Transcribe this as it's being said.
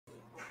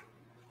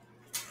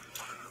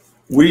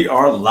We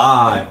are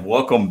live.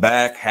 Welcome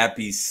back.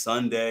 Happy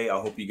Sunday. I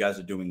hope you guys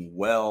are doing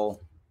well.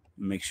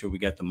 Make sure we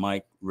got the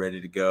mic ready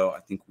to go. I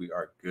think we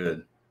are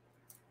good.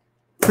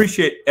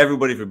 Appreciate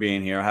everybody for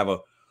being here. I have a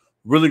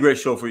really great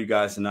show for you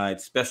guys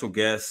tonight. Special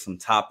guests, some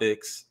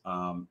topics.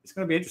 It's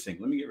going to be interesting.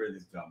 Let me get rid of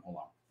this gum. Hold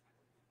on.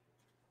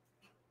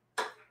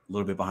 A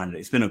little bit behind it.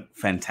 It's been a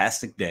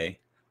fantastic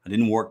day. I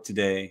didn't work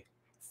today.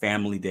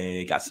 Family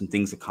day. Got some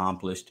things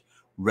accomplished.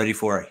 Ready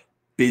for a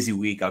busy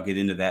week. I'll get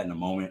into that in a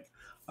moment.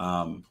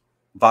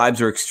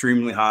 Vibes are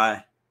extremely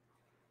high.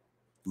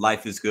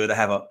 Life is good. I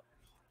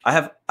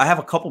have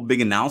a couple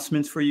big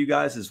announcements for you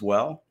guys as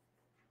well.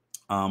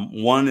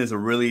 One is a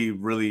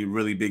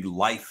really big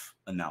life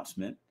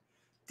announcement.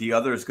 The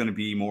other is going to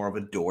be more of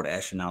a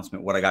DoorDash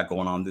announcement, what I got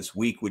going on this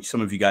week, which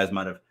some of you guys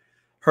might have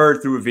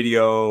heard through a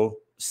video,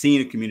 seen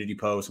a community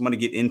post. I'm going to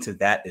get into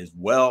that as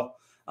well.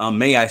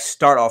 May I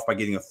start off by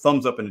getting a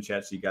thumbs up in the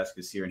chat so you guys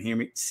can see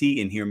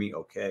and hear me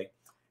okay.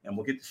 And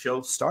we'll get the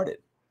show started.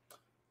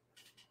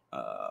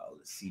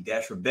 Let's see.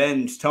 Dash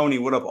Revenge. Tony,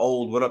 what up,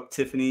 old? What up,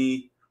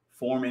 Tiffany?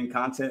 Foreman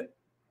content.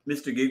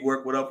 Mr.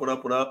 Gigwork, what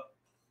up?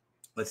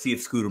 Let's see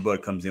if Scooter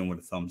Bud comes in with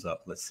a thumbs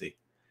up. Let's see.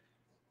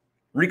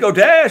 Rico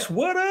Dash,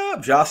 what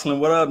up? Jocelyn,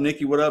 what up?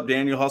 Nikki, what up?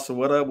 Daniel Hustle,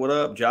 what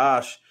up?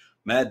 Josh,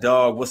 Mad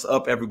Dog, what's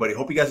up, everybody?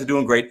 Hope you guys are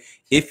doing great.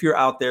 If you're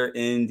out there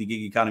in the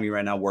gig economy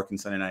right now working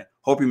Sunday night,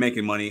 hope you're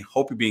making money.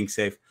 Hope you're being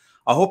safe.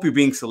 I hope you're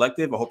being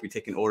selective. I hope you're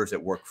taking orders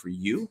that work for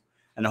you.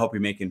 And I hope you're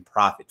making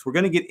profits. We're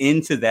going to get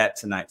into that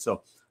tonight.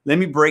 So let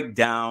me break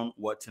down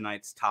what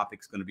tonight's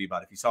topic is going to be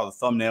about. If you saw the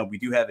thumbnail, we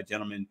do have a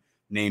gentleman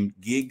named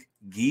Gig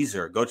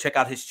Geezer. Go check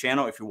out his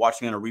channel. If you're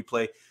watching on a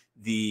replay,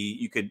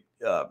 you could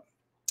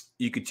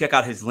check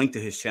out his link to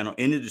his channel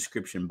in the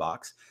description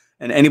box.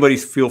 And anybody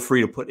feel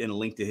free to put in a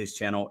link to his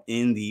channel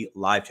in the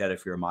live chat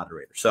if you're a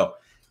moderator. So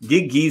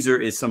Gig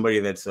Geezer is somebody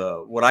that's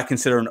what I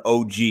consider an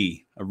OG,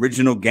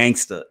 original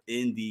gangsta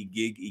in the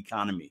gig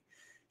economy.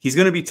 He's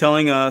going to be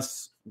telling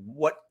us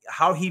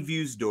how he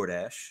views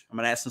DoorDash. I'm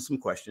going to ask him some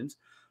questions.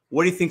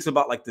 What he thinks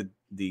about like the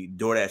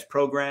DoorDash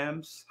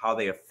programs, how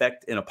they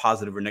affect in a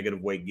positive or negative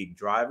way gig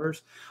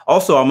drivers.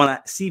 Also, I'm going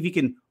to see if he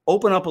can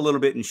open up a little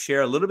bit and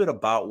share a little bit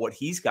about what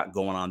he's got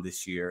going on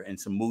this year and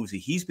some moves that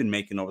he's been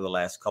making over the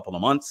last couple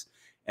of months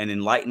and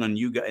enlighten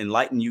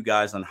you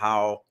guys on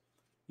how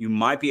you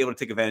might be able to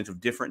take advantage of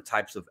different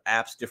types of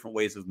apps, different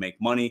ways of make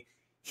money.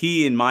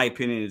 He, in my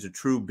opinion, is a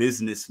true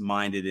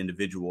business-minded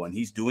individual, and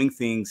he's doing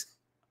things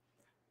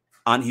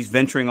he's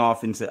venturing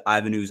off into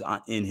avenues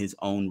in his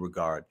own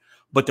regard.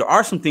 But there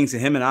are some things that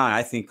him and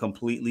I think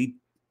completely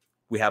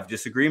we have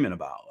disagreement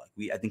about.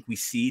 I think we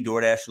see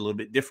DoorDash a little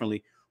bit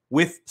differently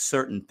with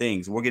certain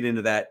things. We'll get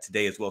into that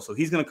today as well. So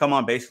he's going to come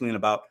on basically in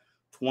about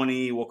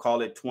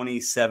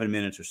 27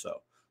 minutes or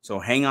so. So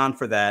hang on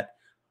for that.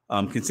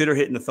 Consider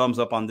hitting the thumbs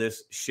up on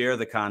this. Share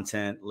the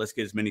content. Let's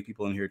get as many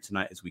people in here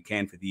tonight as we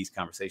can for these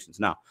conversations.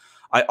 Now,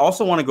 I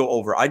also want to go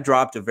over, I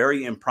dropped a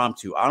very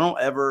impromptu. I don't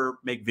ever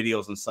make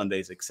videos on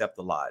Sundays except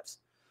the lives.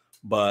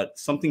 But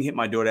something hit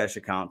my DoorDash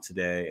account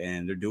today,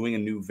 and they're doing a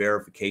new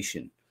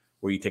verification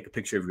where you take a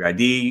picture of your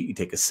ID, you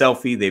take a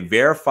selfie, they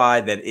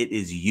verify that it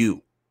is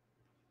you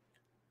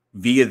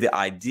via the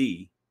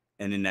ID,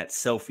 and then that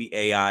selfie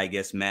AI, I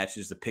guess,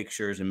 matches the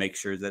pictures and makes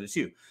sure that it's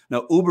you.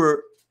 Now,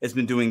 Uber has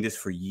been doing this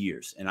for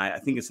years, and I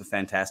think it's a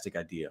fantastic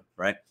idea,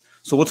 right?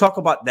 So we'll talk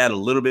about that a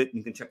little bit.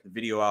 You can check the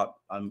video out.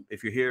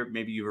 If you're here,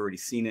 maybe you've already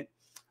seen it.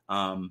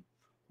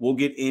 We'll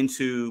get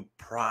into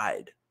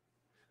pride.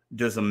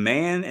 Does a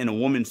man and a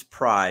woman's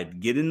pride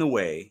get in the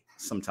way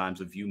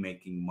sometimes of you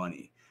making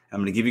money? I'm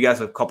going to give you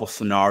guys a couple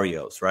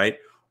scenarios, right?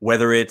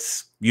 Whether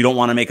it's you don't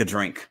want to make a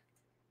drink,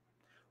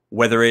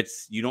 whether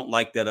it's you don't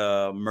like that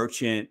a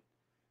merchant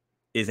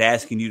is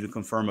asking you to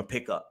confirm a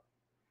pickup,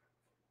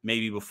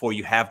 maybe before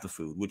you have the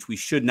food, which we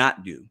should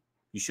not do.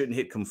 You shouldn't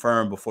hit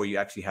confirm before you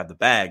actually have the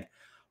bag.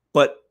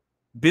 But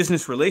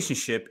business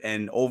relationship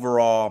and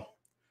overall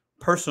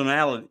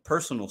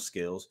personal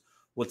skills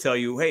will tell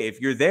you, hey, if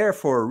you're there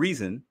for a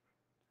reason,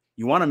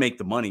 you want to make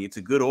the money, it's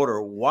a good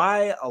order.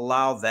 Why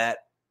allow that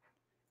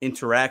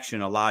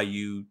interaction allow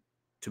you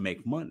to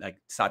make money, like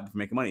stop you from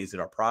making money? Is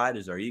it our pride?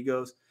 Is it our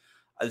egos?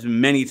 There's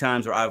many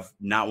times where I've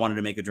not wanted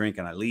to make a drink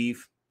and I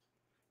leave.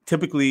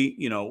 Typically,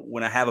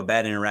 when I have a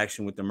bad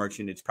interaction with the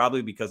merchant, it's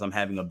probably because I'm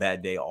having a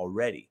bad day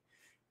already.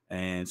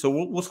 And so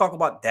we'll talk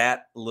about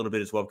that a little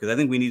bit as well, because I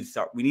think we need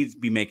to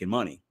be making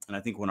money. And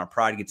I think when our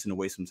pride gets in the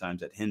way, sometimes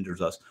that hinders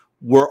us.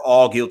 We're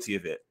all guilty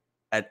of it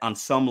on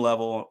some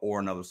level or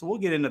another. So we'll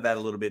get into that a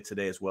little bit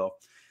today as well.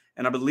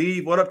 And I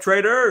believe, what up,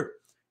 Trader?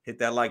 Hit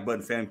that like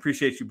button, fam.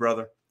 Appreciate you,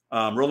 brother.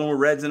 Rolling with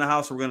Reds in the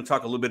house. We're going to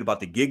talk a little bit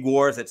about the gig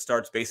wars that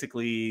starts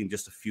basically in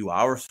just a few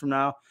hours from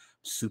now.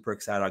 Super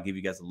excited. I'll give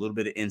you guys a little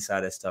bit of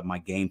insight as to my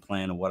game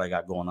plan and what I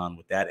got going on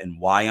with that and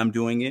why I'm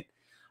doing it.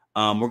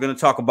 We're going to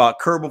talk about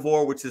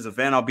Curbivore, which is an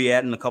event I'll be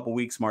at in a couple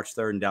weeks, March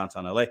 3rd in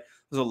downtown LA.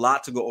 There's a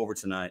lot to go over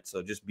tonight,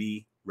 so just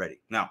be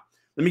ready. Now,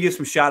 let me give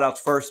some shout outs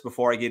first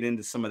before I get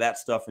into some of that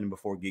stuff and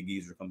before Gig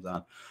Geezer comes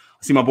on. I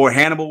see my boy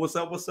Hannibal. What's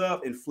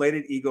up?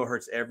 Inflated ego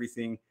hurts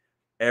everything,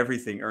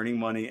 earning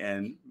money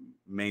and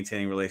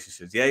Maintaining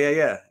relationships.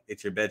 Yeah.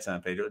 It's your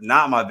bedtime, Pedro.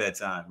 Not my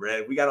bedtime,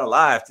 Red. We got a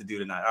live to do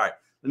tonight. All right.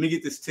 Let me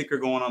get this ticker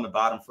going on the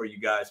bottom for you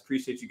guys.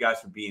 Appreciate you guys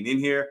for being in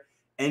here.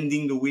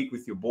 Ending the week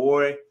with your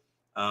boy.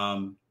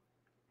 And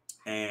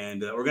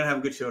we're going to have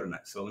a good show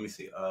tonight. So let me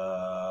see.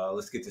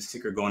 Let's get this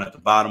ticker going at the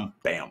bottom.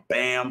 Bam,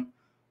 bam.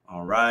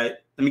 All right.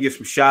 Let me give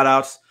some shout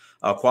outs.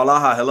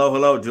 Kualaha,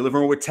 hello.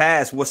 Delivering with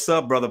Taz. What's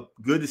up, brother?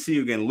 Good to see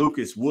you again.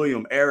 Lucas,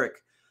 William,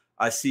 Eric.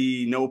 I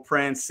see No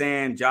Pran,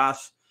 San,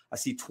 Josh. I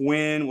see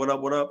Twin. What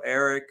up,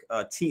 Eric?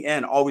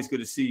 TN, always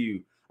good to see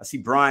you. I see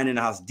Brian in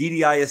the house.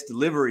 DDIS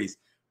Deliveries.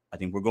 I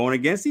think we're going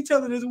against each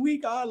other this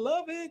week. I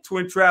love it.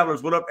 Twin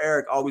Travelers. What up,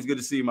 Eric? Always good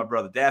to see you, my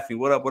brother. Daphne,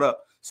 what up?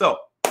 So,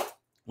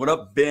 what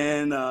up,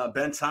 Ben?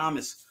 Ben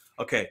Thomas.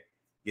 Okay,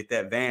 get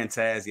that van,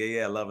 Taz.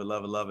 Yeah,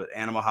 love it.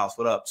 Animal House,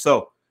 what up?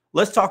 So,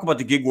 let's talk about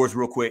the gig wars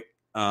real quick.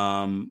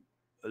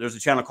 There's a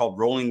channel called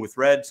Rolling with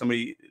Red.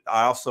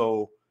 I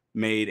also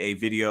made a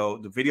video.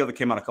 The video that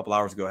came out a couple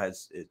hours ago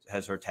has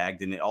her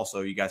tagged in it.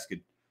 Also, you guys could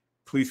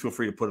please feel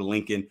free to put a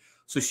link in.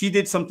 So she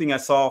did something I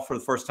saw for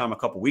the first time a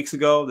couple weeks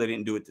ago. They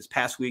didn't do it this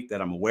past week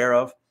that I'm aware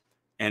of.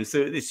 And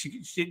so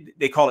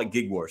they call it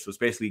gig war. So it's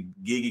basically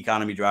gig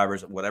economy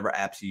drivers, whatever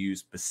apps you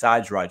use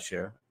besides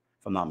rideshare,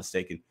 if I'm not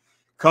mistaken,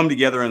 come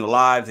together in the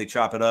lives. They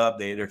chop it up.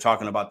 They're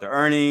talking about their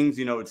earnings.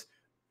 It's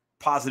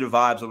positive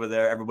vibes over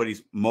there.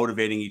 Everybody's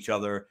motivating each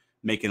other,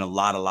 making a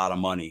lot of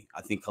money.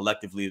 I think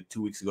collectively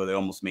 2 weeks ago, they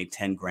almost made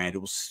 10 grand. It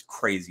was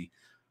crazy.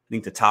 I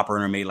think the top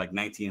earner made like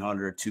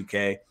 1,900,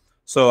 2K.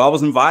 So I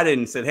was invited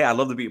and said, hey, I'd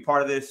love to be a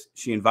part of this.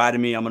 She invited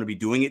me. I'm going to be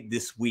doing it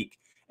this week.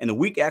 And the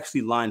week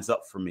actually lines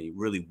up for me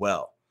really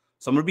well.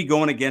 So I'm going to be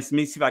going against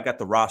me. See if I got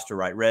the roster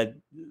right.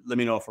 Red, let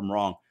me know if I'm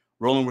wrong.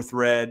 Rolling with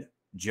Red,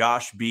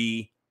 Josh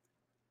B,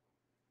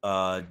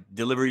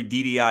 Delivery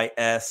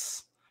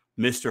DDIS,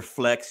 Mr.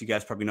 Flex. You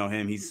guys probably know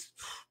him.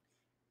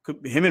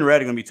 Him and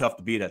Red are going to be tough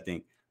to beat, I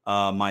think.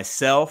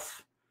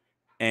 Myself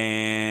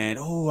and,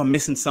 I'm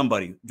missing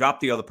somebody. Drop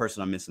the other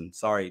person I'm missing.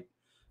 Sorry.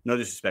 No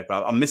disrespect,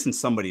 but I'm missing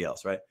somebody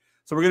else, right?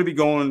 So we're going to be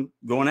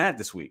going at it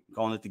this week,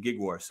 calling it the gig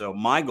war. So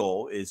my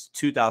goal is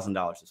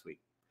 $2,000 this week.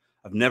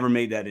 I've never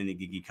made that in a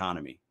gig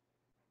economy.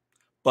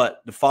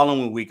 But the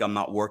following week, I'm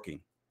not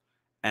working.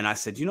 And I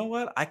said, you know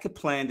what? I could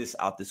plan this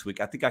out this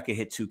week. I think I could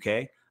hit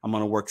 2K. I'm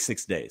going to work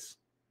 6 days,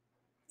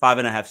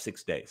 5.5,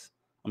 6 days.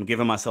 I'm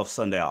giving myself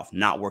Sunday off,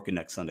 not working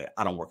next Sunday.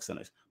 I don't work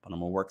Sundays, but I'm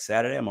going to work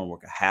Saturday. I'm going to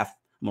work a half.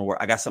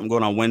 I got something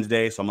going on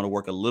Wednesday, so I'm going to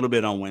work a little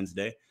bit on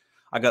Wednesday.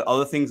 I got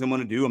other things I'm going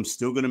to do. I'm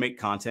still going to make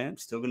content. I'm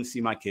still going to see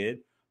my kid,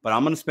 but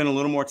I'm going to spend a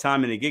little more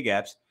time in the gig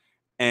apps.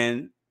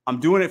 And I'm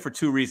doing it for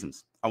 2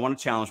 reasons. I want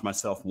to challenge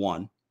myself.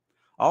 1,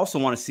 I also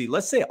want to see,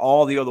 let's say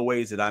all the other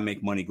ways that I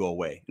make money go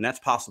away. And that's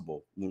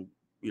possible.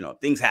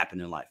 Things happen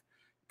in life.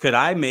 Could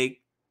I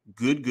make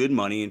good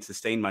money and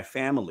sustain my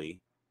family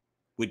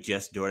with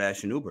just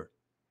DoorDash and Uber?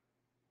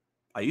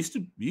 I used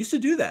to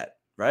do that,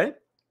 right?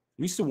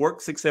 I used to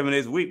work 6-7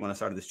 days a week when I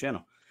started this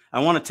channel. I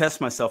want to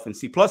test myself and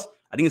see. Plus,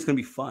 I think it's going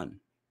to be fun.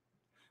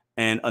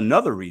 And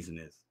another reason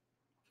is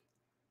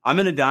I'm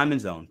in a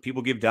diamond zone.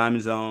 People give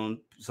diamond zone.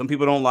 Some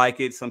people don't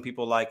like it. Some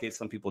people like it.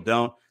 Some people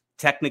don't.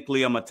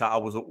 Technically, I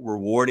was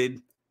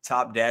rewarded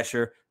top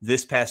dasher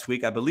this past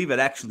week. I believe it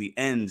actually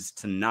ends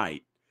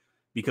tonight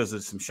because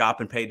of some shop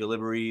and pay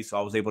deliveries. So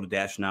I was able to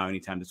dash now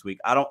anytime this week.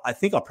 I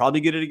think I'll probably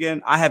get it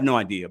again. I have no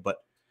idea, but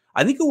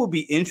I think it would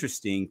be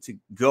interesting to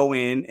go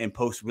in and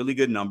post really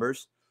good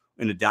numbers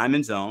in a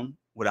diamond zone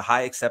with a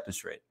high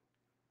acceptance rate.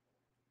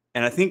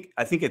 And I think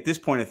at this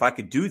point, if I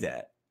could do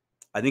that,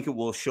 I think it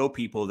will show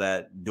people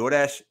that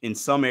DoorDash in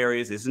some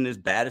areas isn't as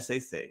bad as they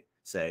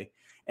say.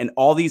 And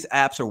all these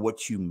apps are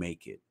what you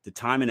make it, the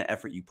time and the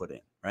effort you put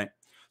in, right?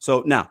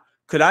 So now,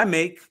 could I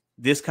make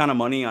this kind of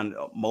money on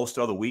most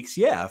other weeks?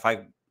 Yeah, if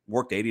I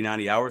worked 80,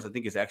 90 hours, I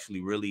think it's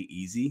actually really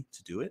easy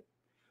to do it.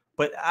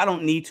 But I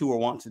don't need to or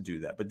want to do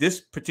that. But this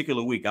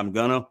particular week, I'm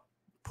going to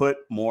put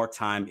more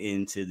time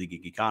into the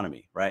gig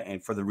economy, right?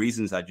 And for the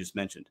reasons I just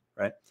mentioned,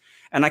 right?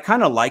 And I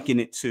kind of liken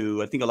it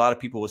to, I think a lot of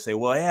people will say,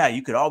 well, yeah,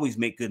 you could always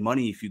make good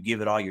money if you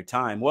give it all your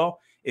time. Well,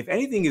 if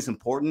anything is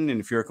important, and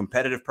if you're a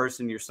competitive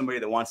person, you're somebody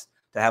that wants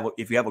to have,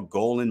 if you have a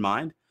goal in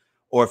mind,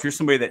 or if you're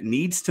somebody that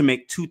needs to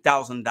make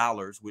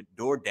 $2,000 with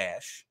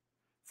DoorDash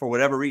for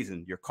whatever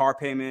reason, your car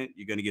payment,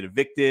 you're going to get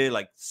evicted,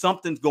 like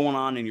something's going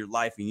on in your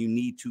life and you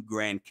need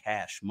 $2,000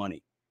 cash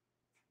money.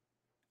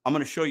 I'm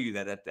going to show you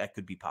that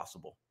could be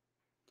possible.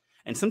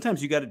 And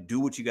sometimes you got to do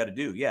what you got to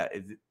do. Yeah.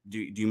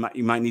 You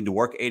might need to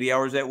work 80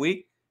 hours that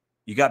week.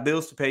 You got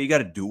bills to pay. You got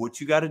to do what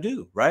you got to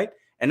do. Right.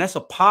 And that's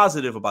a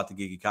positive about the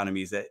gig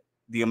economy, is that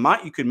the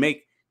amount you could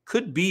make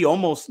could be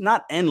almost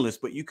not endless,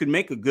 but you could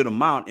make a good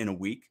amount in a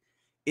week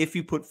if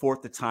you put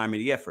forth the time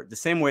and the effort. The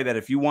same way that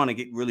if you want to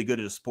get really good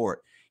at a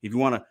sport, if you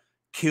want to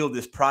kill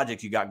this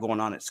project you got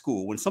going on at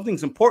school, when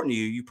something's important to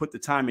you, you put the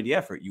time and the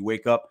effort. You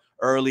wake up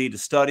early to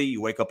study.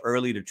 You wake up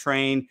early to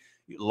train.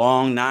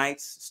 Long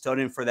nights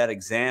studying for that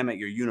exam at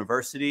your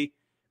university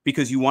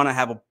because you want to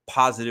have a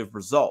positive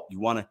result.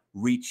 You want to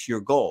reach your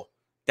goal.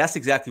 That's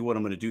exactly what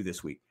I'm going to do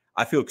this week.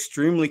 I feel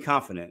extremely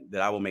confident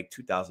that I will make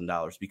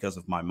 $2,000 because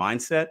of my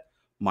mindset,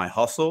 my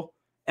hustle,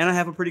 and I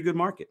have a pretty good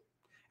market.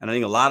 And I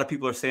think a lot of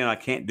people are saying I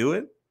can't do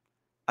it.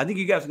 I think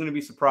you guys are going to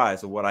be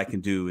surprised at what I can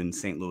do in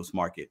St. Louis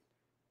market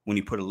when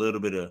you put a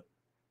little bit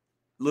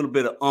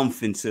of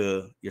oomph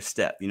into your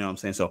step. You know what I'm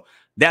saying? So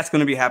that's going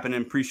to be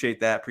happening. Appreciate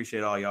that.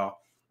 Appreciate all y'all.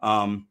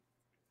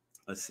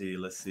 Let's see.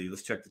 Let's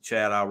check the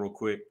chat out real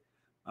quick.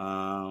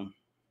 And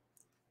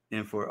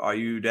for Are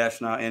You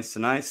Dash Now ends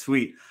tonight?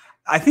 Sweet.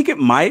 I think it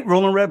might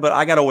roll in red, but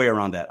I got a way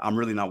around that. I'm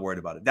really not worried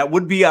about it. That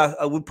would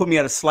put me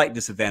at a slight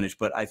disadvantage,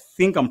 but I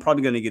think I'm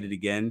probably going to get it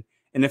again.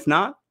 And if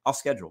not, I'll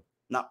schedule.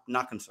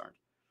 Not concerned.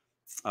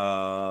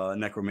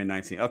 Necromid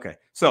 19. Okay.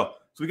 So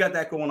we got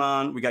that going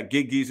on. We got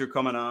Gig Geezer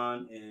coming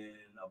on in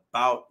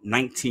about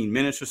 19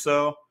 minutes or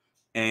so.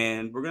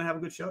 And we're going to have a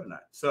good show tonight.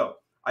 So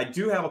I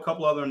do have a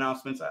couple other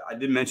announcements. I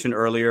did mention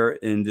earlier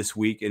in this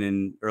week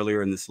and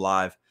earlier in this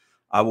live,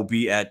 I will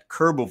be at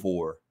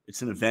Curbivore.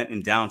 It's an event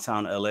in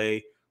downtown LA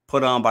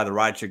put on by the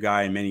Rideshare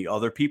Guy and many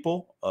other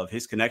people of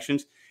his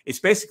connections.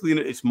 It's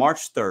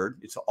March 3rd.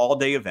 It's an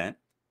all-day event.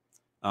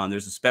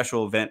 There's a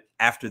special event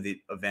after the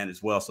event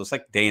as well. So it's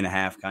like a day and a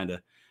half kind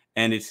of.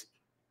 And it's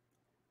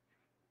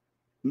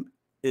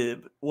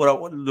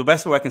the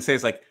best way I can say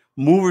is like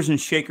movers and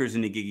shakers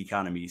in the gig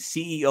economy,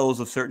 CEOs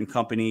of certain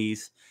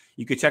companies.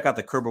 You can check out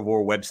the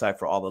Curbivore website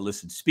for all the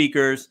listed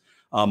speakers,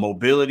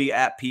 mobility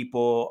app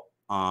people,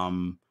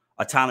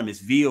 autonomous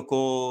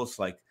vehicles,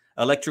 like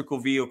electrical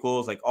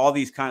vehicles, like all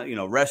these kind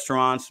of,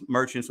 restaurants,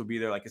 merchants will be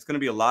there. Like it's going to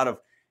be a lot of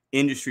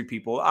industry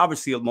people.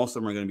 Obviously, most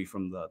of them are going to be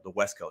from the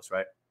West Coast,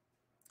 right?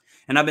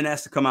 And I've been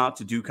asked to come out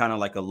to do kind of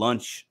like a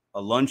lunch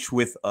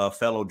with a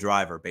fellow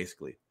driver,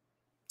 basically.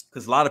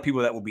 Because a lot of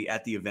people that will be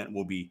at the event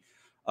will be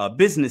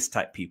business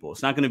type people.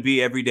 It's not going to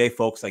be everyday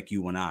folks like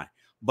you and I.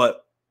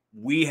 But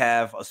we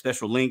have a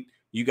special link.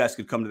 You guys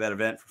could come to that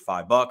event for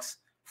 $5,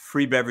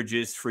 free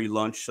beverages, free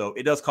lunch. So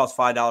it does cost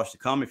 $5 to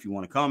come if you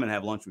want to come and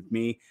have lunch with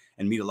me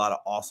and meet a lot of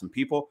awesome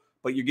people.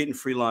 But you're getting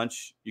free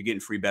lunch. You're getting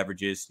free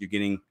beverages. You're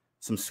getting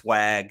some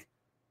swag,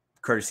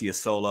 courtesy of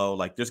Solo.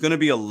 Like there's going to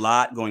be a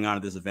lot going on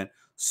at this event.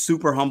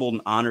 Super humbled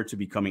and honored to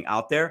be coming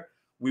out there.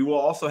 We will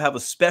also have a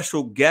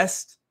special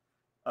guest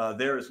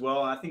there as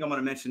well. I think I'm going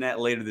to mention that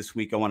later this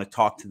week. I want to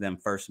talk to them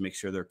first to make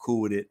sure they're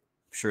cool with it.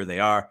 I'm sure they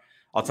are.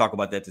 I'll talk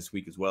about that this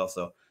week as well.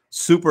 So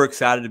super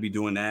excited to be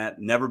doing that.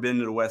 Never been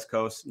to the West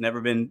Coast. Never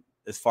been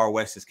as far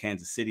west as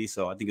Kansas City.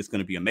 So I think it's going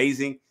to be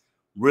amazing.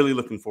 Really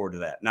looking forward to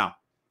that. Now,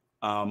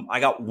 I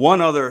got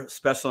one other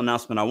special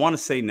announcement I want to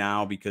say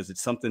now because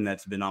it's something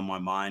that's been on my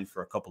mind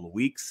for a couple of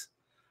weeks.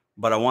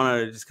 But I want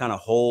to just kind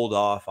of hold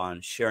off on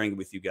sharing it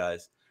with you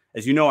guys.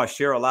 As you know, I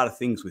share a lot of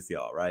things with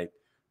y'all, right?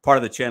 Part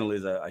of the channel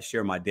is I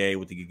share my day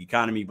with the gig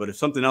economy. But if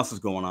something else is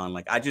going on,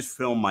 like I just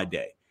film my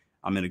day.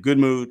 I'm in a good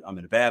mood. I'm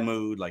in a bad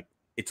mood. Like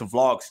it's a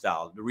vlog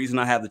style. The reason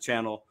I have the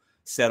channel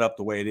set up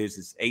the way it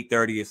is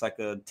 8:30. It's like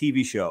a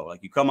TV show.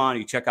 Like you come on,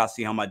 you check out,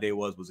 see how my day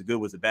was. Was it good?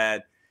 Was it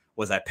bad?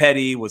 Was I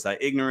petty? Was I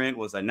ignorant?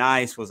 Was I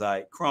nice? Was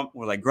I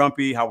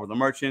grumpy? How were the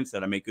merchants?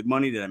 Did I make good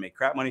money? Did I make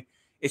crap money?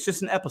 It's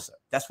just an episode.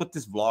 That's what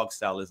this vlog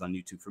style is on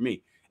YouTube for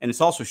me. And it's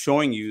also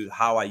showing you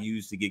how I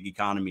use the gig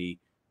economy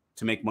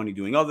to make money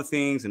doing other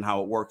things and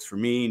how it works for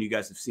me. And you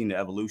guys have seen the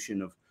evolution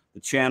of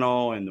the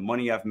channel and the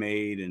money I've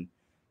made and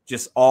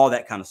just all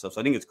that kind of stuff.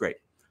 So I think it's great.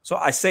 So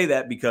I say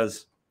that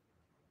because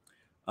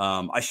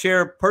I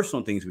share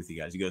personal things with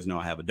you guys. You guys know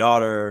I have a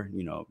daughter.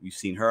 You've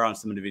seen her on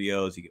some of the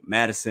videos. You get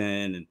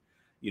Madison. And,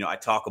 I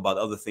talk about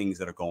other things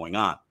that are going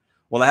on.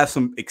 Well, I have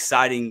some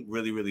exciting,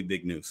 really, really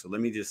big news. So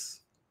let me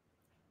just,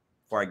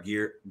 before I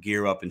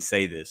gear up and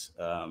say this,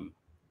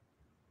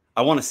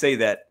 I want to say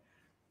that,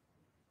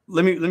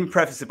 let me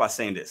preface it by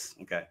saying this,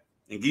 okay?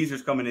 And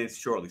Geezer's coming in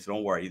shortly, so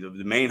don't worry. The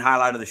main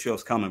highlight of the show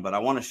is coming, but I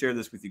want to share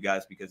this with you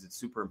guys because it's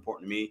super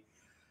important to me.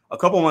 A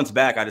couple of months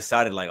back, I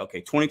decided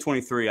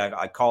 2023,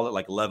 I call it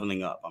like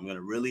leveling up. I'm going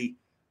to really,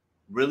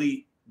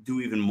 really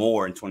do even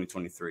more in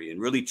 2023 and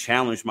really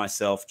challenge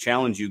myself,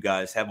 challenge you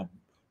guys, have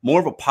more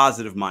of a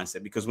positive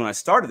mindset. Because when I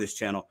started this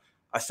channel,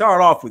 I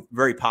started off with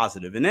very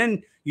positive. And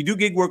then you do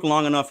gig work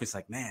long enough, it's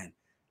like, man,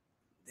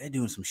 they're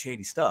doing some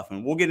shady stuff.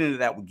 And we'll get into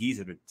that with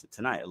Geezer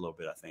tonight a little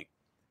bit, I think.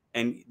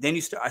 And then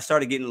I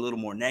started getting a little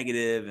more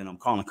negative, and I'm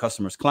calling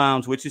customers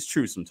clowns, which is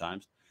true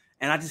sometimes.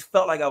 And I just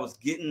felt like I was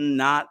getting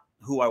not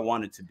who I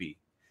wanted to be.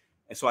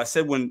 And so I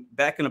said,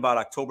 back in about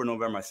October,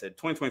 November, I said,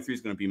 2023 is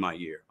going to be my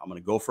year. I'm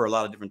going to go for a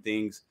lot of different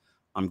things.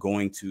 I'm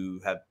going to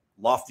have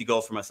lofty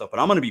goals for myself, but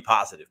I'm going to be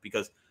positive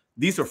because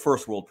these are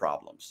first world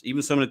problems.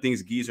 Even some of the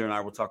things Geezer and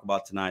I will talk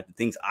about tonight, the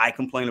things I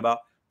complain about,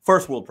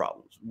 first world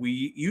problems.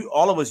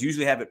 All of us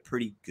usually have it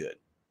pretty good.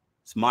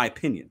 It's my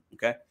opinion.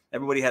 Okay.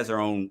 Everybody has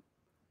their own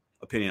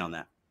opinion on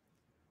that.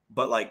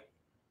 But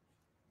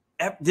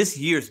this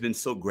year has been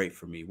so great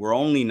for me. We're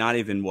only not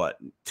even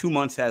 2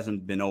 months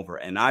hasn't been over.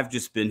 And I've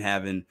just been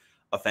having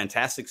a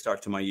fantastic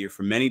start to my year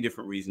for many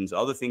different reasons,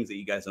 other things that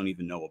you guys don't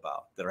even know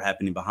about that are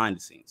happening behind the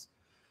scenes.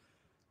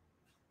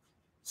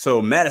 So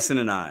Madison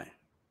and I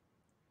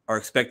are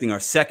expecting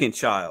our second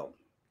child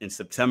in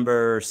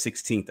September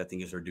 16th, I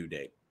think is her due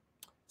date.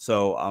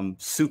 So I'm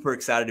super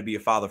excited to be a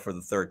father for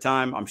the third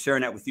time. I'm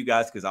sharing that with you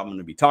guys because I'm going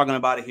to be talking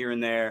about it here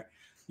and there.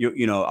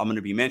 You know, I'm going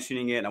to be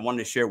mentioning it. And I wanted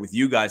to share it with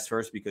you guys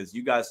first because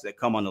you guys that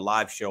come on the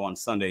live show on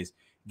Sundays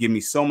give me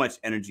so much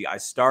energy. I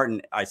start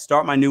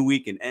my new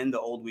week and end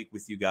the old week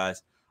with you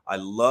guys. I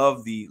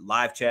love the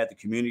live chat, the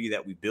community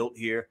that we built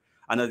here.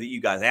 I know that you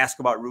guys ask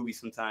about Ruby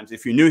sometimes.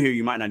 If you're new here,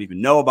 you might not even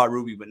know about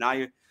Ruby, but now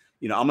I'm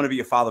going to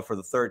be a father for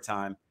the third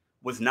time.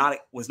 Was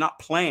not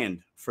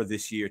planned for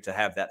this year to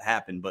have that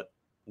happen, but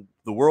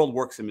the world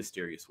works in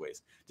mysterious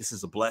ways. This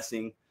is a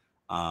blessing.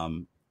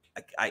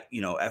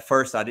 At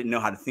first I didn't know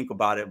how to think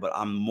about it, but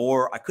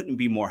I couldn't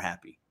be more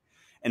happy.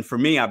 And for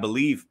me, I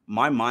believe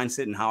my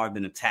mindset and how I've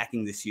been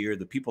attacking this year,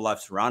 the people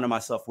I've surrounded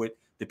myself with,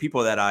 the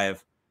people that I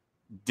have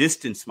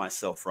distanced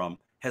myself from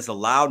has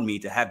allowed me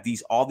to have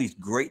all these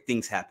great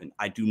things happen.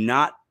 I do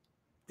not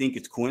think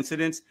it's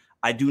coincidence.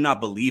 I do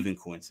not believe in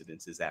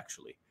coincidences,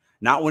 actually.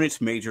 Not when it's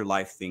major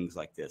life things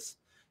like this.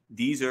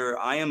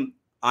 I am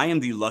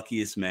the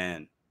luckiest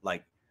man.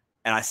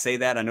 And I say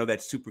that, I know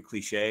that's super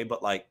cliche,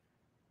 but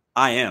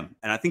I am.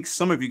 And I think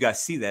some of you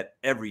guys see that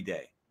every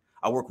day.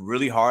 I work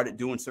really hard at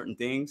doing certain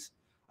things.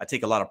 I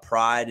take a lot of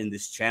pride in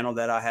this channel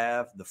that I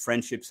have, the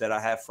friendships that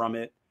I have from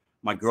it.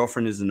 My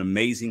girlfriend is an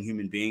amazing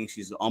human being.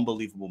 She's an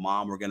unbelievable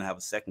mom. We're going to have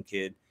a second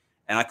kid.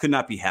 And I could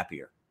not be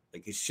happier.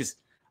 It's just,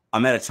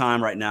 I'm at a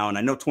time right now. And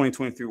I know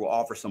 2023 will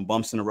offer some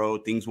bumps in the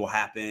road. Things will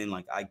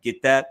happen. I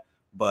get that.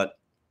 But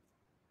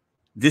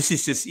this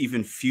is just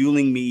even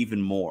fueling me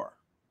even more.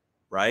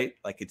 Right?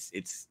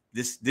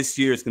 This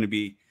year is going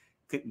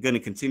to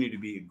continue to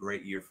be a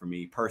great year for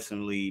me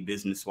personally,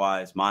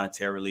 business-wise,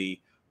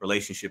 monetarily,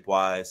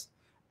 relationship-wise.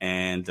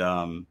 And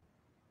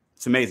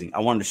it's amazing. I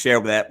wanted to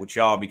share that with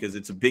y'all because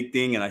it's a big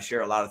thing and I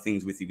share a lot of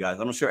things with you guys.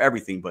 I don't share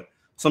everything, but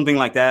something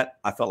like that,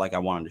 I felt like I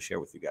wanted to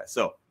share with you guys.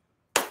 So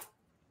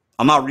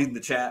I'm not reading the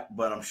chat,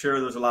 but I'm sure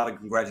there's a lot of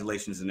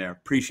congratulations in there.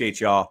 Appreciate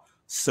y'all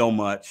so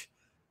much.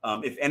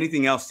 If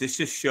anything else, this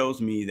just shows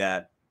me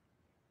that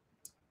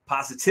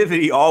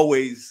positivity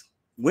always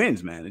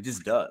wins, man. It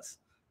just does.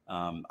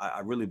 I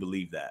really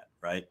believe that,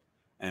 right?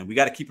 And we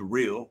got to keep it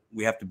real.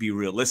 We have to be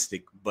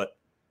realistic, but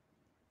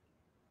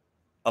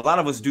a lot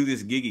of us do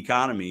this gig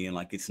economy and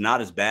it's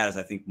not as bad as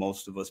I think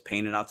most of us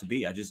paint it out to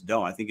be. I just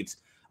don't. I think it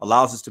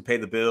allows us to pay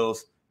the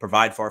bills,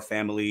 provide for our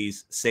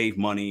families, save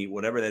money,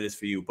 whatever that is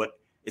for you. But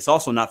it's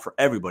also not for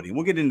everybody. And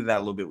we'll get into that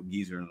a little bit with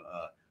Geezer in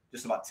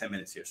just about 10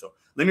 minutes here. So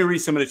let me read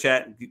some of the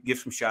chat, give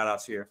some shout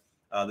outs here.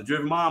 The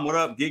Driven Mom, what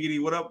up?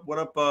 Giggity, what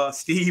up?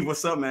 Steve,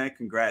 what's up, man?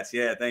 Congrats.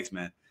 Yeah, thanks,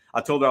 man.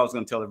 I told her I was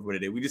going to tell everybody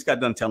today. We just got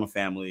done telling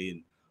family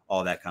and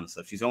all that kind of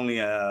stuff. She's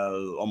only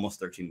almost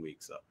 13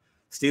 weeks. So,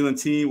 Stealing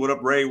T, what up,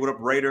 Ray? What up,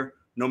 Raider?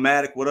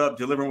 Nomadic, what up?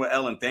 Delivering with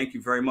Ellen, thank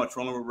you very much.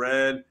 Rolling with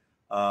Red.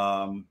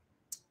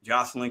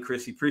 Jocelyn,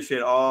 Chrissy,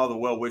 appreciate all the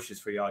well wishes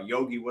for y'all.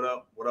 Yogi, what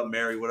up? What up,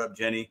 Mary? What up,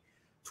 Jenny?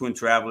 Twin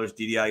Travelers,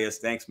 DDIS,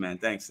 thanks, man.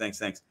 Thanks.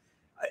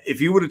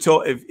 If you would have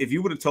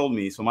told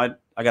me, so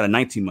I got a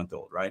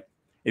 19-month-old, right?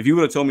 If you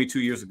would have told me 2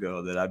 years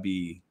ago that I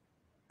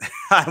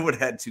would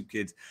have had 2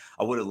 kids,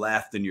 I would have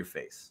laughed in your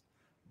face.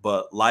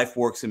 But life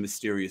works in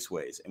mysterious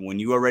ways. And when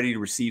you are ready to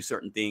receive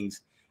certain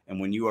things, and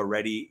when you are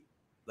ready,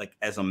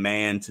 as a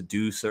man to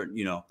do certain,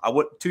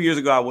 2 years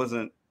ago, I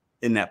wasn't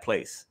in that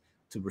place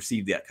to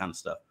receive that kind of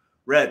stuff.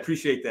 Red,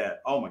 appreciate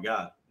that. Oh my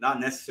God. Not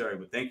necessary,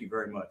 but thank you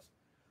very much.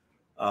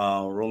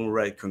 Rolling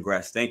Red,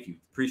 congrats. Thank you.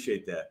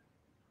 Appreciate that.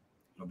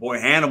 My boy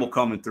Hannibal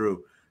coming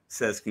through.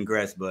 Says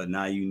congrats, but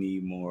now you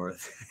need more.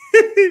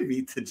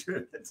 Beat the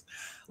dreads.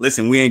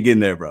 Listen, we ain't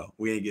getting there, bro.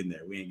 We ain't getting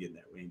there.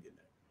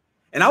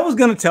 And I was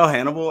gonna tell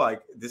Hannibal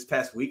this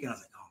past week, and I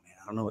was like, oh man,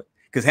 I don't know what,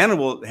 because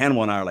Hannibal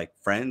and I are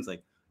friends.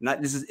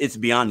 It's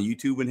beyond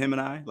YouTube and him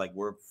and I.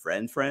 We're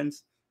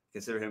friends.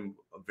 Consider him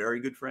a very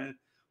good friend.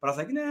 But I was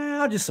like,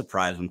 nah, I'll just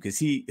surprise him because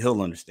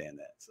he'll understand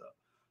that. So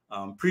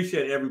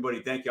appreciate everybody.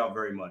 Thank y'all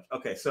very much.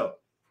 Okay, so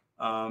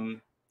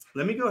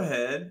let me go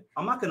ahead.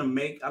 I don't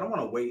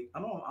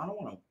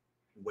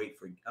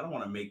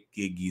want to make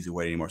Gig Geezer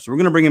wait anymore. So we're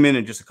going to bring him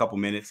in just a couple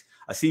minutes.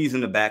 I see he's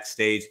in the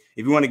backstage.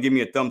 If you want to give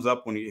me a thumbs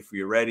up if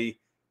you're ready,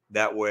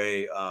 that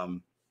way.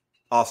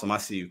 Awesome. I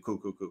see you.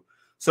 Cool.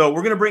 So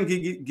we're going to bring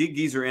Gig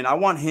Geezer in. I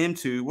want him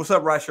to, what's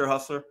up, Rideshare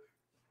Hustler?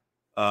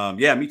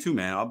 Yeah, me too,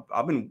 man.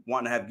 I've been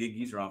wanting to have Gig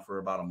Geezer on for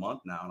about a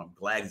month now, and I'm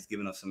glad he's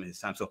giving us some of his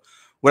time. So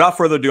without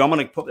further ado, I'm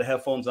going to put the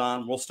headphones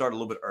on. We'll start a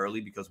little bit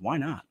early because why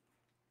not?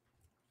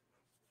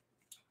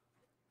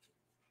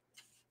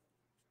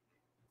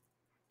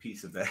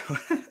 Piece of that.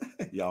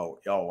 y'all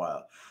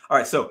wild. All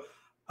right, so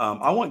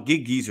I want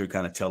Gig Geezer to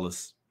kind of tell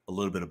us a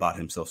little bit about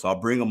himself. So I'll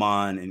bring him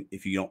on, and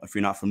if you're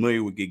not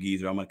familiar with Gig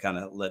Geezer, I'm gonna kind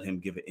of let him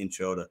give an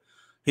intro to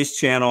his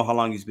channel, how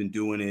long he's been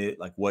doing it,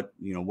 what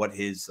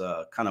his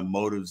kind of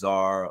motives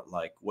are,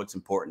 what's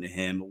important to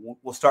him.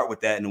 We'll start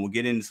with that, and then we'll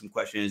get into some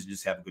questions and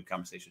just have a good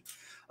conversation.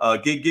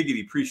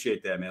 Giggity,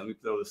 appreciate that, man. Let me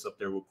throw this up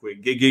there real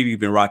quick. Giggity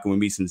been rocking with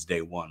me since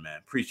day one, man.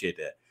 Appreciate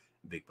that.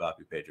 Big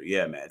Papi Pedro.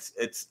 Yeah, man.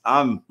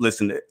 I'm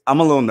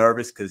a little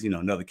nervous because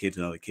another kid's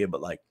another kid, but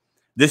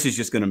this is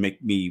just gonna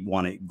make me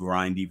want to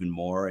grind even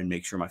more and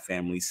make sure my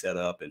family's set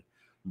up and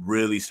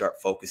really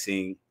start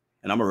focusing.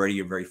 And I'm already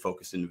a very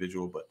focused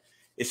individual, but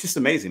it's just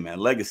amazing, man.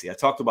 Legacy. I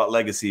talked about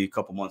legacy a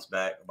couple months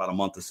back, about a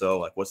month or so,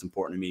 like what's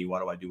important to me. Why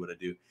do I do what I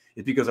do?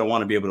 It's because I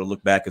want to be able to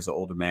look back as an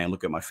older man,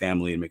 look at my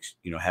family and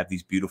have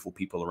these beautiful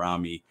people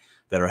around me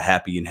that are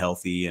happy and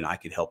healthy, and I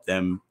could help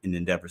them in the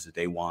endeavors that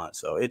they want.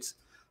 So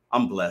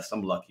I'm blessed.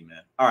 I'm lucky,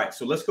 man. All right.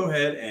 So let's go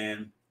ahead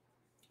and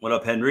what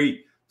up,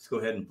 Henry? Let's go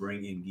ahead and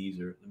bring in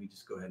Geezer. Let me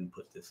just go ahead and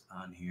put this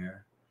on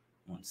here.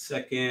 1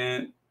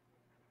 second.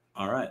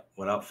 All right.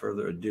 Without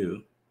further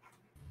ado.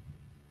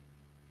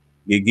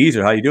 Yeah,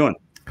 Geezer, how you doing?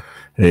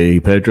 Hey,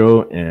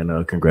 Pedro,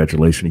 and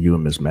congratulations to you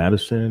and Miss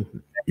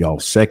Madison.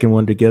 Y'all second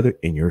one together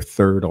and your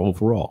third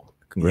overall.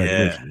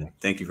 Congratulations. Yeah,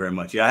 thank you very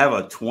much. Yeah, I have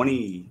a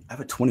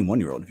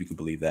 21-year-old, if you can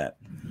believe that.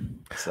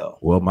 So,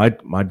 well,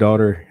 my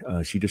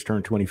daughter, she just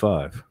turned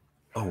 25.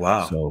 Oh,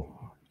 wow.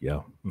 So,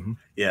 yeah. Mm-hmm.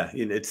 Yeah,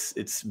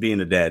 it's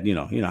being a dad, you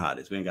know how it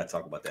is. We ain't got to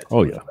talk about that.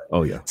 Oh, yeah.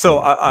 Oh, yeah. So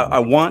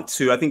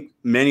I think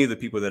many of the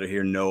people that are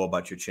here know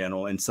about your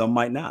channel and some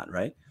might not,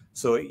 right?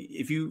 So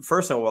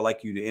first of all, I'd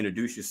like you to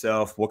introduce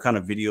yourself. What kind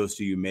of videos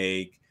do you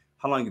make?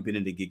 How long have you been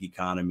in the gig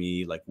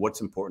economy? Like, what's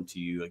important to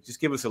you? Like, just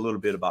give us a little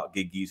bit about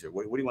Gig Geezer.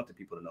 What do you want the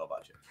people to know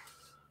about you?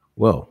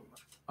 Well,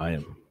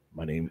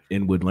 my name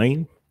Inwood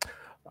Lane.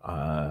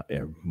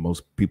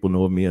 Most people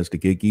know me as the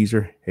Gig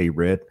Geezer. Hey,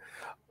 Red.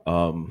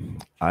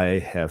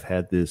 I have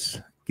had this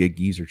Gig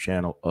Geezer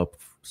channel up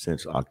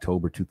since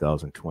October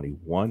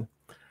 2021.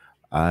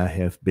 I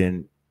have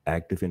been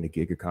active in the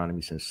gig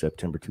economy since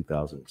September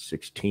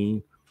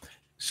 2016,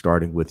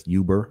 starting with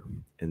Uber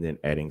and then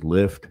adding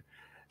Lyft,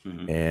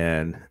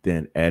 and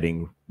then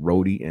adding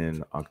Roadie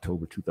in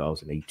October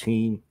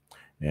 2018.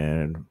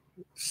 And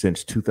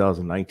since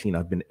 2019,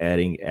 I've been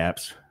adding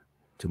apps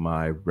to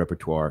my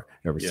repertoire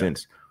ever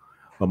since.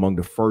 Among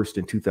the first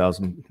in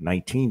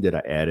 2019 that I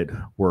added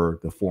were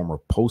the former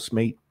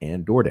Postmate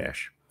and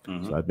DoorDash.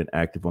 So I've been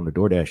active on the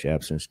DoorDash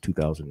app since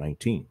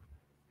 2019.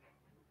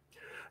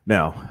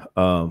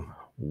 Now,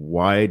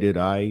 why did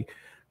I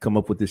come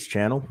up with this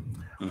channel?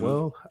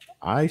 Well,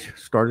 I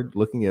started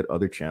looking at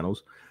other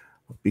channels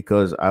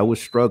because I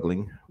was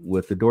struggling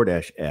with the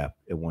DoorDash app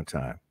at one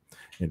time.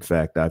 In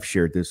fact, I've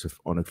shared this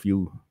on a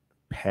few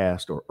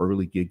past or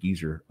early Gig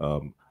Geezer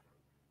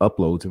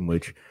uploads in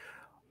which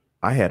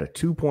I had a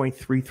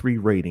 2.33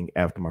 rating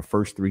after my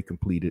first 3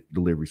 completed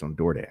deliveries on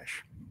DoorDash.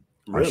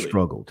 Really? I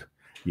struggled.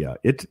 Yeah,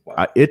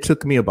 it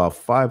took me about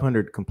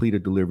 500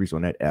 completed deliveries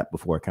on that app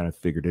before I kind of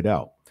figured it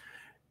out.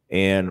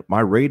 And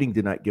my rating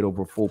did not get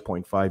over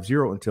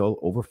 4.50 until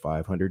over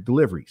 500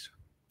 deliveries.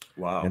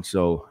 Wow. And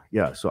so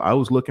I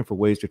was looking for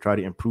ways to try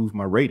to improve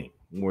my rating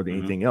more than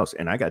anything else.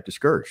 And I got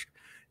discouraged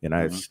and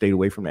I stayed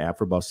away from the app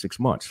for about 6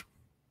 months.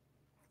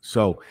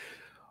 So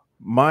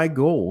my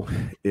goal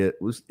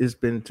has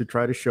been to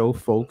try to show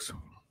folks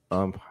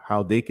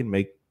how they can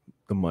make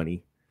the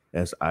money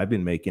as I've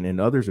been making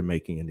and others are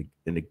making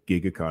in the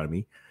gig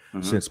economy.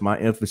 Since my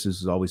emphasis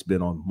has always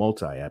been on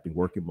multi-apping,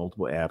 working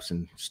multiple apps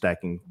and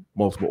stacking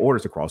multiple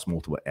orders across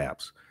multiple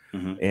apps.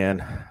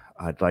 And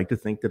I'd like to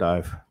think that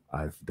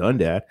I've done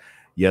that.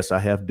 Yes, I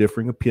have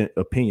differing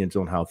opinions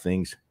on how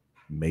things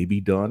may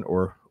be done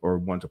or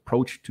one's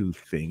approach to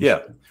things.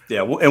 Yeah.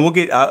 We'll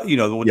get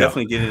we'll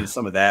definitely get into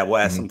some of that. We'll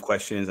ask some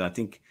questions. And I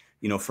think,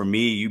 for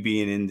me, you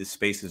being in this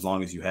space as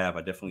long as you have,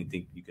 I definitely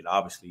think you could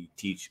obviously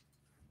teach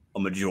a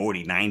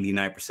majority,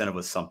 99% of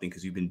us something,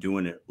 because you've been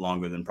doing it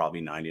longer than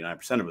probably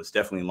 99% of us,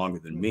 definitely longer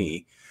than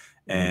me.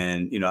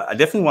 And, I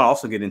definitely want to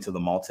also get into the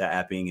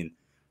multi-apping and,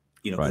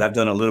 because I've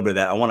done a little bit of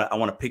that. I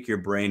want to pick your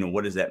brain and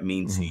what does that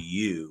mean to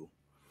you?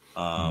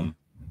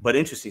 But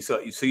interesting. So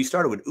you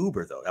started with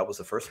Uber, though. That was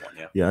the first one.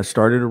 Yeah, I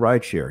started a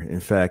rideshare.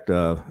 In fact,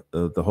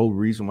 the whole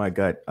reason why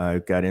I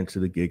got into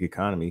the gig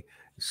economy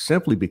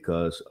simply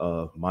because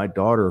my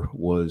daughter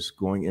was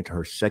going into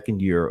her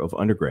second year of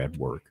undergrad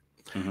work.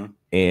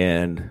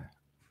 And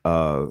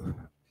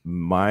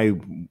my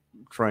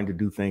trying to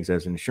do things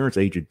as an insurance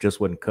agent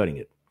just wasn't cutting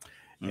it.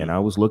 And I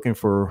was looking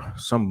for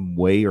some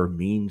way or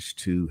means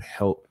to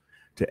help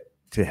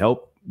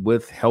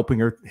with helping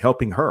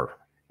her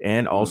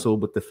and also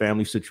with the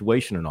family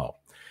situation and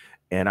all.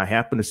 And I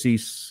happened to see,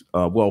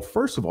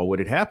 first of all, what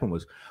had happened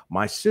was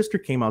my sister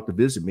came out to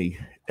visit me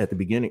at the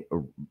beginning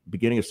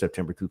of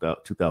September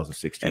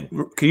 2016.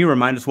 And can you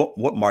remind us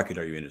what market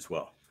are you in as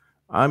well?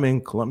 I'm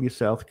in Columbia,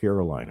 South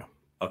Carolina.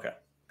 Okay,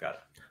 got it.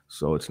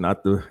 So it's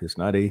not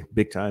a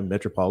big time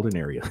metropolitan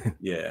area.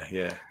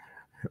 Yeah.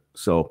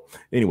 So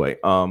anyway,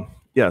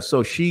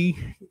 so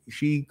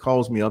she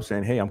calls me up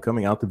saying, "Hey, I'm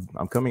coming out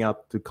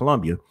to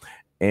Columbia."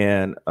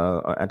 And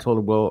I told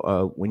her,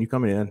 "Well, when you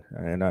come in,"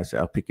 and I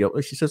said, "I'll pick you up."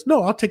 And she says,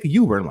 "No, I'll take a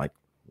Uber." And I'm like,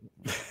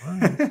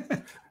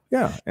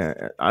 yeah.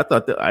 And I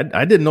thought that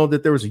I didn't know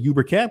that there was a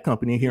Uber cab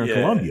company here in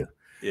Columbia.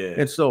 Yeah.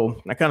 And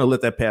so I kind of let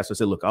that pass. I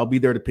said, "Look, I'll be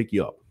there to pick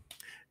you up."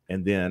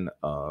 And then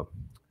a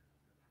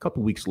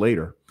couple weeks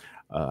later,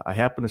 I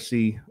happen to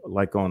see,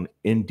 like on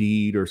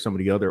Indeed or some of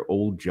the other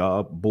old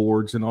job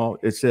boards and all,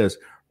 it says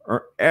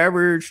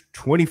average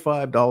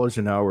 $25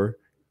 an hour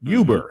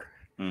Uber.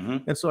 Mm-hmm.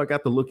 And so I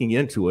got to looking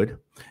into it,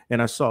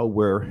 and I saw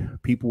where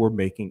people were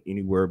making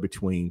anywhere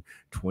between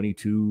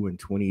 $22 and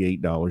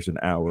 $28 an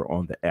hour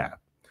on the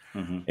app.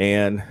 Mm-hmm.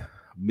 And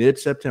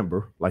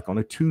mid-September, like on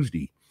a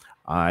Tuesday,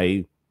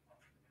 I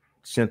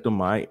sent them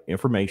my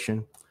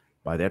information.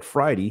 By that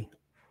Friday,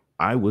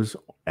 I was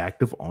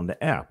active on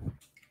the app.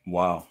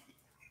 Wow.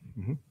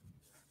 Mm-hmm.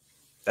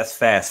 That's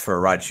fast for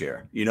a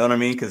rideshare. You know what I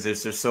mean? Because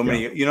there's so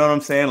many, Yeah. you know what I'm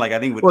saying? Like I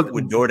think with, Well,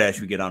 with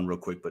DoorDash, we get on real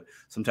quick, but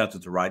sometimes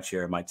with the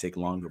rideshare, it might take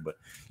longer. But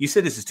you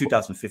said this is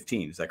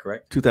 2015. Is that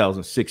correct?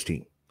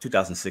 2016.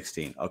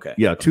 2016. Okay.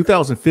 Yeah, Okay.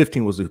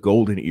 2015 was the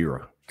golden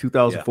era.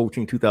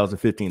 2014,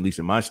 2015, at least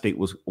in my state,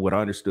 was what I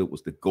understood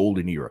was the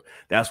golden era.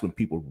 That's when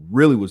people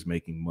really was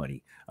making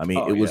money. I mean,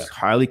 it was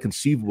highly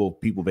conceivable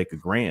people make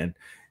 $1,000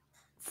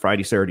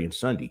 Friday, Saturday, and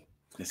Sunday.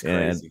 It's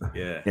crazy.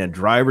 And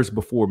drivers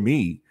before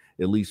me,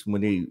 at least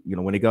when they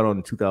got on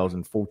in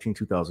 2014,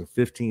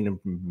 2015, and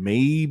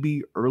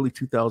maybe early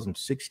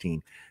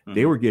 2016,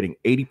 they were getting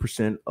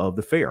 80% of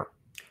the fare.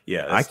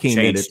 Yeah, that's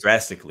changed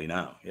drastically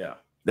now. Yeah.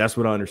 That's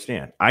what I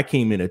understand. I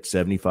came in at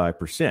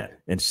 75%.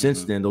 And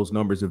since then, those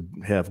numbers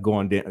have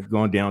gone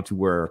down to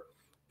where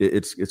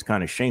it's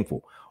kind of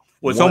shameful.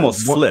 Well, it's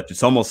almost flipped.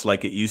 It's almost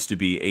like it used to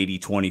be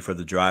 80-20 for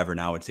the driver.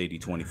 Now it's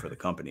 80-20 for the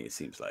company, it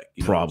seems like.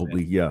 You know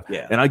probably, yeah.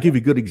 And I'll give you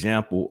a good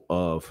example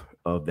of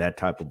that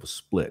type of a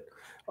split.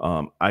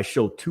 I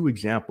showed 2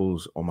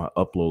 examples on my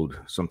upload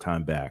some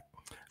time back.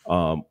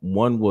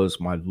 One was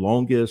my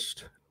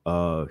longest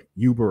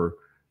Uber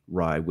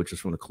ride, which is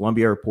from the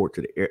Columbia Airport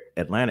to the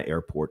Atlanta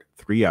Airport,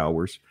 3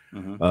 hours,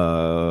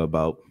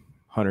 about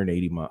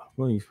 180 miles,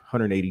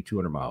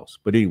 200 miles.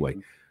 But anyway,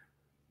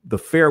 the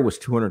fare was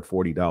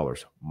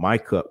 $240. My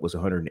cut was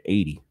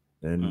 $180.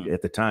 And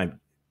at the time,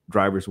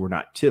 drivers were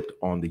not tipped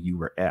on the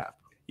Uber app.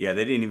 Yeah,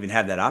 they didn't even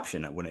have that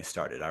option when they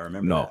started. I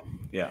remember that.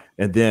 Yeah.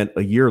 And then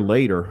a year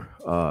later,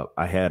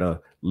 I had a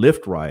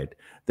Lyft ride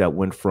that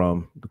went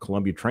from the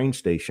Columbia train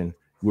station.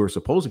 We were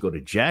supposed to go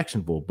to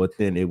Jacksonville, but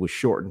then it was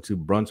shortened to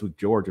Brunswick,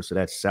 Georgia. So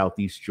that's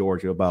Southeast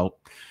Georgia, about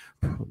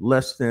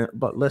less than,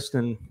 let's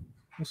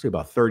say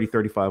about 30,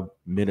 35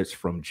 minutes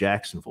from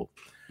Jacksonville.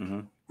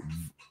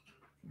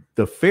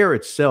 The fare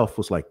itself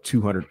was like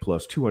 200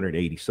 plus,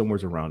 280, somewhere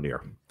around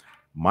there.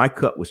 My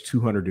cut was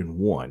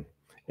 201,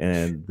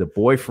 and the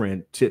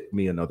boyfriend tipped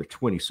me another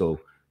 20. So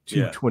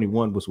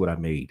 221 was what I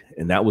made.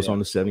 And that was on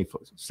the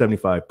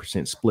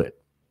 75% split.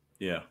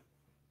 Yeah.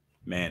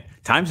 Man,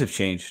 times have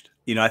changed.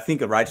 You know, I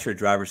think rideshare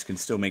drivers can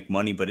still make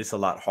money, but it's a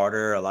lot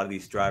harder. A lot of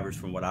these drivers,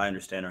 from what I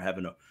understand, are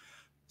having to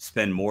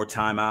spend more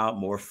time out,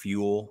 more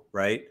fuel,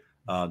 right?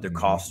 Their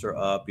costs are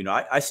up. You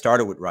know, I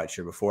started with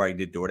rideshare before I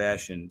did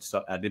DoorDash, and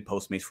so I did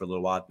Postmates for a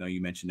little while. I know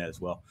you mentioned that as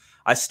well.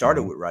 I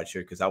started with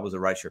rideshare because I was a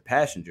rideshare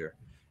passenger,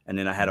 and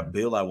then I had a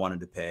bill I wanted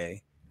to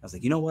pay. I was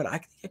like, you know what?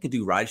 I could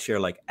do rideshare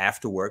like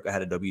after work. I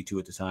had a W-2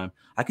 at the time.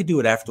 I could do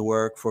it after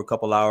work for a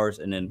couple hours,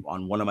 and then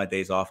on one of my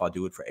days off, I'll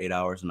do it for 8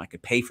 hours, and I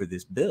could pay for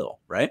this bill,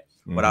 right?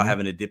 Without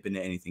having to dip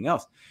into anything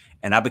else.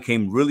 And I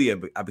became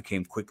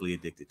quickly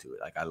addicted to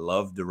it. Like I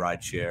loved the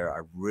rideshare. I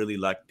really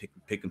liked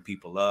picking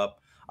people up.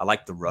 I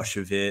liked the rush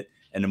of it,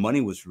 and the money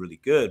was really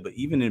good. But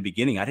even in the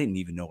beginning, I didn't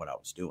even know what I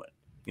was doing.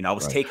 You know, I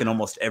was taking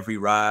almost every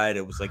ride.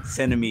 It was like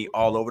sending me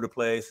all over the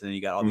place, and then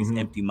you got all these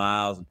empty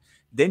miles. And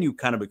then you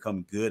kind of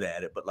become good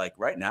at it. But like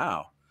right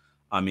now,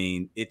 I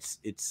mean,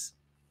 it's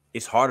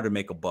harder to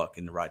make a buck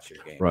in the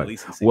rideshare game. Right. At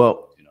least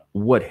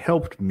what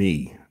helped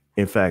me,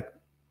 in fact,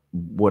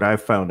 what I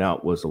found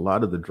out was a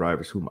lot of the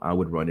drivers whom I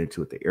would run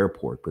into at the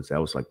airport, because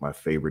that was like my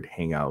favorite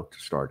hangout to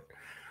start.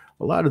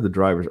 A lot of the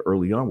drivers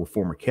early on were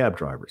former cab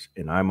drivers.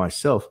 And I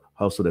myself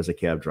hustled as a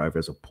cab driver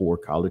as a poor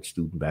college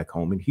student back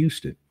home in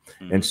Houston.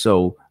 And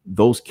so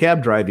those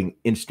cab driving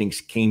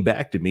instincts came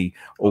back to me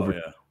over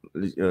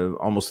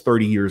almost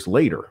 30 years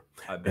later.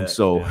 And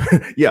so,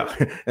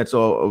 And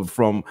so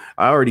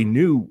I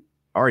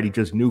already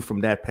just knew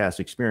from that past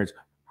experience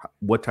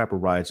what type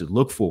of rides to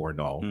look for and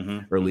all,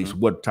 or at least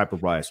what type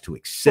of rides to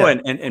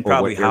accept. And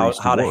probably how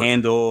to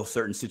handle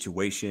certain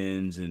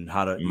situations and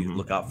how to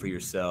look out for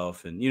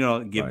yourself and,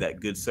 give that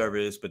good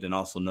service, but then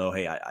also know,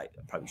 hey, I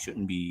probably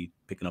shouldn't be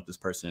picking up this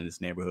person in this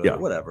neighborhood or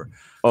whatever.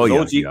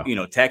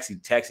 Taxi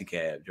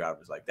cab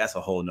drivers, like that's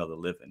a whole nother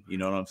living. You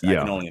know what I'm saying? I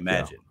can only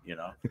imagine,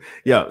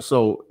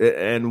 So,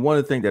 and one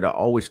of the things that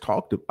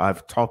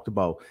I've talked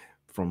about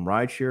from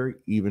rideshare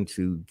even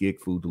to gig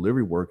food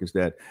delivery work is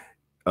that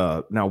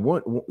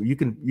now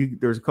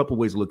there's a couple of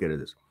ways to look at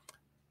it.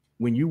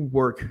 When you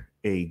work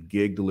a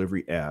gig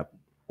delivery app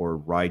or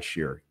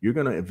rideshare, you're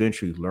going to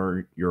eventually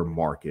learn your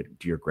market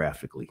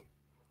geographically.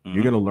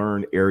 You're going to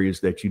learn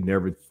areas that you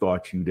never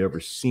thought you'd ever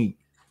see.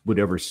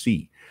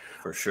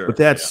 For sure. But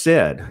that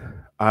said,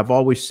 I've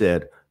always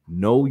said,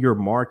 know your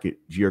market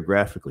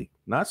geographically.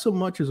 Not so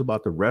much as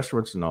about the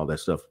restaurants and all that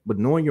stuff, but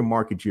knowing your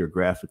market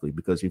geographically,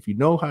 because if you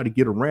know how to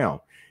get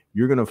around,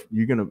 you're gonna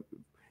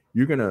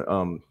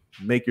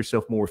make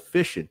yourself more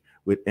efficient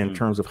in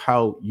terms of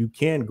how you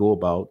can go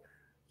about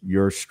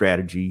your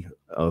strategy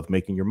of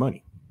making your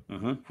money.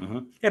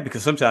 Yeah,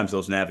 because sometimes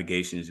those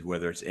navigations,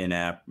 whether it's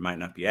in-app, might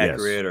not be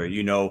accurate, or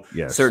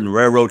Yes. certain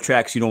railroad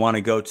tracks you don't want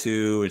to go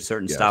to, and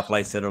certain Yes.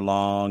 stoplights that are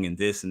long, and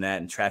this and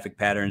that, and traffic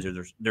patterns.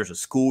 Or there's a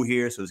school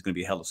here, so there's going to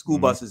be a hell of school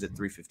buses at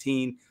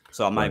 3:15.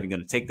 So I'm not even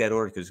going to take that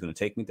order because it's going to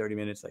take me 30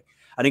 minutes. Like,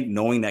 I think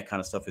knowing that kind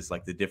of stuff is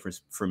like the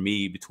difference for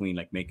me between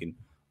like making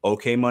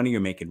okay money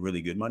or making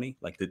really good money.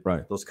 Like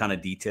those kind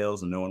of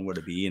details and knowing where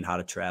to be and how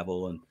to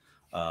travel and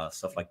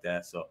stuff like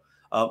that. So.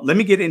 Let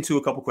me get into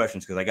a couple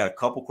questions because I got a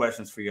couple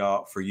questions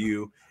for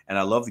you, and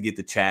I love to get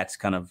the chat's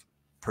kind of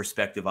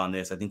perspective on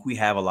this. I think we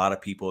have a lot of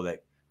people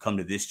that come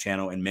to this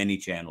channel and many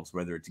channels,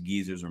 whether it's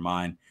Geezer's or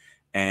mine,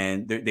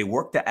 and they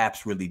work the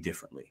apps really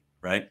differently,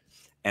 right?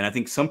 And I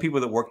think some people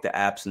that work the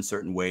apps in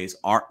certain ways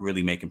aren't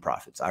really making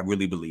profits. I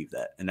really believe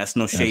that, and that's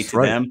no shade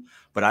to them.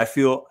 But I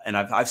feel, and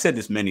I've said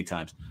this many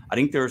times, I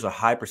think there's a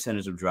high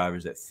percentage of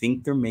drivers that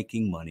think they're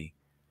making money,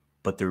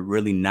 but they're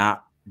really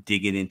not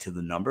digging into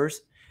the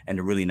numbers. And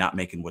they're really not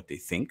making what they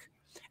think.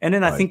 And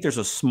then I think there's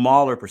a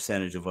smaller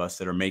percentage of us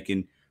that are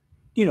making,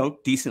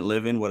 decent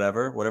living,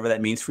 whatever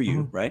that means for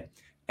you, right?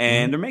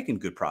 And they're making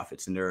good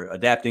profits and they're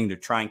adapting, they're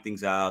trying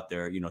things out,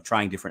 they're,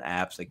 trying different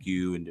apps like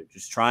you, and they're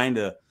just trying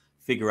to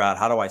figure out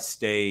how do I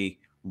stay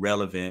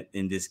relevant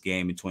in this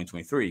game in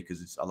 2023?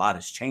 Because a lot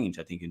has changed,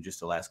 I think, in just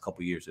the last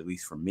couple of years, at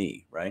least for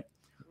me, right?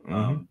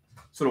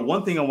 So the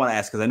one thing I want to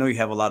ask, because I know you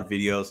have a lot of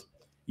videos.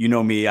 You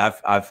know me,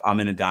 I'm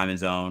in a diamond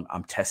zone.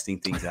 I'm testing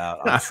things out.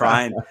 I'm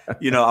trying,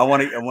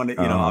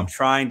 I'm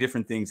trying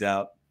different things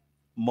out,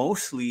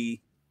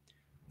 mostly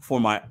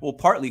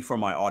partly for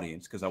my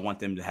audience, because I want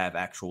them to have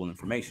actual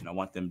information. I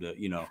want them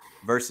to,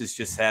 versus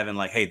just having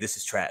like, hey, this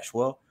is trash.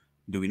 Well,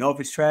 do we know if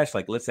it's trash?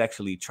 Like, let's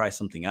actually try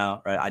something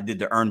out, right? I did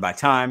the earn by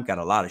time, got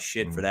a lot of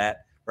shit for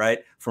that, right?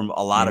 From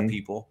a lot of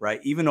people, right?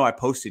 Even though I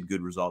posted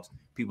good results,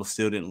 people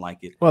still didn't like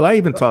it. Well, I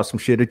even tossed some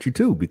shit at you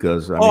too,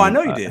 because I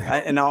know you did,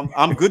 and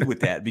I'm good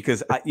with that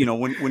because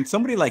when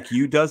somebody like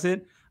you does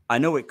it, I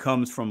know it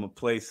comes from a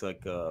place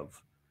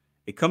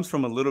it comes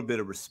from a little bit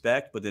of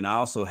respect, but then I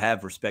also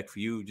have respect for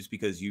you just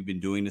because you've been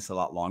doing this a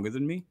lot longer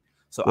than me.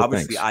 So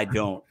obviously, thanks.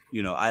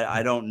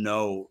 I don't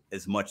know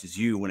as much as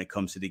you when it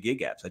comes to the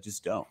gig apps. I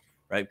just don't.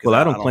 Right. Well,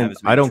 I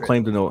don't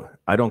claim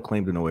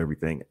to know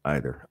everything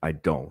either. I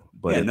don't.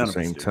 But at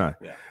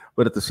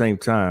the same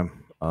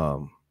time,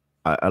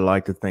 I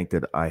like to think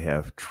that I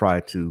have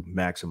tried to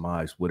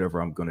maximize whatever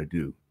I'm going to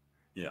do.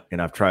 Yeah.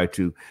 And I've tried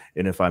to,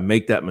 and if I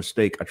make that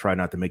mistake, I try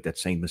not to make that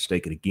same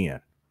mistake again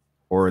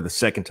or the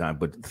second time,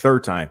 but the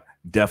third time,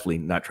 definitely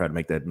not try to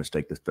make that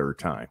mistake the third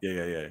time.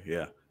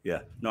 Yeah.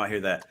 No, I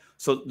hear that.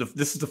 So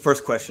this is the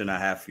first question I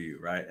have for you,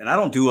 right? And I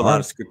don't do a lot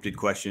of scripted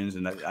questions,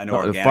 and I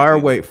know fire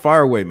away,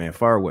 man,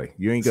 fire away.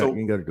 You ain't got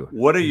to do it.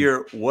 What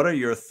are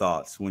your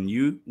thoughts when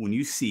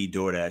you see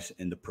DoorDash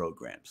in the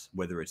programs,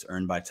 whether it's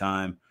Earn by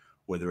Time,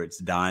 whether it's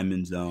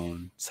Diamond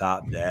Zone,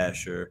 Top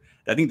Dasher?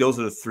 I think those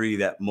are the three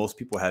that most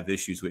people have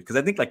issues with, because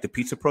I think like the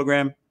pizza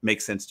program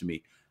makes sense to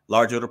me.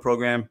 Large order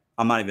program,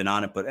 I'm not even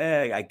on it, but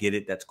I get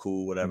it. That's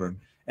cool, whatever.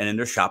 And then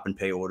there's shop and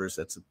pay orders.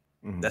 That's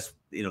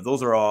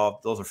those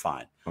are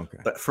fine. Okay.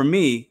 But for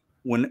me,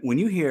 when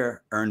you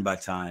hear Earn by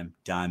Time,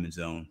 Diamond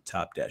Zone,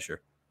 Top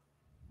Dasher,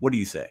 what do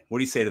you say? What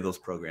do you say to those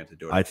programs that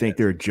do it? I think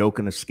they're a joke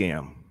and a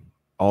scam.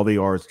 All they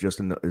are is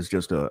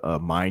just a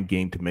mind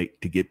game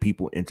to get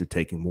people into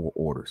taking more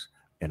orders.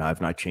 And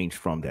I've not changed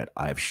from that.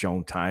 I've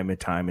shown time and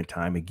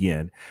time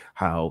again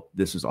how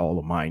this is all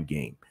a mind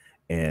game.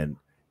 And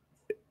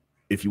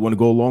if you want to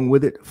go along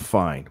with it,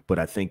 fine. But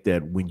I think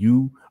that when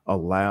you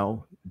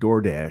allow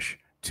DoorDash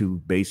to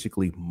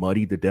basically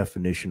muddy the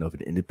definition of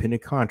an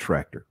independent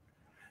contractor,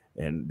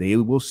 and they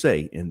will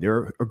say in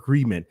their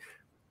agreement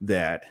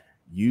that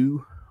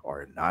you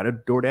are not a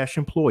DoorDash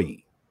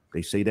employee.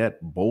 They say that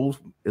both,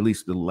 at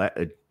least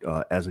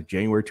as of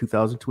January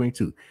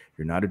 2022,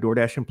 you're not a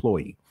DoorDash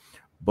employee,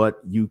 but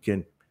you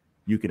can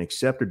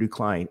accept or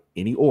decline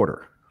any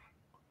order.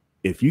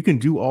 If you can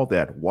do all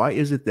that, why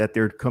is it that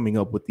they're coming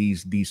up with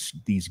these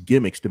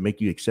gimmicks to make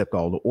you accept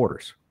all the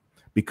orders?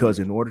 Because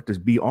in order to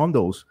be on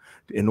those,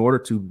 in order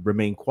to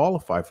remain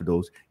qualified for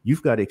those,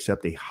 you've got to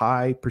accept a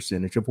high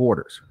percentage of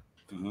orders.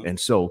 And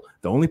so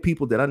the only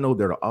people that I know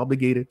that are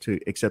obligated to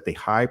accept a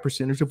high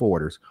percentage of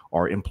orders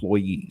are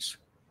employees.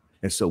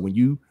 And so when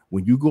you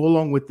go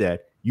along with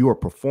that, you are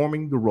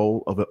performing the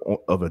role of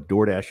a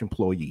DoorDash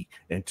employee.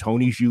 And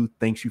Tony's you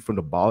thanks you from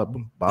the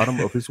bottom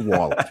of his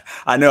wallet.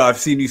 I know. I've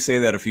seen you say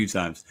that a few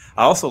times.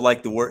 I also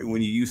like the word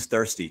when you use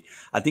thirsty.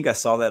 I think I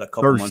saw that a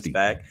couple months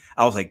back.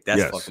 I was like,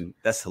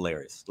 that's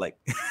hilarious. Like,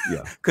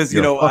 yeah, because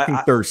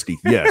thirsty.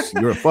 Yes,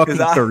 you're fucking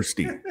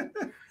thirsty.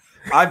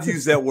 I've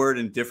used that word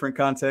in different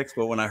contexts,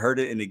 but when I heard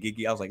it in the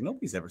giggy, I was like,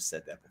 nobody's ever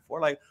said that before.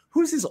 Like,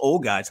 who's this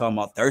old guy talking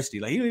about thirsty?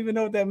 Like, he don't even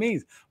know what that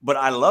means. But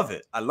I love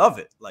it.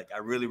 Like, I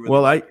really, really.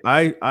 Well, like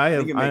I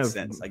think it makes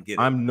sense. I get it.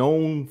 I'm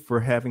known for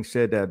having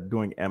said that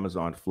doing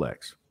Amazon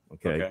Flex.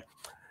 Okay.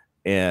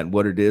 And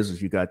what it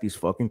is you got these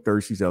fucking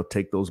thirsties that'll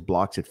take those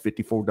blocks at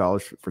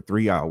 $54 for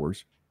 3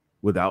 hours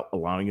without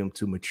allowing them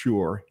to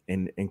mature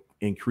and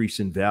increase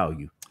in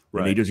value.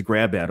 and they just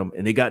grab at them,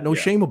 and they got no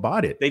shame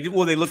about it. They do.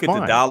 Well, they look at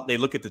the dollar. They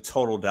look at the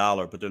total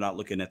dollar, but they're not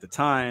looking at the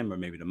time or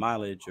maybe the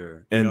mileage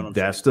or. And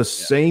that's the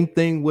same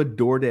thing with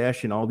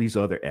DoorDash and all these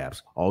other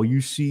apps. All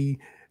you see,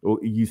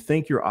 you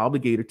think you're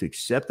obligated to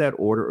accept that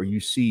order, or you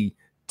see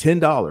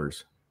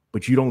 $10,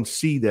 but you don't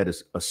see that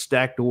it's a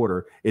stacked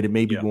order and it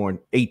may be going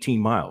 18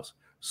 miles.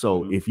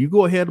 So if you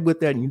go ahead with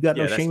that and you got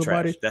no shame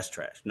about it, that's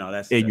trash. No,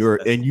 that's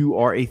you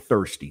are a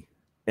thirsty.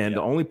 And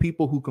the only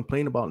people who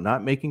complain about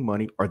not making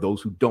money are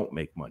those who don't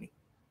make money.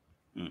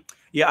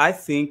 Yeah, I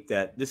think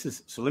that this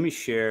is so. Let me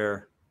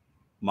share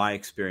my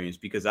experience,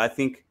 because I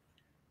think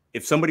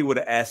if somebody would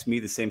have asked me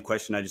the same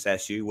question I just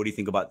asked you, what do you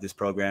think about this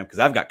program? Because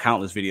I've got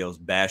countless videos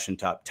bashing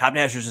Top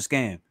Dasher's a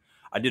scam.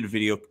 I did a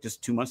video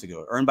just 2 months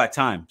ago. Earn by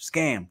time,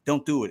 scam.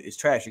 Don't do it. It's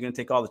trash. You're going to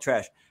take all the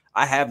trash.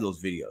 I have those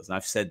videos, and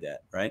I've said that,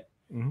 right?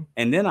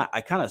 And then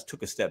I kind of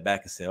took a step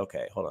back and said,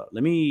 okay, hold on.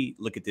 Let me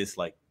look at this.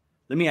 Like,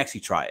 let me actually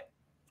try it,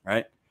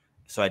 right?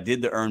 So I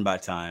did the earn by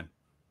time,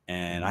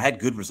 and I had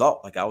good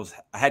results.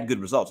 I had good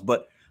results,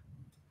 but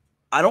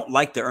I don't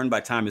like the earn by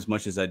time as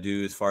much as I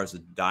do as far as the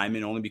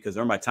diamond, only because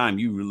earn by time,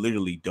 you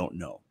literally don't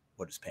know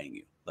what it's paying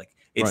you. Like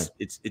it's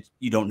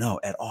you don't know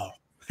at all.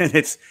 And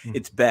it's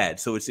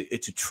bad. So it's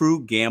a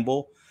true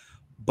gamble,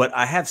 but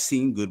I have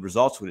seen good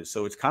results with it.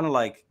 So it's kind of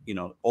like,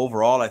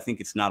 overall, I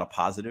think it's not a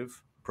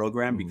positive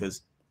program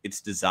because it's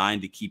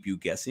designed to keep you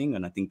guessing.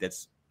 And I think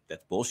that's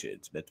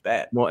bullshit. That's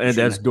bad. Well, and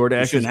that's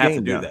DoorDash's game. Have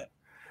to do that.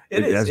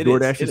 That's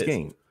DoorDash's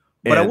game.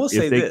 But I will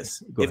say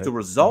this, if the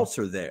results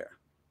are there,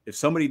 if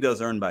somebody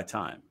does earn by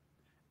time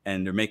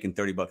and they're making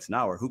 $30 an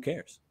hour, who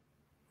cares?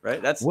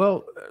 Right.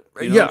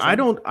 I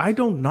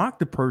don't knock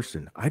the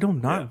person. I don't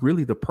knock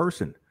really the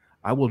person.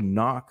 I will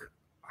knock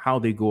how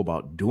they go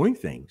about doing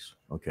things.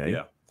 Okay.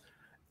 Yeah.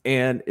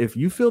 And if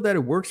you feel that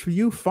it works for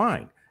you,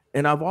 fine.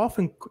 And I've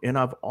often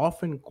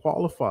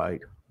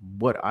qualified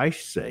what I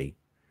say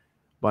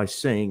by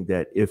saying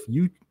that if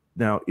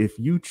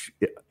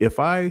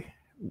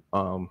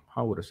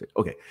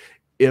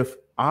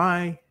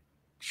I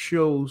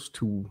chose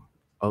to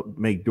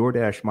make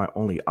DoorDash my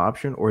only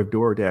option, or if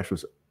DoorDash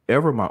was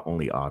ever my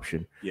only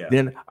option,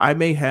 then I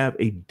may have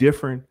a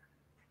different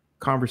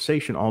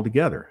conversation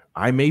altogether.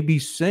 I may be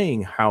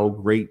saying how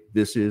great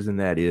this is and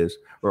that is,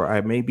 or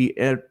I may be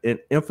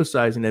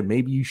emphasizing that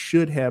maybe you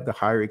should have the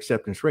higher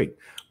acceptance rate.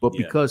 But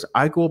because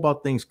I go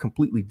about things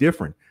completely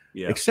different,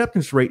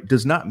 acceptance rate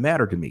does not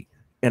matter to me.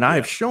 And I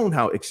have shown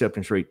how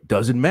acceptance rate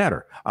doesn't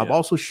matter. I've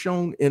also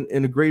shown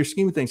in the greater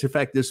scheme of things, in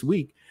fact, this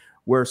week,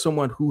 where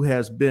someone who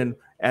has been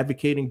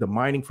advocating the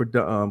mining for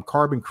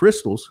carbon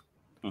crystals,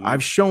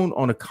 I've shown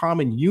on a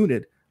common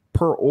unit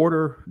per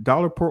order,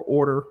 dollar per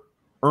order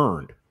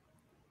earned,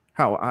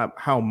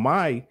 how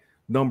my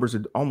numbers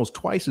are almost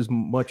twice as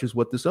much as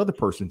what this other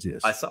person's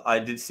is. I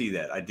did see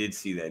that.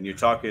 And you're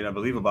talking, I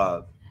believe,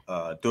 about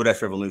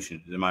DoorDash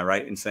Revolution. Am I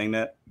right in saying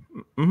that?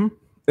 Mm-hmm.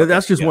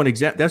 That's just one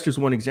example. That's just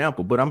one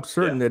example. But I'm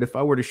certain that if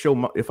I were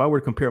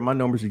to compare my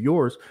numbers to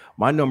yours,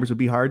 my numbers would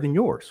be higher than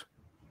yours.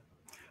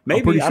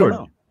 Maybe. I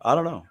don't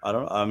know.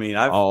 I mean,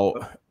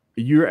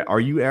 are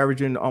you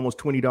averaging almost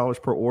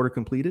 $20 per order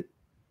completed?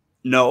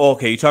 No.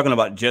 Okay. You're talking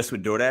about just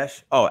with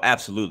DoorDash? Oh,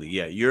 absolutely.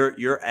 Yeah.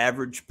 Your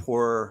average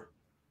per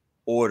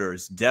order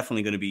is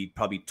definitely going to be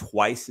probably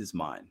twice as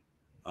mine,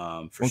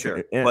 for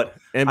sure. But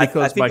I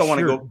think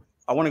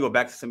I want to go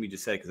back to something you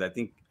just said, because I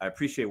think I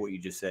appreciate what you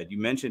just said. You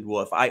mentioned,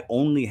 well, if I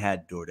only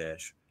had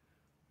DoorDash,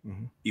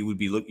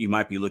 you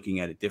might be looking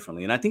at it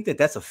differently. And I think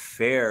that's a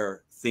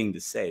fair thing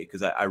to say,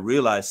 because I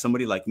realize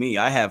somebody like me,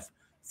 I have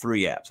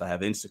 3 apps. I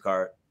have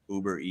Instacart,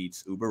 Uber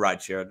Eats, Uber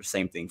Rideshare, the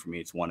same thing for me.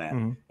 It's one app,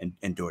 and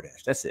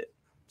DoorDash. That's it.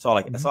 That's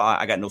all. That's all.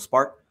 I got no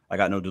Spark. I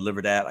got no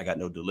Delivered app. I got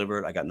no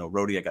Delivered. I got no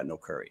Roadie. I got no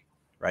Curry.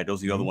 Right.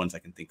 Those are the other ones I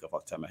can think of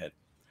off the top of my head.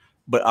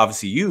 But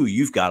obviously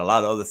you've got a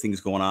lot of other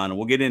things going on, and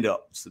we'll get into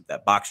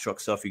that box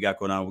truck stuff you got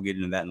going on. We'll get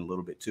into that in a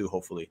little bit too,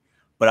 hopefully.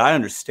 But I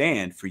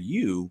understand for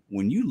you,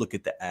 when you look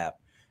at the app,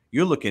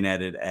 you're looking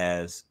at it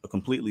as a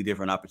completely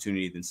different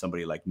opportunity than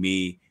somebody like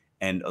me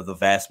and the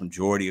vast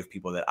majority of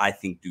people that I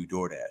think do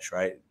DoorDash,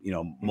 right?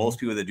 Most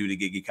people that do the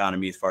gig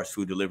economy as far as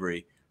food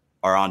delivery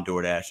are on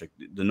DoorDash. Like,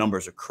 the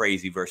numbers are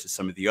crazy versus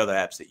some of the other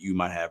apps that you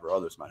might have or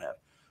others might have.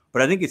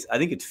 But I think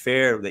it's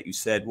fair that you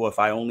said, well, if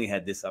I only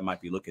had this, I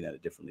might be looking at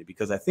it differently,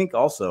 because I think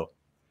also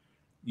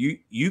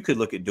you could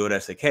look at DoorDash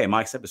and say, hey,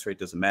 my acceptance rate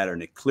doesn't matter.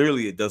 And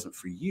it doesn't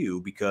for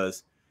you,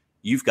 because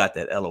you've got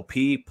that LOP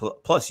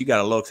plus you got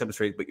a low acceptance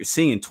rate, but you're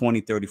seeing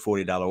 $20, $30,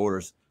 $40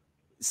 orders.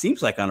 It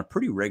seems like on a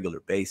pretty regular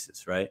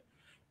basis, right?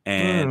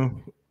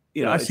 And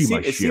I see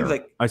my share.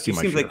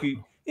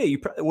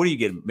 What do you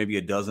get? Maybe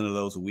a dozen of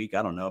those a week?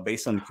 I don't know.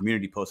 Based on the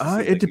community posts,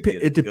 it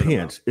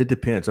depends. It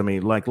depends. I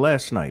mean, like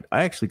last night,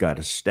 I actually got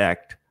a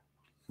stacked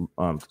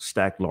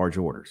large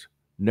orders.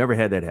 Never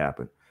had that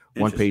happen.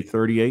 One paid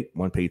 38,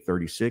 one paid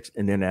 36,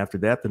 and then after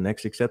that, the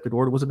next accepted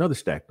order was another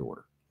stacked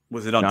order.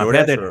 Was it on Now, I've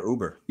had DoorDash that. or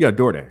Uber? Yeah,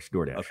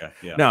 DoorDash. Okay,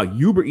 yeah. Now,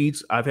 Uber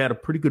Eats, I've had a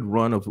pretty good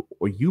run of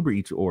Uber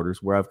Eats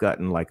orders where I've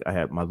gotten, like, I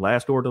had my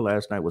last order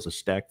last night was a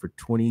stack for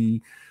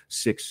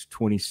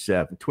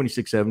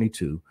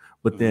 26.72.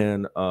 But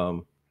then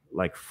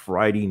like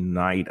Friday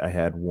night, I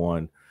had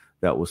one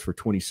that was for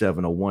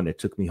 27.01 that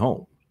took me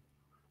home.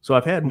 So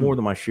I've had more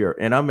than my share,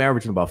 and I'm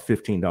averaging about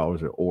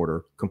 $15 an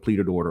order,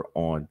 completed order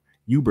on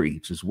Uber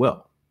Eats as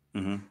well.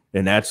 And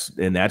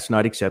that's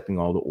not accepting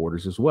all the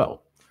orders as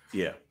well.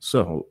 Yeah.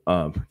 So,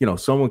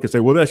 someone could say,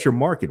 well, that's your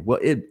market. Well,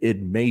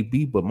 it may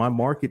be, but my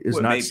market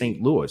is not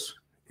St. Louis.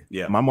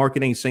 Yeah. My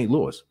market ain't St.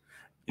 Louis.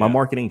 My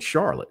market ain't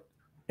Charlotte.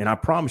 And I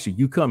promise you,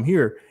 you come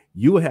here,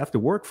 you will have to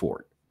work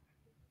for it.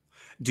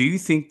 Do you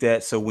think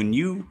that, so when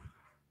you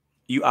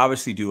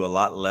obviously do a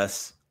lot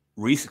less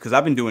recent, because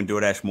I've been doing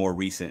DoorDash more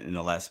recent in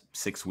the last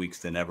 6 weeks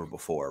than ever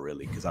before,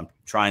 really, because I'm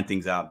trying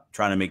things out,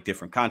 trying to make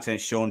different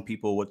content, showing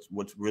people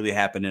what's really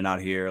happening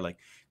out here. Like,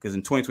 because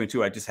in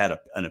 2022, I just had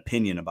an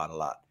opinion about a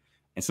lot.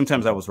 And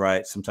sometimes I was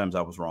right, sometimes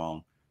I was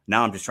wrong.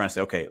 Now I'm just trying to say,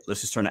 okay,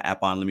 let's just turn the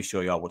app on. Let me show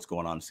y'all what's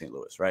going on in St.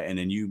 Louis, right? And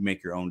then you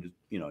make your own,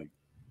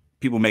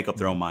 people make up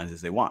their own minds as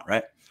they want,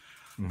 right?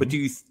 But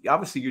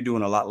obviously you're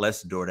doing a lot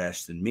less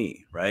DoorDash than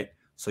me, right?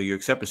 So your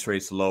acceptance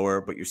rate's lower,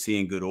 but you're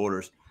seeing good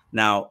orders.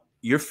 Now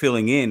you're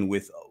filling in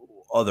with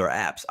other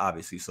apps,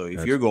 obviously. So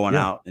if you're going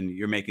out and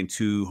you're making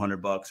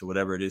 $200 or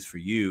whatever it is for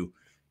you,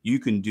 you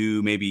can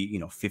do maybe,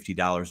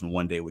 $50 in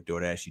one day with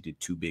DoorDash. You did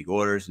 2 big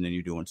orders, and then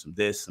you're doing some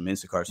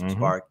Instacart, some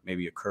Spark,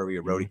 maybe a curry,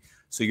 a roti.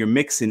 So you're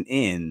mixing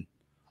in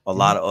a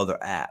lot of other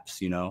apps,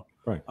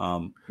 Right.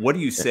 What do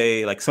you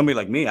say? Like somebody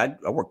like me, I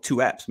worked 2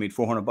 apps, made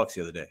 $400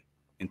 the other day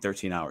in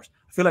 13 hours.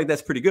 I feel like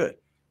that's pretty good.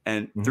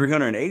 And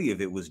 380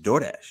 of it was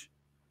DoorDash.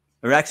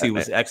 Or actually, it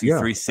was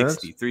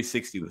 360.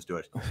 360 was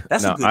DoorDash.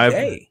 That's a good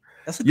day.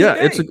 That's a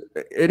good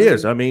day. It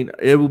is. I mean,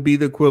 it will be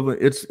the equivalent.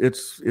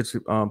 It's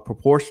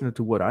proportionate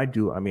to what I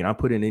do. I mean, I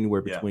put in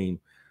anywhere between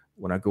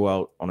when I go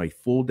out on a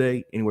full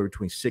day, anywhere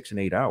between 6 and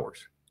 8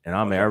 hours, and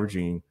I'm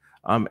averaging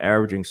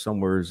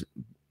somewhere.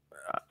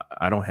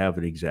 I don't have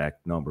an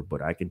exact number,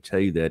 but I can tell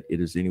you that it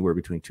is anywhere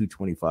between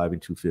 225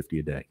 and 250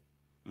 a day.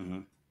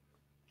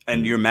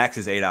 And your max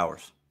is 8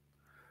 hours.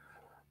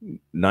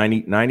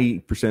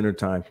 90% of the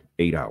time,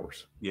 8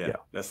 hours. Yeah.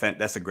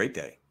 That's a great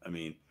day. I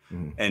mean,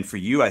 and for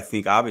you, I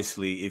think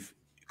obviously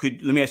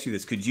let me ask you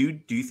this. Do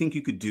you think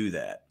you could do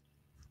that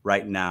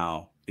right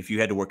now? If you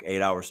had to work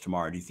 8 hours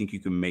tomorrow, do you think you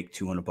can make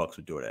 $200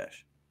 with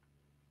DoorDash?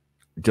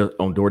 Just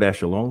on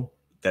DoorDash alone?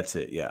 That's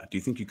it. Yeah. Do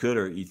you think you could,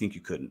 or you think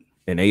you couldn't?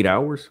 In 8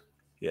 hours?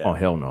 Yeah. Oh,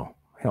 hell no.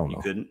 You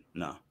couldn't?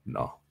 No.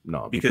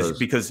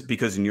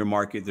 Because in your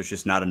market, there's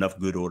just not enough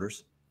good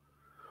orders.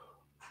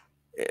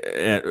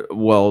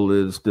 Well,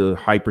 is the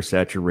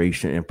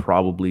hypersaturation, and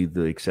probably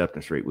the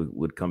acceptance rate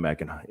would come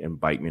back and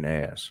bite me in the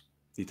ass.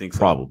 You think so?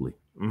 Probably.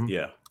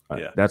 Yeah.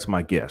 That's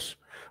my guess.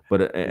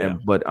 But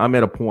but I'm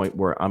at a point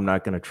where I'm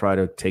not going to try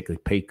to take a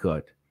pay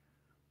cut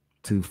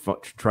to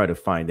try to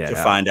find that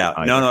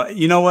out. No,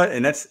 you know what?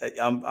 And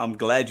I'm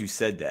glad you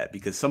said that,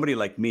 because somebody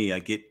like me, I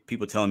get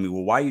people telling me,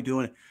 well, why are you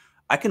doing it?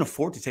 I can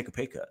afford to take a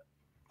pay cut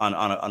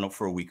on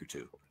for a week or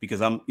two,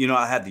 because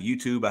I have the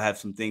YouTube, I have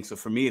some things. So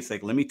for me, it's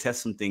like, let me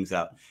test some things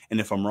out. And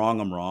if I'm wrong,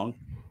 I'm wrong.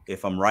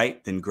 If I'm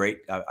right, then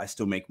great. I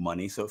still make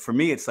money. So for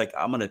me, it's like,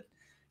 I'm going to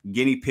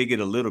guinea pig it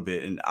a little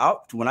bit. And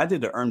when I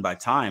did the earn by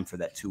time for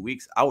that 2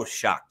 weeks, I was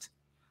shocked.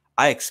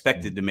 I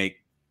expected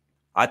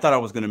I thought I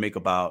was going to make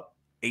about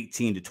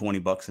 18 to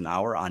 $20 an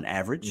hour on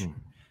average.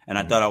 And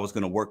I thought I was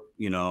going to work,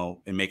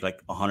 and make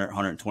like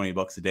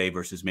 $120 a day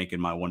versus making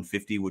my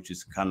 150, which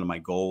is kind of my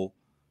goal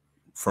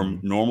from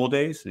normal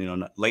days.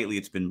 Lately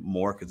it's been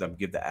more because I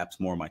give the apps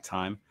more of my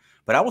time.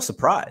 But I was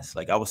surprised.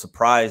 I was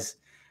surprised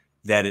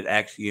that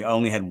I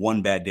only had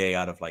one bad day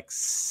out of like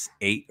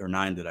 8 or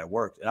 9 that I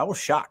worked. And I was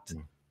shocked.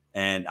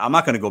 And I'm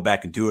not going to go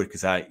back and do it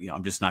because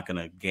I'm just not going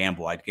to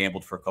gamble. I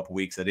gambled for a couple of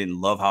weeks. I didn't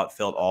love how it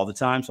felt all the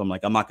time. So I'm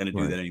like, I'm not going to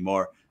do that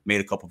anymore.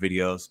 Made a couple of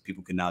videos.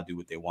 People can now do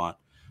what they want.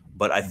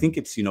 But I think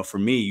it's, for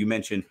me, you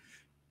mentioned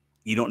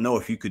you don't know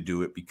if you could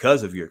do it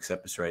because of your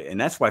acceptance rate. And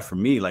that's why for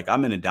me, like,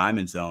 I'm in a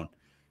diamond zone.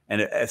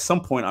 And at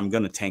some point, I'm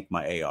going to tank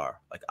my AR,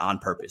 like, on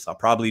purpose. I'll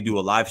probably do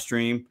a live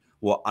stream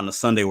on a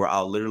Sunday where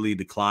I'll literally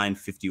decline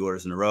 50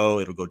 orders in a row.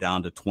 It'll go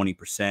down to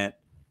 20%,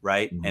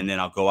 right? And then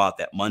I'll go out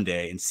that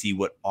Monday and see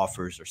what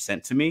offers are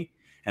sent to me.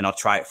 And I'll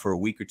try it for a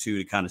week or two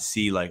to kind of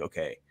see, like,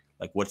 okay,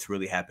 like, what's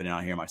really happening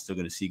out here? Am I still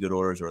going to see good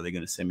orders, or are they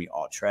going to send me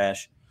all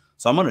trash?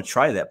 So I'm going to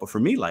try that. But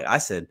for me, like I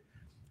said,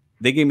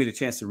 they gave me the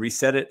chance to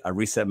reset it. I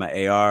reset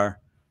my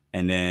AR.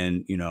 And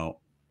then,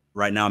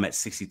 right now I'm at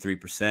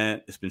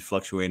 63%. It's been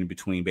fluctuating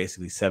between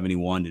basically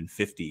 71 and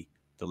 50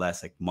 the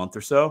last like month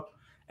or so.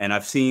 And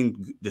I've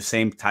seen the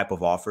same type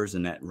of offers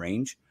in that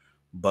range,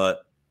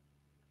 but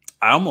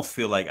I almost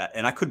feel like,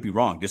 and I could be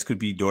wrong, this could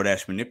be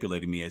DoorDash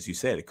manipulating me, as you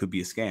said. It could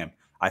be a scam.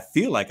 I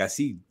feel like I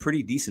see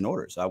pretty decent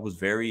orders. I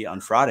was on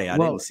Friday, I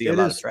didn't see a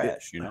lot of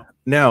trash,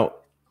 Now,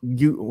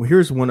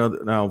 here's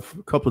a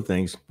couple of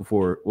things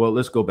before,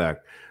 let's go back.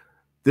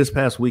 This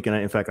past weekend,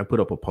 in fact, I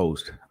put up a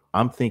post.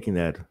 I'm thinking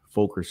that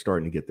folk are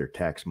starting to get their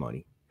tax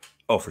money.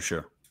 Oh, for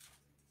sure.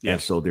 Yeah.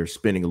 And so they're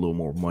spending a little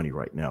more money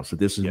right now. So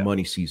this is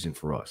money season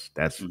for us.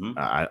 That's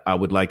I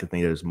would like to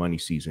think that it's money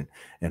season,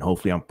 and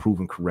hopefully I'm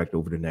proven correct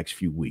over the next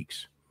few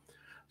weeks.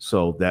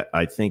 So that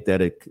I think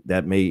that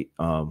that may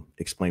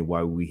explain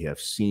why we have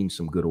seen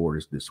some good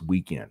orders this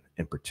weekend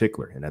in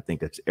particular, and I think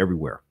that's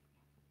everywhere.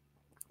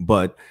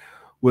 But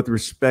with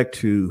respect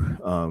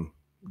to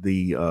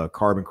the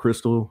carbon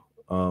crystal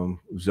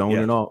zone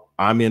and all,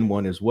 I'm in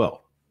one as well.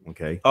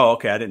 Okay. Oh,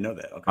 okay. I didn't know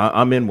that. Okay.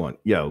 I'm in one.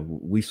 Yeah,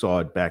 we saw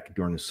it back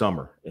during the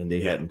summer, and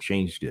they hadn't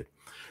changed it.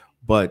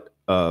 But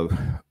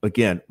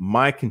again,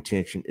 my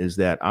contention is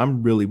that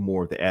I'm really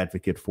more the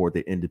advocate for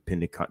the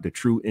the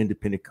true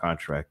independent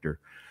contractor,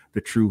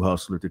 the true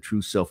hustler, the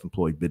true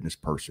self-employed business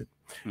person.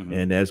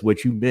 And as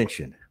what you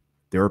mentioned,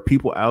 there are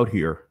people out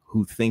here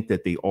who think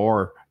that they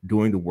are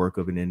doing the work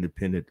of an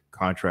independent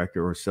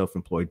contractor or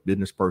self-employed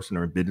business person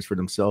or in business for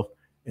themselves,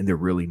 and they're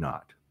really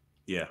not.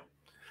 Yeah.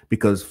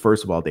 Because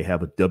first of all, they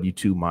have a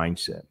W-2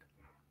 mindset.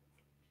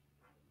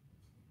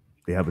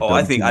 They have a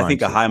I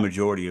think a high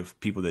majority of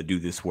people that do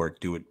this work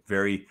do it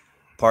very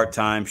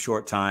part-time,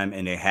 short time,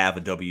 and they have a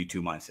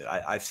W-2 mindset.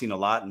 I've seen a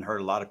lot and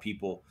heard a lot of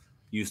people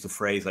use the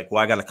phrase like,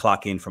 well, I got to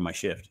clock in for my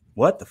shift.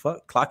 What the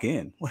fuck? Clock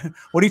in? What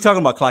are you talking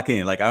about clock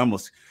in? Like I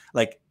almost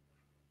like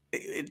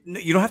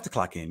you don't have to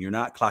clock in. You're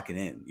not clocking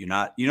in. You're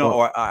not,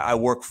 or I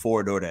work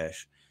for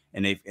DoorDash.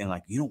 And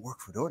like, you don't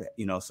work for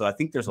DoorDash, so I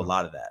think there's a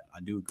lot of that.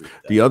 I do agree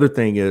with that. The other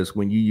thing is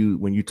when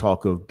you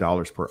talk of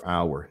dollars per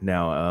hour.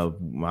 Now,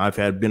 I've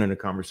been in a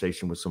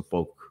conversation with some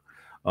folk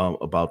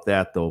about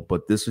that though,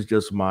 but this is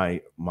just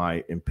my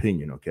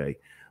opinion. Okay,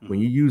 when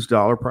you use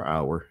dollar per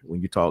hour,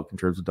 when you talk in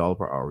terms of dollar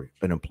per hour,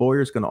 an employer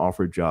is going to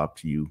offer a job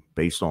to you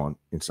based on,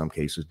 in some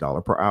cases,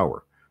 dollar per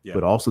hour,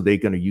 but also they're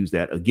going to use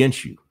that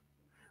against you.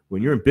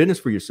 When you're in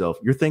business for yourself,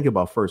 you're thinking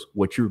about first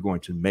what you're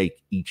going to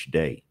make each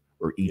day,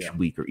 or each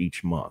week, or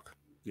each month.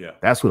 Yeah,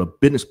 that's what a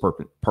business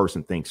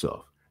person thinks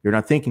of. You're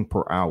not thinking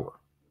per hour.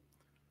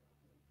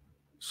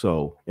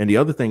 So, and the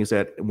other thing is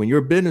that when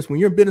you're in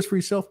business for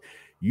yourself,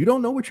 you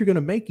don't know what you're going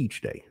to make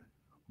each day,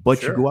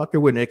 but you go out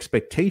there with an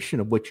expectation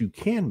of what you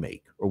can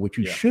make or what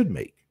you should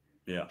make.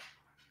 Yeah,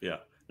 yeah,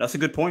 that's a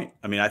good point.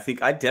 I mean, I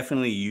think I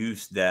definitely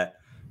use that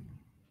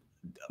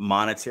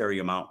monetary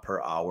amount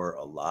per hour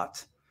a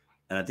lot.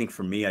 And I think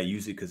for me, I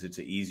use it because it's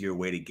an easier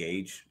way to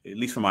gauge, at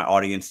least for my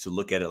audience, to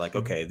look at it like,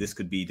 okay, this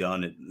could be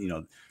done,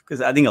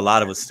 because I think a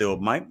lot of us still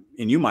might,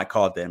 and you might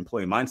call it the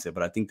employee mindset,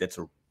 but I think that's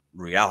a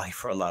reality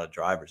for a lot of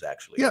drivers,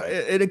 actually. Yeah, right?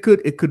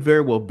 it could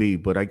very well be,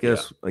 but I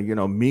guess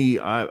me,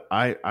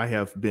 I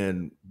have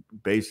been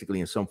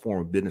basically in some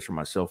form of business for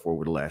myself for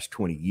over the last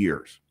 20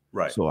 years.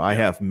 Right. So I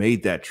have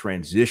made that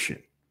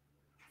transition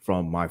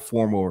from my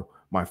former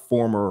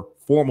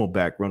formal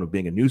background of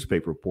being a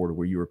newspaper reporter,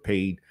 where you were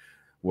paid.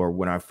 Where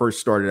when I first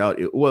started out,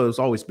 it's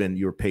always been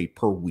you're paid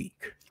per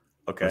week.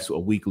 Okay. So a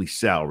weekly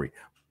salary.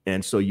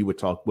 And so you would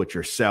talk what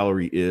your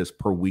salary is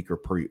per week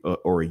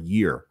or a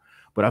year.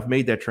 But I've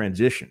made that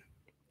transition.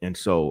 And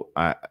so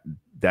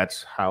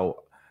that's how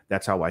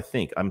I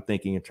think. I'm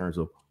thinking in terms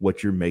of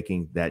what you're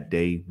making that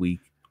day,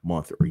 week,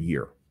 month, or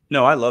year.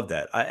 No, I love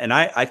that.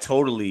 I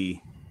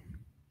totally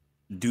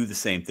do the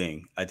same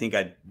thing. I think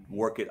I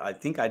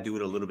do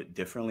it a little bit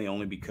differently,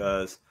 only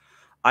because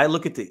I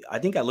look at the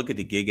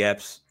gig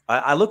apps.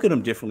 I look at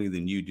them differently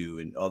than you do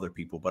and other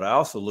people, but I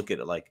also look at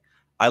it like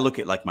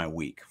my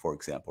week, for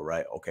example,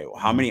 right? Okay, well,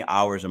 how many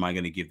hours am I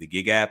going to give the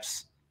gig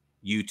apps,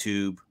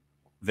 YouTube,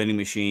 vending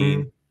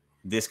machine,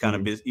 this kind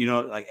of business,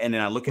 and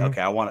then I look at,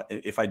 okay, I want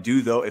to, if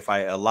I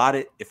allot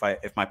it,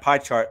 if my pie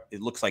chart,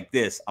 it looks like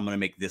this, I'm going to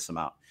make this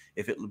amount.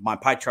 If my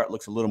pie chart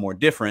looks a little more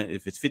different,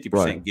 if it's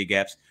 50% gig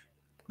apps,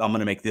 I'm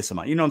going to make this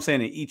amount. You know what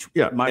I'm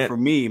saying? For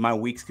me, my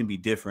weeks can be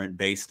different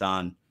based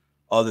on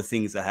other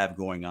things I have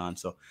going on.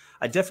 So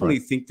I definitely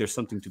think there's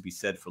something to be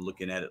said for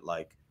looking at it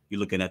like you're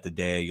looking at the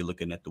day, you're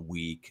looking at the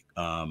week.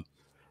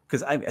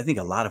 Because I think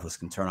a lot of us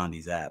can turn on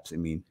these apps. I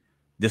mean,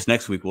 this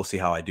next week, we'll see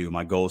how I do.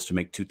 My goal is to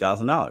make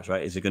 $2,000,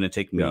 right? Is it going to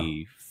take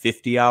me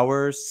 50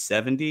 hours,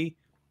 70?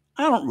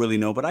 I don't really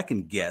know, but I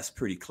can guess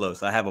pretty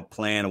close. I have a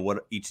plan of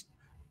what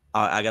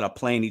I got a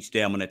plan each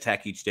day. I'm going to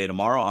attack each day.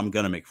 Tomorrow, I'm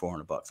going to make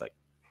 $400. Like,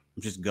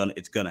 it's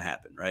going to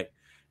happen, right?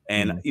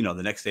 And,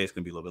 the next day it's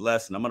going to be a little bit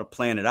less, and I'm going to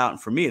plan it out. And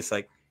for me, it's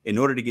like, in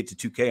order to get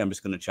to 2K, I'm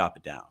just going to chop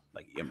it down.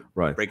 Like,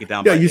 break it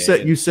down. Yeah.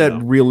 You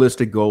said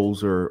realistic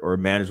goals or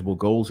manageable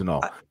goals and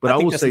all, but I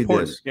will say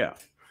this. Yeah.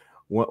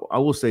 Well, I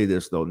will say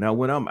this though. Now,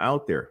 when I'm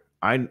out there,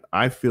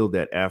 I feel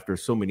that after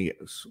so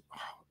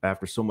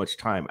much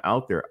time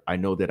out there, I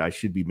know that I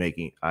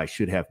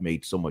should have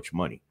made so much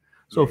money.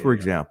 So for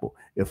example,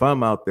 if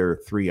I'm out there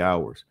 3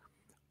 hours,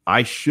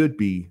 I should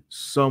be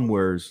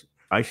somewheres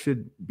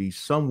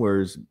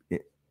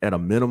at a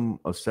minimum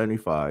of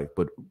 75,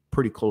 but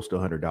pretty close to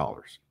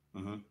 $100.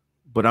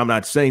 But I'm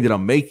not saying that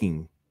I'm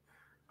making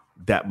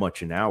that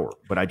much an hour,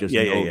 but I just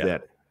know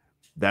that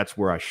that's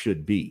where I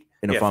should be.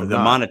 And if I'm the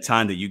amount of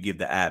time that you give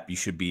the app, you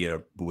should be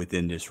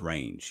within this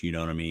range. You know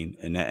what I mean?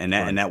 And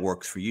that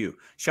works for you.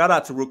 Shout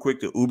out to real quick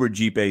to Uber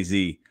Jeep AZ.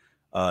 If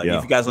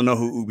you guys don't know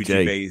who Uber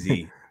Jeep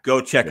AZ,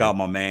 Go check out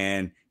my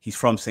man. He's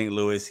from St.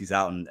 Louis. He's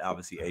out in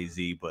obviously AZ,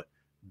 but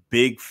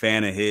big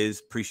fan of his.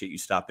 Appreciate you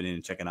stopping in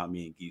and checking out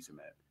me and Geezer,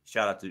 man.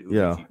 Shout out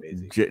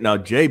to Now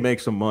Jay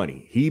makes some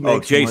money. He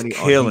makes Jay's money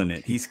killing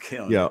it. He's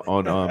killing it.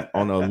 On a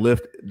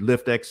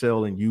Lyft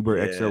XL and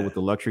Uber XL with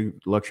the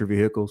luxury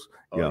vehicles.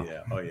 Oh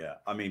yeah.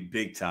 I mean,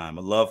 big time.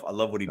 I love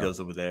what he does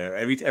over there.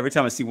 Every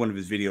time I see one of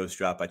his videos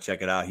drop, I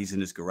check it out. He's in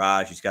his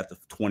garage. He's got the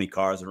 20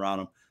 cars around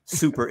him.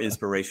 Super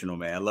inspirational,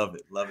 man. I love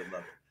it.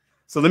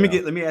 So let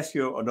me ask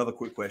you another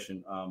quick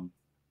question.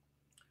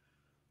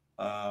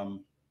 Let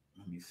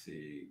me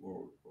see. Where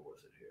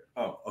was it here?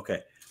 Oh,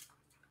 okay.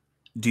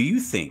 Do you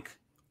think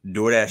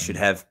DoorDash should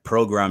have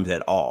programs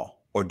at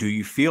all? Or do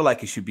you feel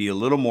like it should be a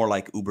little more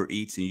like Uber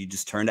Eats and you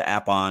just turn the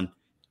app on,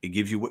 it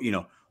gives you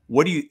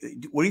what do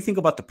you think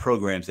about the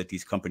programs that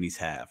these companies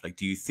have? Like,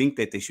 do you think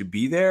that they should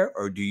be there,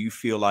 or do you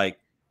feel like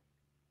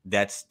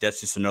that's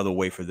just another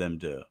way for them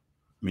to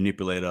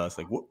manipulate us?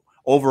 Like,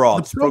 overall,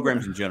 just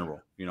programs in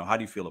general, how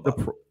do you feel about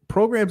it?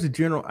 Programs in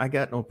general, I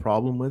got no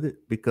problem with it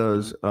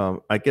because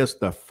I guess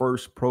the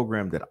first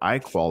program that I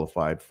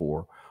qualified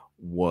for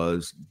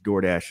was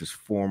DoorDash's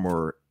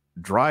former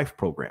Drive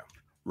program.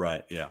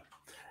 Right. Yeah.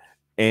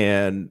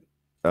 And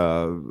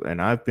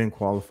I've been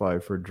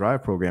qualified for a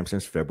Drive program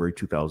since February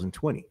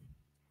 2020.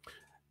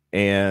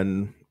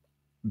 And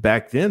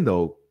back then,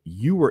 though,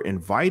 you were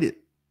invited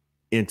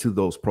into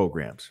those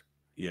programs.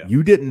 Yeah.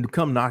 You didn't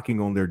come knocking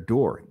on their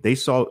door. They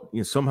saw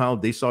somehow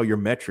they saw your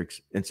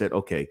metrics and said,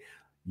 okay,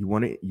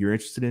 you're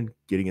interested in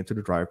getting into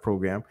the Drive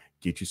program,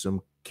 get you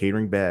some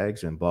catering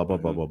bags and blah, blah,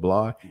 blah, blah,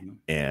 blah.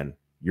 And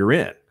you're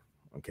in.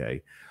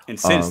 Okay. And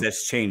since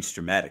that's changed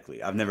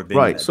dramatically, I've never been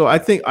right. So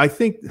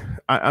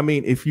I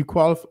mean, if you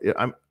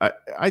qualify,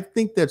 I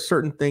think that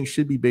certain things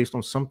should be based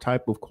on some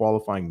type of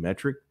qualifying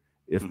metric,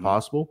 if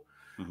possible.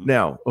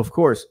 Now, of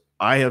course,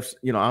 I have,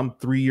 I'm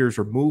 3 years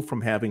removed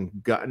from having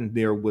gotten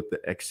there with the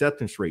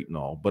acceptance rate and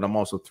all, but I'm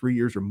also 3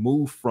 years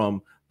removed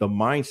from the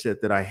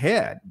mindset that I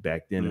had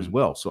back then as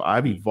well. So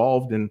I've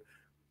evolved in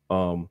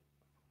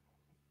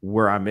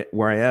where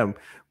I am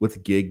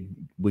with gig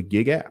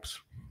apps.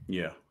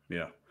 Yeah.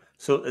 Yeah.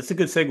 So it's a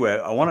good segue.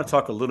 I want to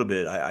talk a little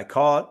bit. I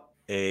caught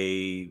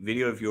a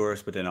video of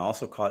yours, but then I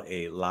also caught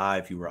a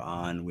live you were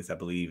on with, I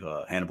believe,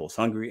 Hannibal's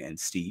Hungry and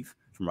Steve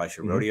from Rice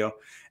Rodeo.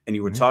 And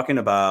you were talking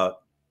about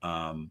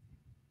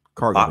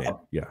cargo van.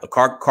 Yeah. A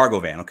cargo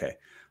van. Okay.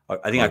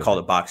 I think I called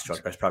it box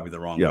truck. That's probably the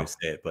wrong way to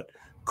say it. But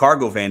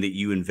cargo van that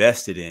you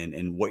invested in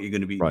and what you're going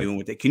to be doing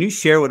with it. Can you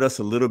share with us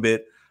a little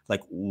bit,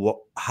 like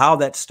how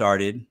that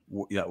started,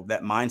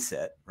 that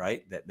mindset,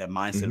 right? That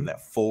mindset of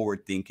that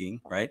forward thinking,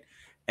 right?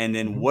 And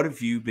then what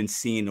have you been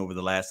seeing over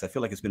the last, I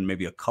feel like it's been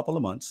maybe a couple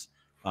of months.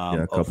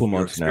 A couple of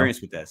months experience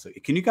now. With that. So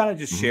can you kind of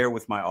just share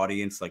with my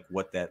audience, like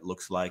what that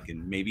looks like?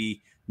 And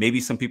maybe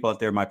some people out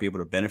there might be able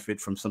to benefit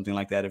from something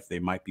like that if they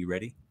might be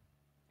ready.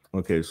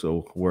 Okay,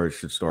 so where it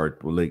should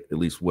start, like at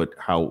least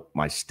how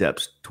my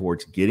steps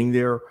towards getting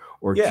there,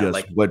 or just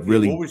like, what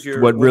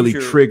really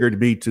triggered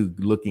me to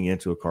looking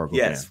into a cargo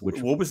van.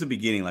 What was the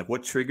beginning? Like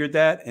what triggered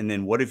that? And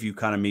then what have you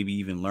kind of maybe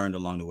even learned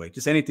along the way?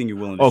 Just anything you're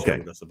willing to share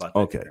with us about that.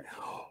 Okay.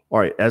 All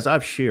right. As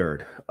I've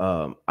shared,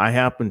 I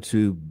happened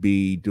to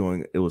be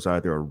doing, it was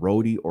either a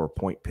roadie or a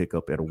point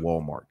pickup at a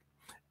Walmart.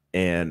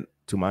 And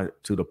to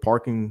the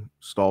parking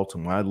stall to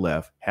my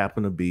left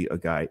happened to be a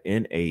guy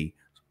in a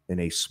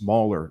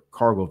smaller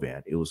cargo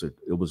van. It was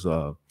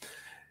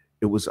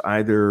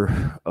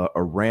either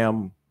a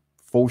Ram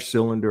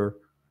 4-cylinder.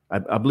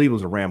 I believe it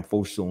was a Ram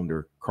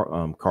 4-cylinder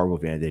cargo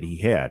van that he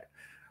had.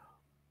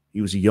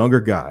 He was a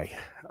younger guy.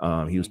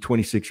 He was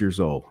 26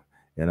 years old.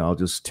 And I'll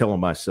just tell him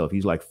myself,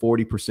 he's like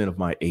 40% of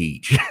my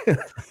age.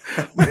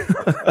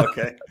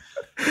 Okay.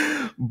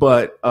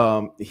 But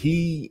I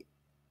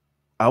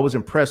was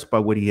impressed by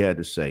what he had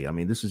to say. I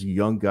mean, this is a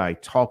young guy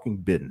talking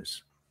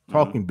business.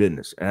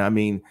 And I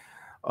mean,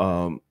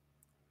 and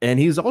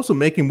he's also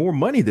making more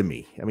money than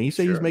me. I mean, he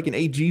said he's making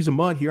 8 G's a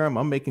month. Here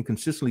I'm making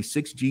consistently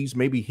 6 G's,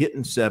 maybe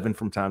hitting 7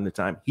 from time to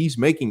time. He's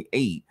making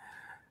 8.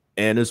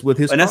 And it's with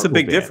his, and that's a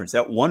big difference.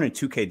 That $1 and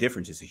 $2K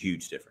difference is a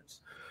huge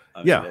difference.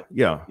 Yeah.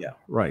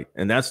 Right.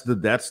 And that's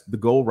the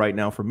goal right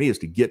now for me, is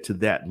to get to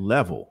that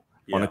level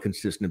on a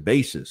consistent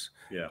basis.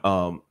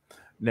 Yeah.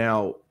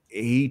 Now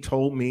he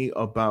told me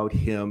about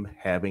him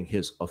having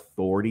his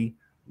authority,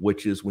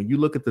 which is when you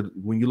look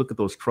at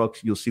those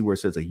trucks, you'll see where it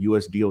says a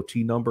US DOT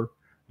number.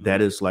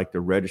 That is like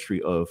the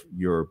registry of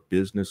your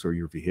business or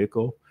your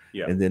vehicle.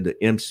 Yeah. And then the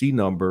MC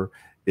number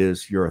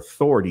is your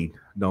authority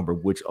number,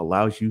 which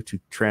allows you to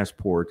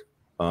transport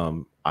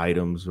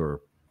items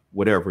or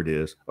whatever it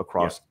is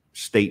across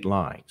state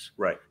lines.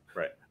 Right.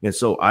 And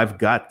so I've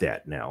got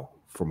that now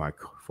for my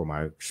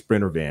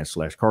Sprinter van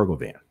 / cargo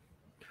van.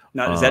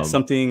 Now, is that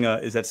something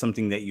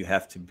that you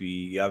have to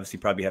you obviously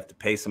probably have to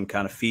pay some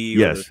kind of fee?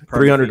 Yes.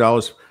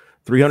 $300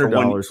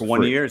 for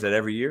 1 year. Is that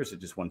every year? Or is it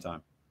just one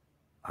time?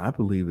 I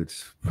believe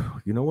it's,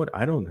 you know what?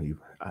 I don't even,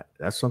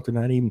 that's something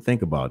I didn't even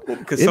think about. Well,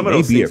 because It some of may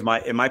those be, things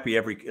might be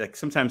every, like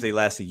sometimes they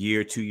last a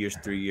year, 2 years,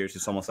 3 years.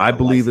 It's almost like I a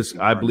believe it's,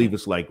 licensing I believe permit.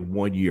 it's like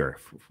 1 year.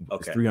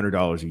 It's Okay,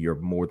 $300 a year,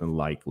 more than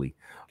likely.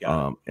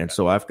 got it. And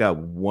so I've got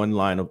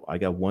I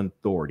got one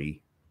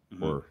authority,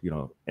 Mm-hmm.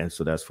 or, and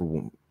so that's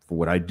for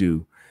what I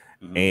do.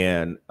 Mm-hmm.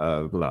 And,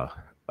 blah.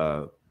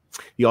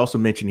 He also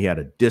mentioned he had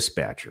a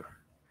dispatcher.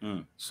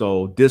 Mm.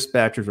 So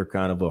dispatchers are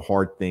kind of a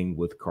hard thing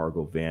with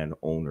cargo van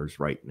owners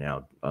right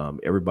now.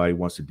 Everybody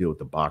wants to deal with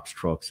the box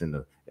trucks and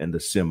the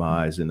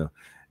semis and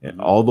and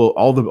Mm-hmm.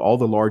 all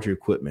the larger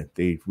equipment.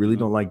 They really Mm-hmm.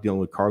 don't like dealing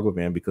with cargo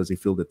van because they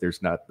feel that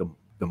there's not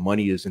the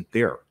money isn't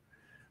there.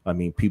 I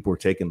mean, people are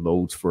taking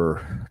loads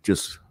for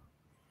just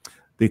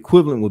the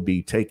equivalent would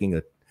be taking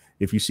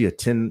if you see a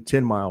 10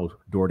 mile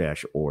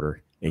DoorDash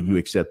order and you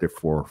accept it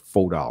for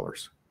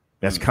 $4.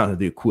 That's kind of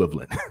the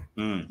equivalent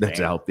that's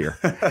Damn. out there.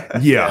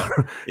 Yeah.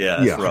 Yeah,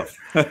 that's Yeah. rough.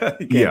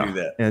 You can't do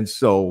that. And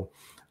so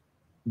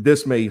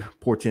this may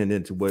portend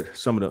into what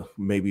some of the,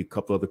 maybe a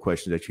couple other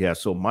questions that you have.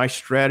 So my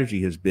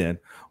strategy has been,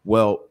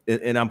 well,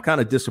 and I'm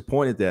kind of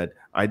disappointed that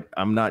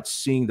I'm not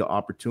seeing the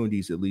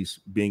opportunities, at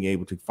least being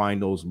able to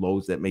find those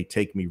loads that may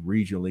take me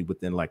regionally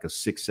within like a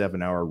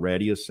 6-7 hour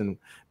radius, and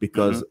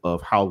because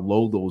of how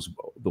low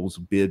those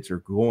bids are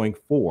going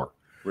for.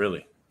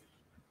 Really?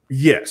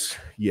 Yes.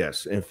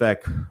 In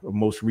fact,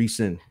 most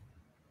recent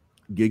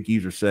Gig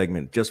Geezer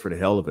segment, just for the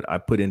hell of it, I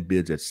put in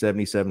bids at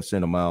 77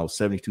 cents a mile,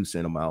 72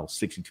 cents a mile,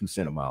 62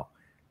 cents a mile.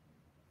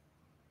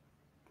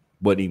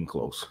 Wasn't even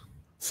close.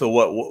 So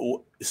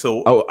what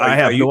so I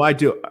have no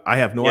idea. I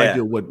have no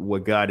idea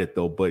what got it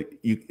though, but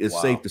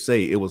it's safe to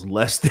say it was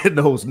less than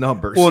those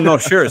numbers. Well, no,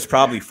 sure. It's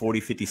probably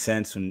 40-50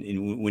 cents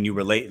when you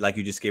relate, like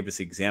you just gave us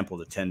the example,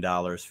 the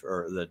 $10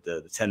 for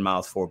the 10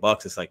 miles,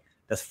 $4. It's like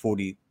that's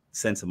 40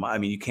 cents a mile. I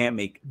mean, you can't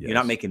make you're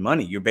not making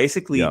money. You're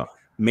basically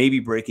maybe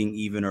breaking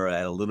even or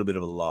at a little bit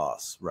of a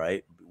loss,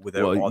 right?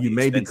 Well, you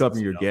may be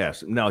covering your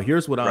gas. Now,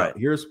 here's what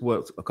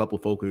a couple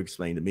of folk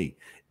explained to me.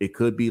 It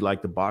could be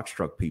like the box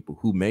truck people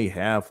who may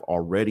have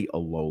already a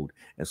load,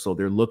 and so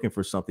they're looking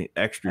for something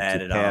extra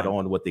to add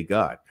on what they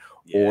got.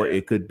 Or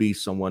it could be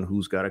someone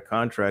who's got a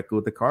contract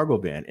with the cargo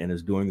van and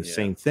is doing the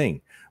same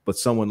thing. But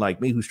someone like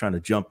me who's trying to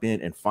jump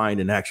in and find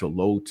an actual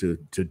load to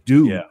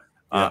do.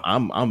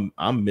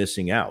 I'm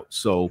missing out.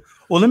 So,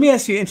 well, let me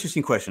ask you an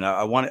interesting question.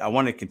 I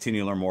want to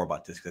continue to learn more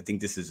about this because I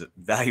think this is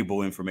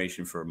valuable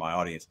information for my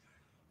audience.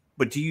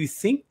 But do you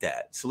think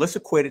that, so let's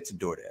equate it to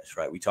DoorDash,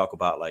 right? We talk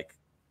about like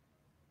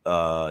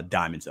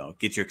Diamond Zone,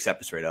 get your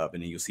acceptance rate up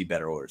and then you'll see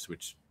better orders,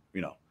 which,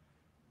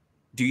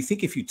 do you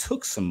think if you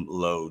took some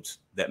loads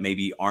that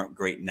maybe aren't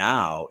great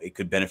now, it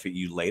could benefit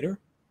you later?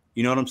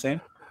 You know what I'm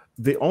saying?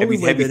 Have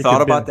you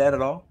thought about that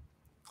at all?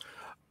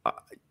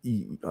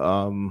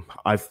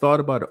 I've thought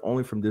about it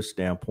only from this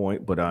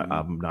standpoint, but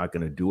I'm not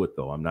going to do it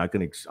though. I'm not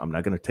going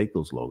to take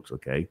those loads.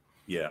 Okay.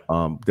 Yeah.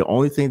 The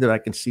only thing that I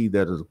can see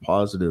that is a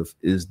positive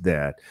is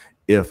that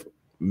if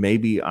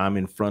maybe I'm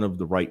in front of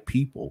the right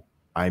people,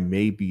 I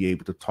may be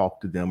able to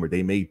talk to them, or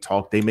they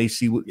may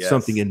see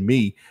something in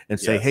me and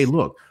say, hey,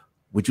 look,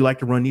 would you like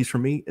to run these for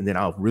me? And then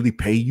I'll really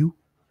pay you.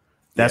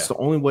 That's the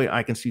only way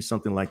I can see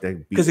something like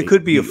that. Because it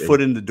could be a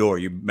foot in the door.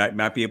 You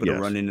might be able to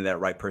run into that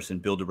right person,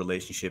 build a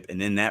relationship,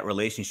 and then that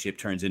relationship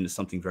turns into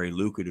something very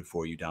lucrative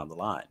for you down the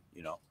line,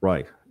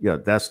 Right. Yeah,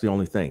 that's the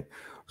only thing.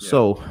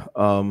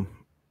 Yeah.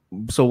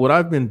 So what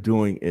I've been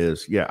doing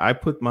is, I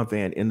put my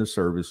van into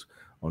service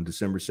on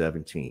December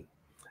 17th.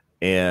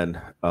 And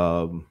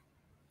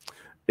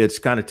it's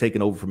kind of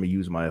taken over for me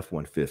using my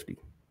F-150.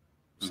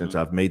 Since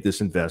I've made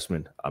this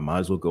investment, I might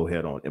as well go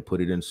ahead on and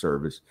put it in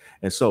service.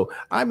 And so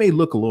I may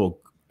look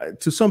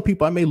to some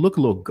people, I may look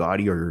a little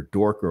gaudy or a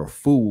dork or a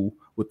fool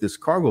with this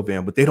cargo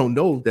van, but they don't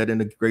know that in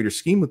the greater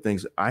scheme of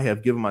things, I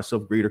have given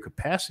myself greater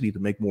capacity to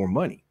make more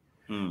money.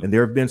 And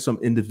there have been some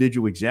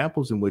individual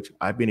examples in which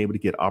I've been able to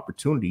get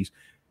opportunities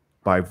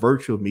by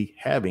virtue of me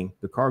having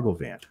the cargo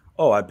van.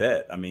 Oh, I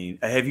bet. I mean,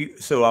 have you?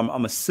 So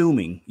I'm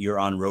assuming you're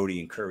on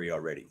Roadie and Courier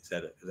already. Is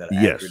that an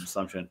accurate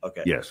assumption?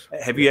 Okay. Yes.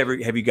 Have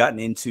you gotten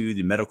into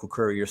the medical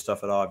courier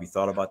stuff at all? Have you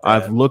thought about that?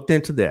 I've looked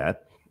into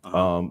that.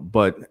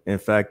 But in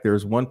fact,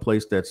 there's one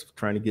place that's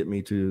trying to get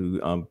me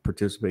to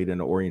participate in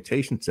an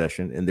orientation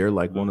session, and they're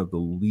like one of the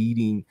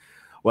leading.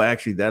 Well,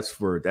 actually, that's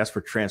for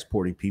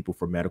transporting people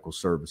for medical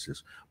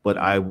services. But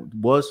I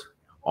was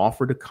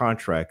offered a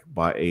contract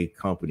by a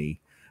company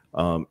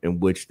in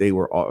which they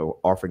were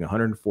offering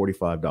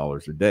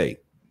 $145 a day.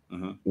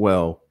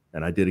 Well,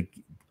 and I did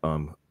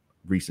a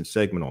recent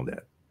segment on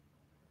that.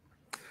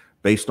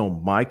 Based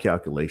on my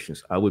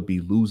calculations, I would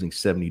be losing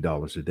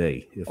 $70 a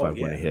day if I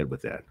went ahead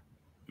with that.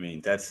 I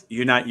mean,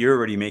 you're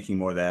already making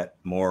more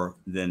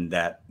than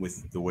that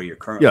with the way you're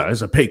currently. Yeah,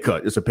 it's a pay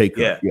cut. It's a pay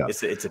cut. Yeah.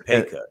 It's a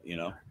pay cut,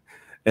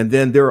 And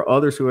then there are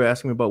others who are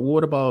asking me about, well,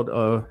 what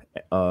about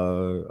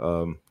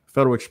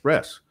Federal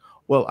Express?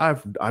 Well,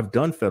 I've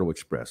done Federal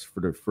Express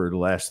for the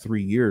last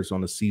 3 years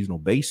on a seasonal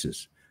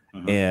basis,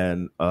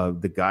 And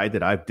the guy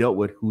that I've dealt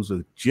with, who's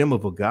a gem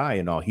of a guy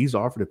and all, he's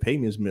offered to pay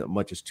me as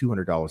much as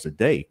 $200 a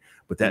day.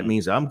 But that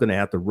means I'm going to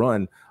have to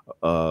run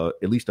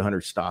at least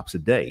 100 stops a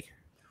day.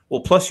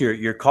 Well, plus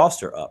your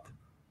costs are up.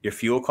 Your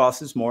fuel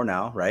cost is more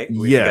now, right?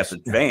 Yes. You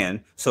got the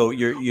van, so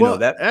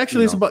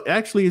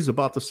is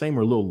about the same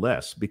or a little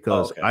less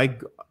because I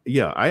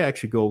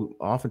actually go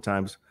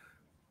oftentimes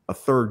a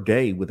third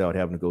day without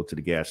having to go to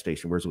the gas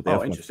station. Whereas with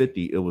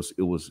F-150,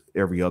 it was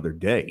every other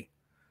day.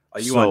 Are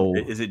you on?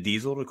 Is it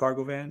diesel to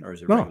cargo van or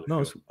is it regular?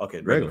 No, it's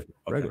regular.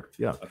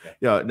 Yeah. Okay.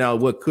 Yeah. Now,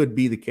 what could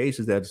be the case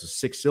is that it's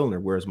a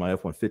 6-cylinder, whereas my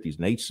F-150 is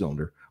an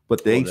 8-cylinder.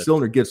 But the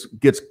 8-cylinder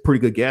gets pretty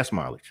good gas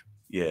mileage.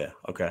 Yeah.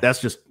 Okay. That's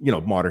just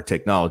modern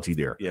technology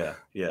there. Yeah.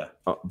 Yeah.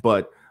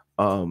 But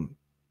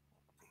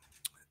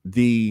with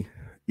the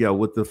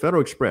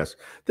Federal Express,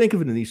 think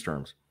of it in these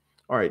terms.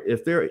 All right,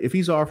 if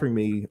he's offering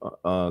me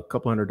a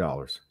couple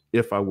 $100,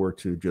 if I were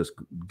to just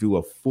do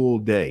a full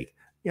day.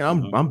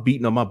 I'm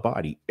beating on my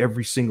body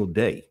every single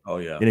day. Oh,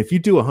 yeah. And if you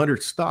do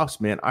 100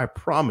 stops, man, I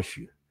promise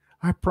you,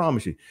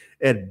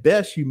 at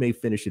best, you may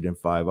finish it in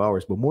 5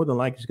 hours, but more than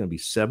likely, it's going to be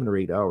 7 or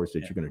 8 hours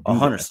that you're going to do.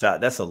 100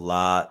 stops. That's a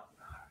lot.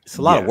 It's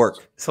a lot of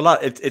work. It's a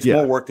lot. It's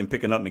more work than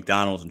picking up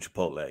McDonald's and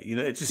Chipotle.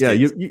 It's just,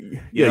 you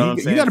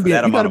got to be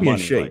in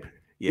shape.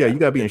 You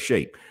got to be in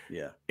shape.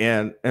 Yeah.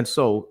 And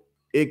so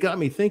it got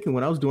me thinking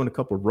when I was doing a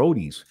couple of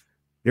roadies,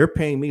 they're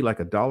paying me like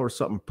 $1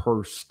 something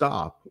per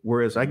stop,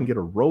 whereas I can get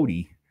a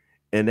roadie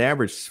and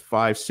average $5,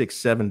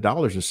 $6,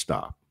 $7 a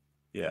stop.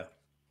 Yeah.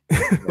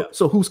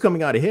 So who's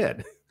coming out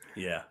ahead?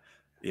 Yeah.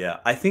 Yeah.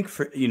 I think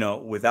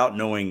without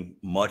knowing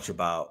much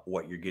about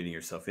what you're getting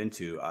yourself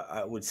into,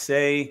 I would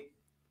say.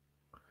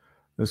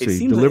 Let's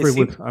see. Delivery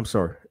with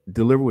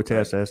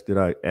task asked, did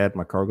I add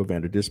my cargo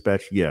van to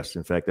dispatch? Yes.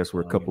 In fact, that's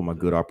where a couple of my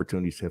good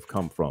opportunities have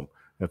come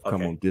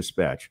on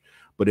dispatch.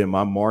 But in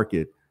my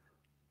market,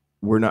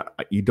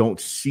 you don't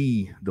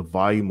see the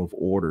volume of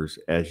orders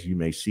as you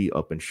may see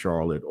up in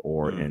Charlotte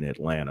or in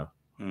Atlanta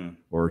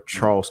or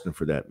Charleston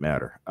for that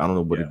matter. I don't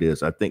know what it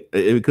is. I think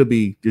it could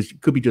be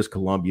just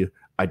Columbia.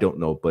 I don't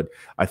know. But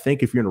I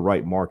think if you're in the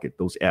right market,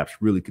 those apps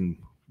you can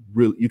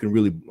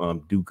really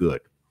do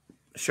good.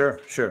 Sure.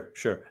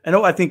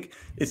 I think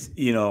it's,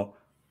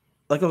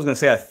 like I was going to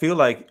say, I feel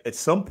like at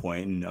some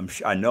point, and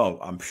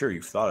I'm sure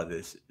you've thought of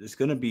this, there's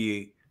going to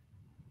be,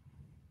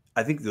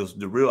 I think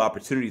the real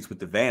opportunities with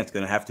the van is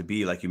going to have to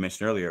be, like you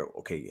mentioned earlier,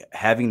 okay,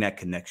 having that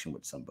connection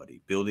with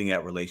somebody, building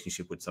that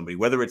relationship with somebody,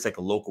 whether it's like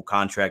a local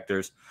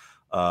contractors.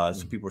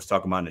 Some people were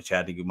talking about in the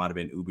chat, I think it might have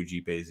been Uber,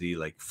 Jeep, AZ,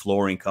 like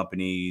flooring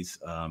companies,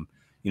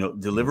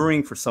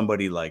 delivering for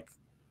somebody like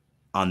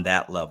on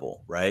that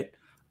level, right?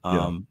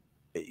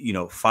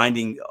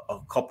 Finding a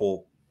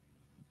couple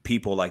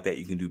people like that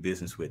you can do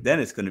business with, then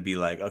it's going to be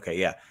like,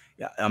 okay,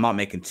 I'm not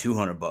making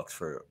 $200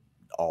 for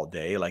all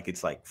day. Like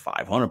it's like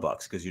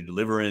 $500 because you're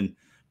delivering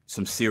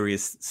some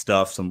serious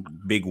stuff, some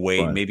big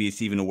weight. Right. Maybe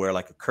it's even to where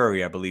like a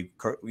courier, I believe,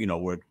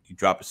 where you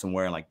drop it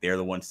somewhere and like they're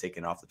the ones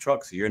taking off the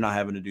truck. So you're not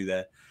having to do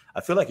that.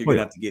 I feel like you're going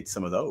to have to get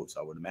some of those,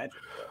 I would imagine.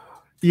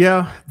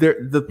 Yeah,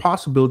 the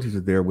possibilities are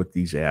there with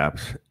these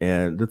apps.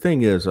 And the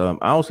thing is, I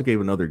also gave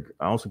another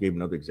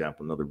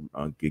example, another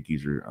Gig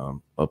Geezer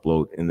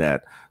upload in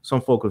that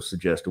some folks have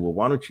suggested, well,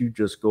 why don't you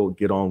just go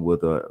get on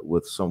with a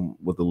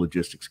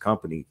logistics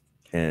company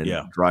and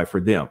drive for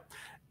them?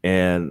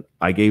 And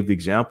I gave the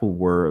example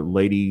where a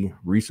lady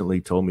recently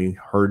told me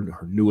her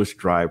newest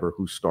driver,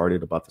 who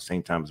started about the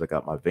same time as I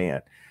got my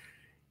van,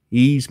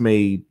 he's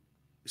made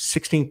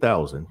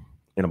 $16,000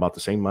 in about the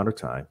same amount of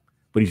time,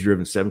 but he's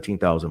driven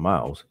 17,000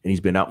 miles and he's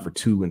been out for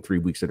 2 and 3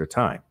 weeks at a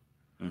time.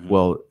 Mm-hmm.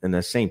 Well, in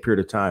that same period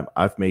of time,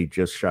 I've made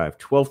just shy of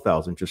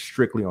 12,000 just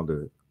strictly on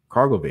the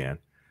cargo van.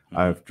 Mm-hmm.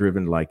 I've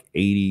driven like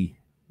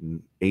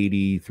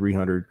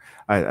 300.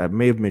 I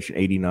may have mentioned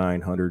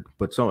 8,900,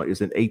 but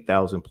it's an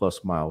 8,000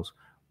 plus miles,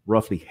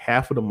 roughly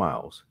half of the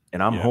miles.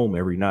 And I'm home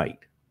every night.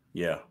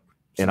 Yeah.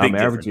 And I'm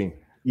averaging,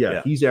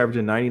 he's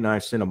averaging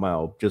 99 cents a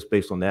mile just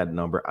based on that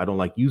number. I don't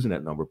like using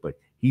that number, but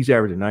he's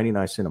averaging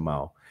 99 cents a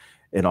mile.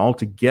 And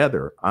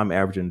altogether, I'm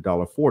averaging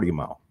 $1.40 a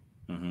mile.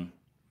 Mm-hmm.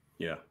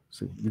 Yeah.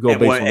 So you go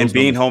based on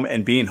being home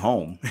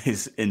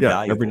is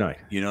invaluable every night.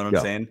 You know what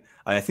I'm saying?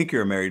 I think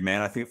you're a married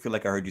man. I feel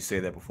like I heard you say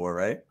that before,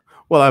 right?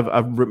 Well,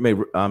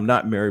 I'm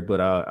not married,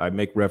 but I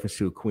make reference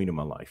to a queen in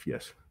my life.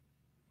 Yes.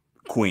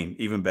 Queen,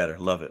 even better.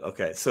 Love it.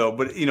 Okay. So,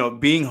 but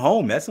being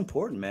home, that's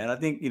important, man. I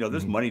think,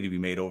 there's money to be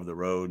made over the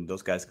road and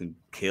those guys can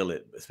kill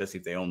it, especially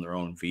if they own their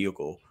own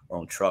vehicle or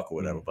own truck or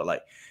whatever. Mm-hmm. But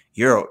like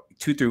you're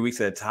 2-3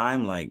 weeks at a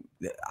time, like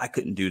I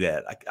couldn't do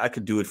that. I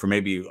could do it for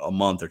maybe a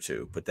month or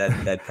two, but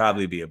that'd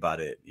probably be about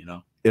it,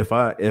 If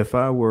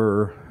I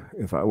were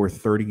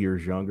 30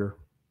 years younger,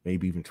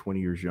 maybe even 20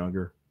 years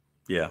younger.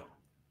 Yeah.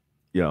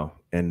 Yeah.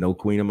 And no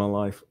queen in my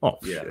life. Oh,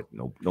 shit.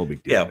 No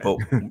big deal. Yeah,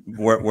 man.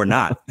 But we're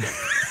not.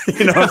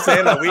 You know what I'm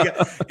saying? Like we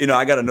got,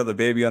 I got another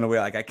baby on the way.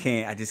 Like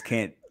I just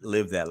can't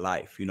live that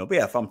life, But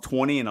yeah, if I'm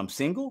 20 and I'm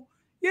single,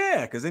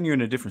 because then you're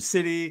in a different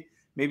city.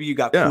 Maybe you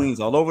got queens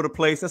all over the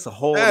place. That's a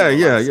whole yeah.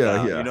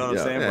 You know what I'm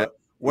saying?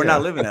 we're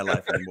not living that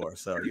life anymore.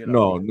 So, you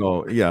know.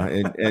 No, yeah.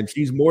 And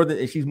she's more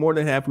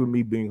than happy with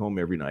me being home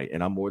every night.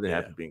 And I'm more than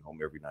happy being home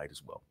every night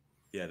as well.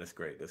 Yeah, that's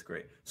great. That's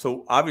great.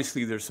 So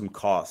obviously there's some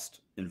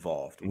cost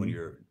involved when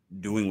you're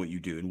doing what you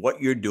do, and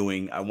what you're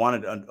doing. I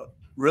wanted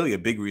really a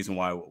big reason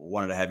why I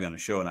wanted to have you on the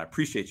show, and I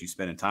appreciate you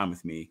spending time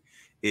with me,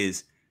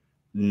 is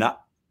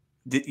not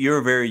you're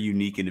a very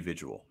unique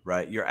individual,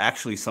 right? You're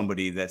actually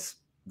somebody that's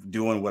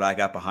doing what I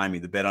got behind me,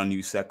 the bet on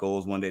you set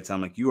goals one day at a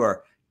time. Like, you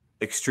are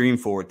extreme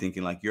forward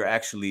thinking. Like, you're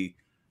actually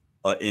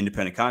an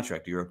independent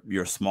contractor.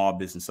 You're a small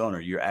business owner.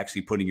 You're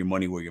actually putting your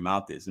money where your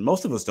mouth is. And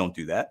most of us don't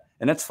do that.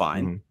 And that's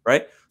fine.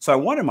 Right. So I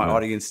wanted my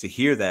audience to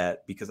hear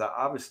that, because I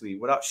obviously,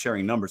 without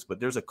sharing numbers, but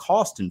there's a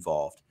cost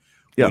involved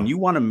when you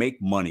want to make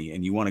money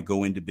and you want to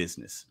go into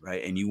business,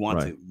 right? And you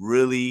want to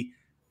really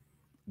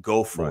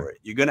go for it.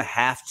 You're going to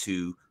have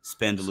to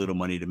spend a little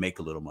money to make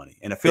a little money.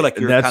 And I feel like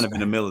you're kind of in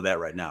the middle of that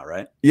right now,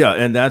 right? Yeah.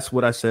 And that's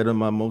what I said in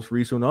my most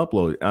recent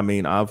upload. I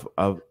mean, I've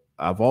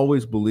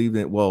always believed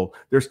in, well,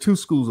 there's two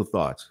schools of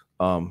thoughts.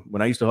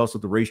 When I used to hustle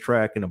at the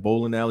racetrack and the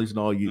bowling alleys and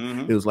all,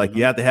 it was like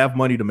you have to have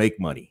money to make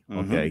money.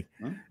 Okay.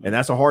 And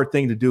that's a hard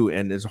thing to do.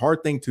 And it's a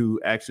hard thing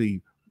to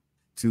actually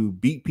to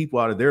beat people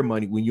out of their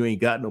money when you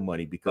ain't got no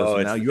money,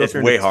 because now you're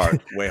way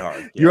hard.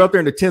 You're up there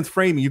in the 10th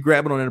frame and you're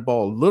grabbing on that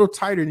ball a little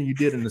tighter than you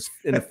did in the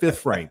 5th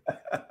frame.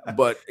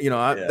 But you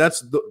know,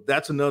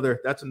 that's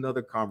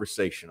another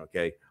conversation.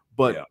 Okay.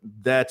 But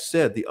that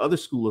said, the other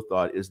school of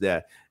thought is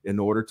that in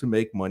order to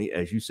make money,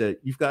 as you said,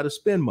 you've got to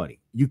spend money.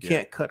 You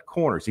can't cut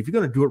corners. If you're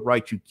going to do it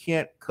right, you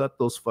can't cut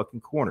those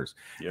fucking corners.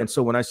 And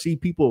so when I see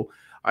people,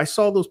 I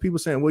saw those people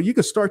saying, well, you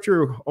can start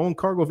your own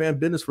cargo van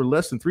business for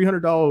less than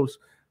 $300.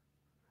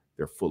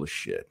 They're full of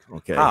shit.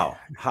 Okay. How?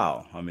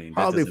 I mean,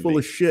 how are they full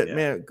of shit,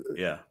 man?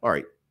 Yeah. All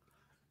right.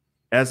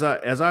 As I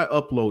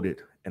uploaded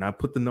and I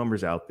put the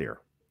numbers out there.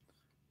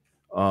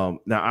 Now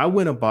I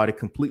went about it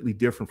completely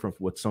different from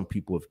what some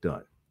people have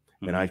done.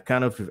 And I've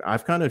kind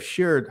of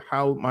shared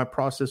how my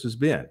process has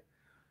been.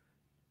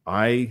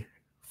 I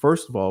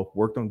first of all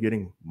worked on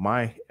getting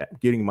my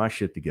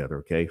shit together.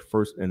 Okay.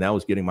 First, and that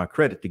was getting my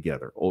credit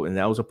together. Oh, and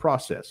that was a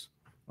process.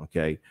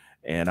 Okay.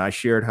 And I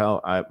shared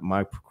how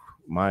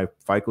my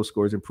FICO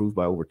scores improved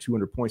by over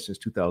 200 points since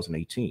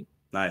 2018.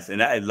 Nice.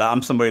 And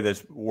I'm somebody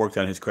that's worked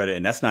on his credit,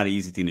 and that's not an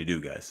easy thing to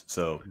do, guys.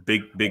 So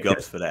big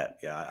ups for that.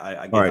 Yeah.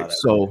 I get all right.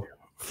 So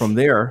from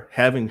there,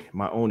 having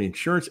my own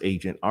insurance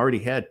agent, I already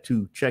had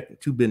two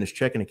business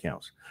checking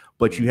accounts,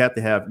 but you have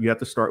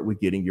to start with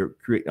getting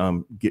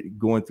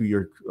going through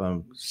your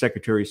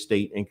Secretary of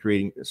State and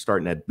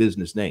starting that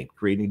business name,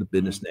 creating the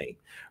business name,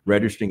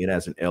 registering it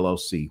as an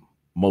LLC,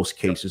 most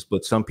cases,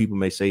 but some people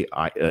may say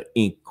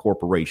Inc.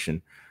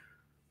 corporation,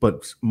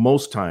 but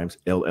most times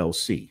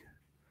LLC.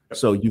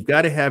 So you've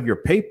got to have your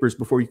papers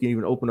before you can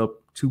even open up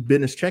two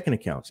business checking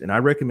accounts. And I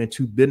recommend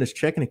two business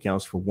checking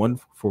accounts for one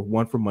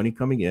for money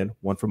coming in,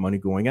 one for money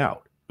going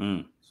out,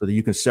 so that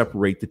you can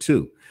separate the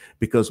two.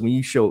 Because when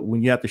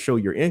you have to show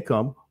your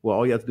income, well,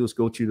 all you have to do is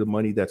go to the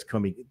money that's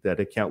coming, that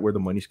account where the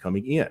money's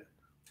coming in,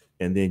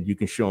 and then you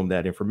can show them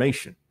that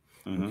information.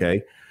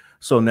 Okay.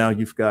 So now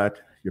you've got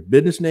your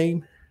business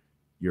name,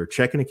 your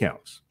checking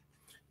accounts,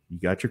 you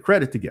got your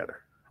credit together.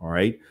 All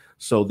right.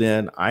 So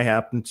then I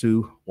happen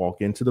to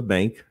walk into the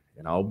bank.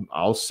 And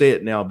I'll say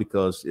it now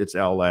because it's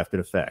all after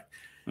the fact.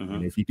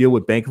 And if you deal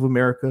with Bank of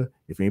America,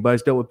 if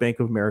anybody's dealt with Bank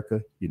of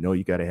America, you know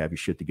you got to have your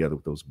shit together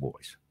with those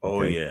boys.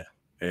 Okay?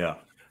 Oh yeah.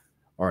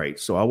 All right.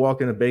 So I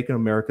walk into Bank of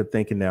America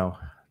thinking, now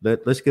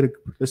let's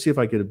see if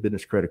I get a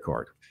business credit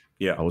card.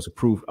 Yeah. I was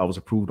approved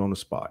on the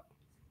spot.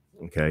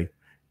 Okay,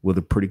 with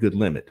a pretty good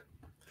limit.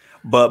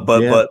 But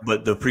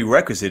the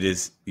prerequisite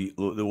is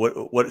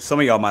what some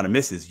of y'all might have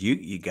missed is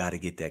you got to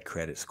get that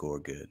credit score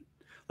good.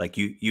 Like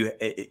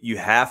you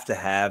have to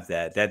have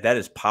that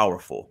is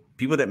powerful.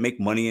 People that make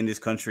money in this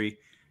country,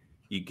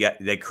 you get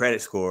that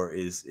credit score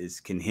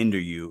can hinder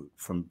you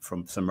from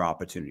some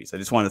opportunities. I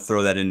just want to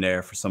throw that in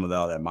there for some of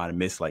y'all that might have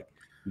missed. Like,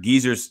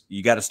 geezers,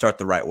 you got to start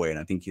the right way, and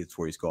I think that's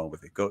where he's going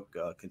with it. Go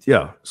continue.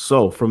 Yeah.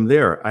 So from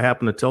there, I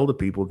happen to tell the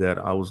people that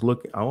I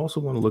also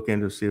want to look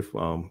into see if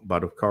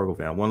about a cargo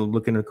van. I want to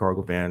look into the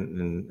cargo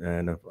van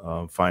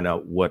and find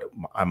out what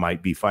I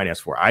might be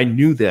financed for. I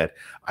knew that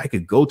I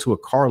could go to a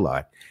car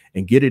lot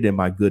and get it in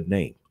my good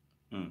name.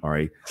 All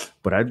right.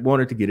 But I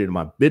wanted to get it in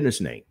my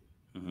business name.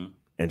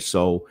 And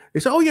so they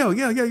said, oh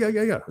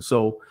yeah.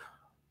 So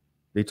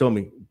they told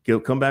me,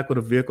 come back with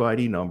a vehicle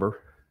ID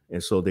number.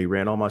 And so they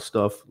ran all my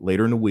stuff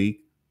later in the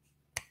week,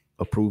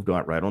 approved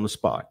right on the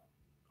spot.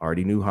 I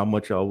already knew how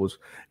much I was.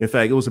 In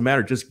fact, it was a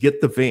matter of just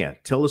get the van.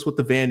 Tell us what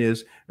the van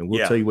is, and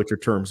we'll tell you what your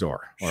terms are.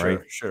 All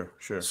right. Sure.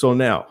 So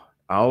now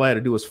all I had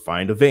to do was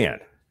find a van.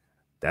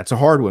 That's a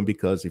hard one,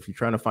 because if you're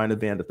trying to find a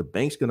van that the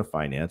bank's going to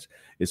finance,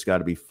 it's got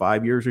to be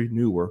 5 years or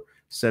newer,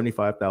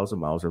 75,000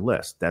 miles or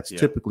less. That's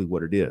typically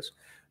what it is.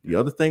 The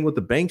other thing with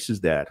the banks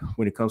is that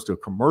when it comes to a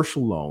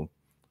commercial loan,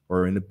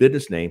 or in a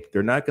business name,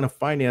 they're not going to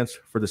finance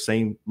for the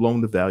same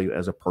loan to value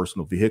as a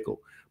personal vehicle.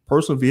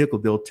 Personal vehicle,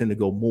 they'll tend to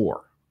go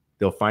more.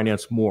 they'll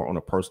finance more on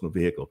a personal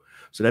vehicle.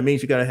 So that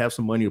means you got to have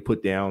some money to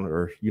put down,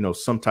 or, you know,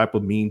 some type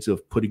of means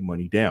of putting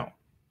money down.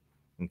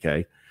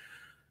 Okay.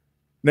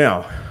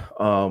 Now,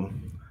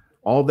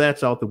 all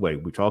that's out the way.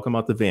 We're talking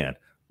about the van,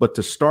 but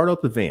to start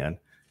up the van,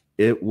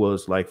 it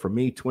was like, for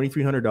me,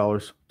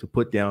 $2,300 to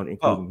put down,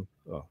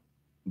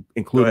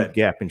 including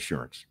gap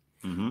insurance.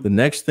 The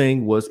next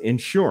thing was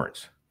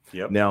insurance.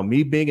 Now,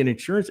 me being an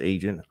insurance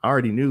agent, I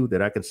already knew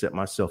that I could set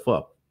myself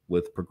up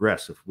with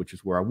Progressive, which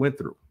is where I went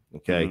through.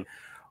 Okay.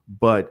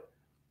 But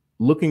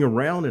looking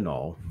around and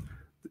all,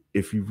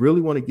 if you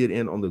really want to get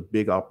in on the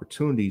big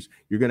opportunities,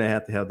 you're going to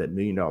have that $1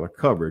 million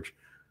coverage,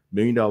 $1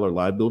 million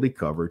liability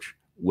coverage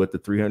with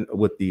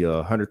the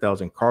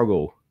 100,000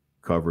 cargo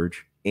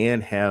coverage,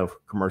 and have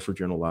commercial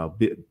general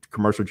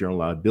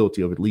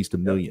liability of at least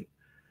 $1 million.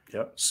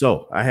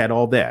 So I had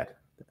all that.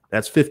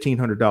 That's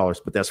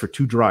 $1,500, but that's for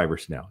 2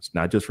 drivers now. It's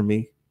not just for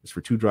me. It's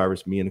for 2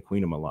 drivers, me and the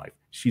queen of my life.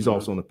 She's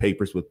also on the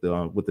papers with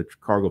the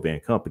cargo van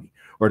company,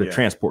 or the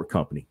transport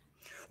company.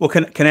 Well,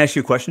 can I ask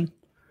you a question?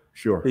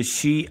 Sure. Is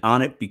she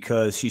on it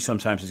because she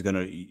sometimes is going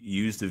to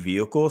use the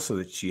vehicle, so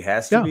that she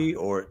has to be,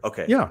 or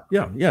okay?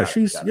 Yeah.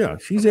 She's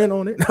in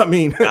on it. I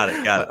mean, got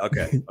it.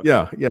 Okay.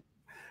 Yeah.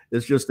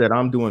 It's just that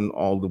I'm doing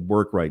all the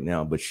work right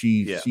now, but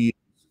she,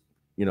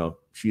 you know,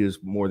 she is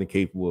more than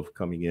capable of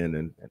coming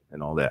in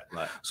and all that.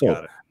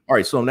 So, all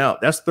right. So now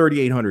that's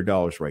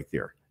 $3,800 right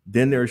there.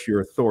 Then there's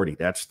your authority.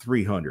 That's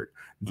 $300.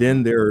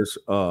 Then there's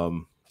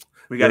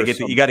you got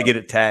to get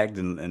it tagged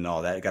and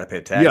all that. You got to pay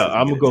a tag. Yeah,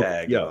 I'm gonna go.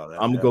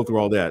 I'm gonna go through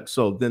all that.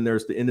 So then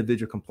there's the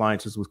individual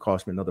compliances, which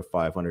cost me another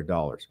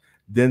 $500.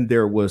 Then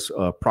there was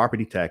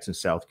property tax in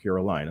South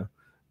Carolina.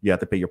 You have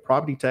to pay your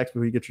property tax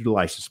before you get your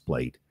license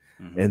plate.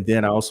 And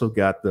then I also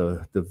got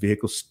the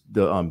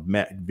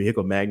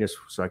vehicle magnets,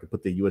 so I could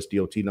put the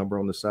USDOT number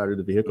on the side of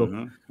the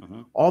vehicle.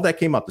 All that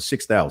came out to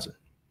 $6,000.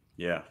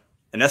 Yeah,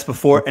 and that's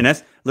before.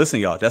 And listen,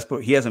 y'all.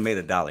 He hasn't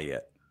made $1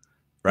 yet.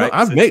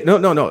 Right.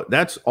 No,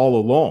 that's all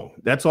along.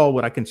 That's all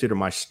what I consider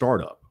my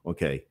startup.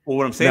 Okay. Well,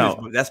 what I'm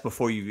saying is that's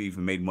before you've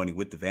even made money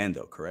with the van,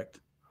 though, correct?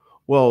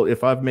 Well,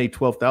 if I've made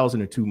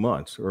 $12,000 in 2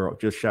 months, or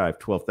just shy of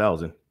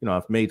 $12,000, you know,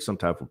 I've made some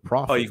type of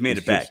profit. Oh, you've made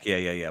it back.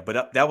 Yeah.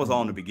 But that was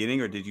all in the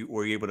beginning, or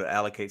were you able to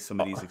allocate some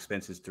of these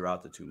expenses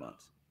throughout the 2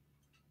 months?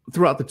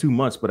 Throughout the 2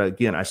 months, but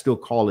again, I still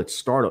call it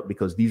startup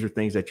because these are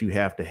things that you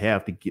have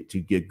to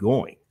get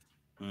going.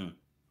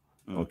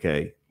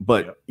 Okay.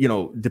 But, you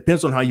know,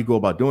 depends on how you go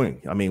about doing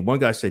it. I mean, one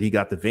guy said he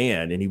got the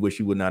van and he wished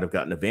he would not have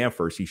gotten the van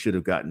first. He should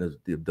have gotten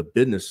the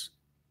business,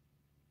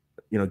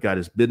 you know, got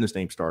his business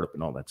name startup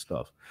and all that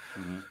stuff.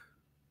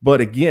 But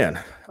again,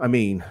 I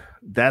mean,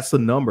 that's the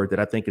number that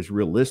I think is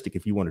realistic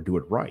if you want to do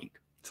it right.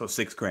 So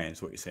 $6,000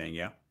 is what you're saying.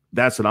 Yeah.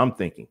 That's what I'm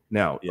thinking.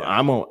 Now,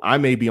 I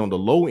may be on the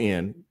low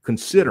end,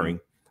 considering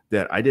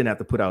that I didn't have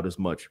to put out as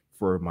much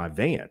for my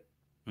van.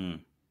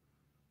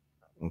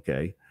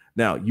 Okay.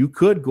 Now, you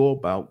could go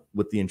about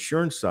with the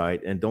insurance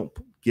side and don't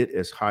get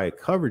as high a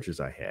coverage as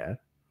I had.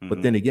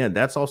 But then again,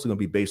 that's also going to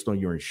be based on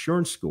your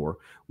insurance score,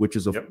 which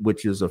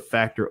is a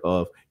factor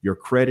of your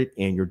credit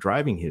and your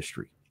driving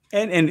history.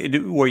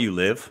 And where you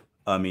live.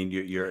 I mean,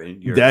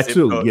 your that zip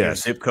too. Code,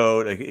 Yes. Your zip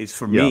code. It's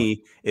for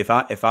me.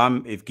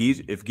 If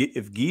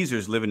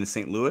Geezer's living in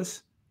St.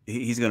 Louis,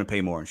 he's going to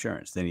pay more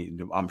insurance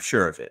than I'm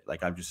sure of it.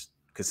 Like, I'm just,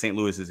 because St.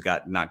 Louis has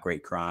got not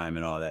great crime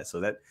and all that. So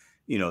that,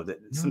 you know, that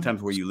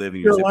sometimes where you live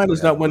in your Carolina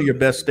is not one of your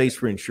best states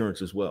for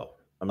insurance as well.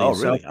 I mean,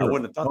 really? I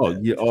wouldn't have thought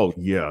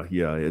that.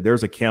 Yeah.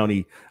 There's a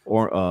county,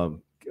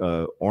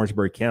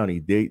 Orangeburg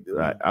County.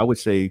 I would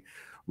say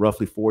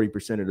roughly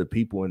 40% of the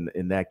people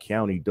in that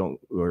county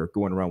are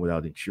going around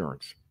without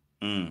insurance.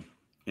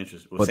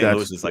 Interesting. Well, St.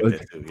 Louis is like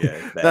that too.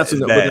 Yeah,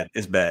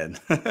 it's bad.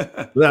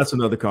 That's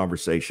another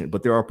conversation.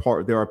 But there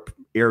are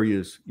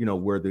areas, you know,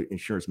 where the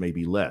insurance may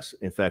be less.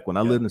 In fact, when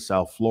I lived in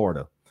South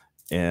Florida,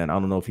 and I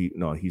don't know if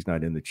he's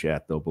not in the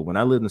chat though, but when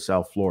I lived in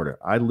South Florida,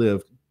 I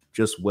lived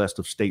just west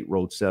of State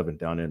Road 7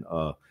 down in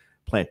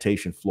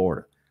Plantation,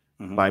 Florida.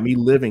 By me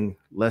living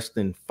less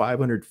than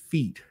 500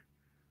 feet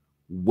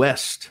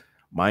west,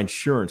 my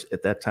insurance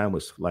at that time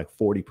was like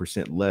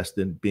 40% less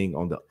than being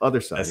on the other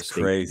side. That's of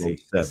State crazy.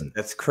 Road 7.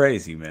 That's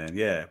crazy, man.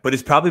 Yeah. But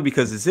it's probably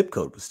because the zip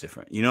code was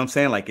different. You know what I'm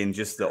saying? Like, in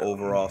just the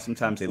overall,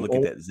 sometimes they look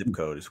at that zip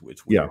code. It's weird.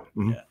 Yeah.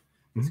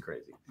 It's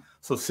crazy.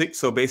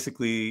 So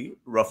basically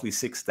roughly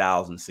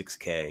 6,000,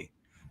 6K.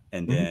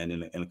 And then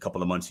in a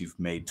couple of months, you've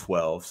made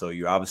 12. So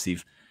you're obviously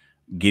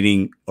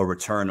getting a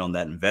return on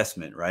that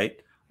investment,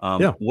 right?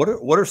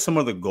 What are some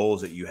of the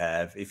goals that you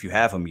have, if you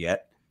have them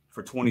yet,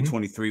 for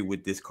 2023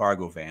 with this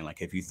cargo van? Like,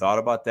 have you thought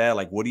about that?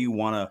 Like, what do you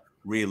want to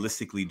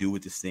realistically do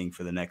with this thing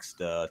for the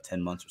next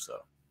 10 months or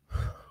so?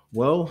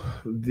 Well,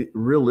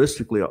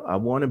 realistically, I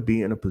want to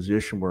be in a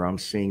position where I'm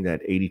seeing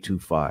that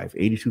 82.5.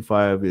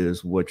 82.5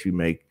 is what you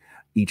make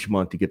each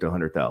month to get to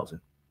 100,000.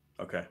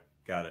 Okay,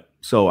 got it.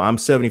 So I'm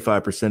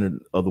 75%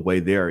 of the way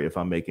there if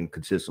I'm making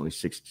consistently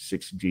 6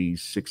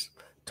 G's, 6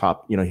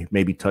 top, you know,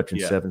 maybe touching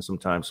 7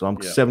 sometimes. So I'm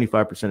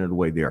 75% of the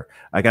way there.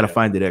 I got to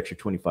find that extra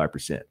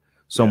 25%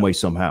 some way,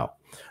 somehow.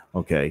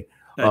 Okay.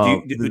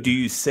 Now, do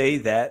you say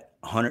that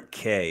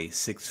 100K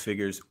 6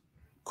 figures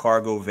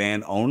cargo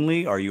van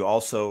only? Are you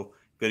also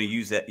going to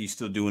use that? You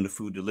still doing the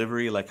food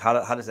delivery? Like how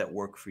does that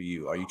work for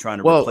you? Are you trying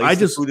to Well, replace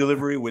the food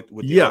delivery with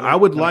the yeah, other I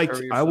would kind of like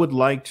courier I stuff? would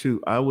like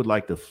to I would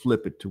like to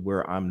flip it to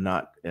where I'm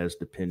not as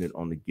dependent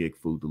on the gig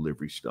food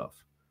delivery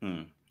stuff.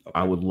 I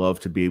Okay. would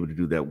love to be able to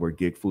do that where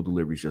gig food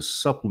delivery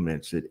just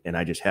supplements it, and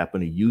I just happen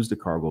to use the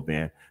cargo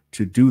van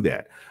to do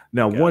that.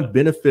 Now, one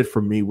benefit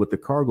for me with the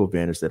cargo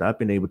van is that I've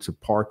been able to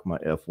park my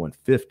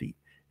F-150.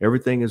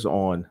 Everything is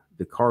on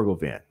the cargo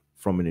van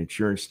from an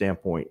insurance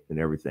standpoint and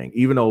everything.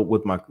 Even though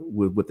with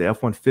the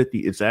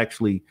F-150, it's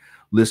actually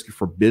listed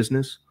for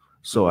business,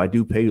 so I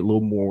do pay a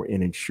little more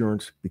in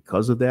insurance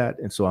because of that,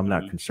 and so I'm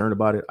not concerned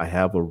about it. I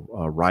have a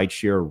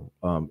rideshare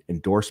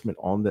endorsement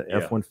on the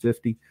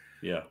F-150.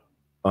 Yeah.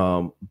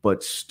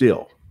 But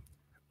still,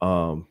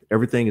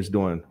 everything is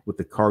done with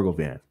the cargo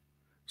van.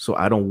 So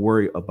I don't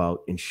worry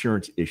about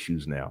insurance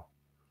issues now.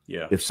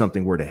 Yeah. If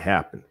something were to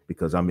happen,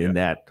 because I'm in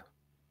that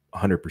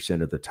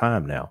 100% of the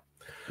time now.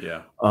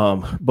 Yeah.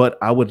 But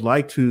I would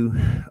like to,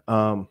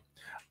 I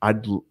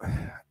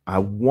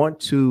want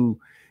to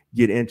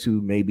get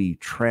into maybe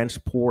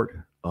transport,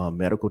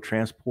 medical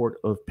transport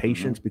of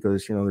patients,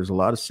 because, there's a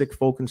lot of sick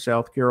folk in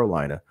South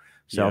Carolina.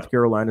 South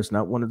Carolina is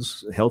not one of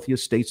the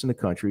healthiest states in the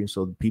country, and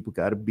so people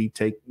got to be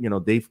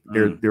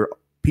they're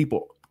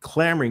people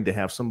clamoring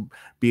to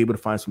be able to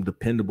find some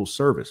dependable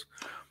service.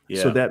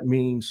 So that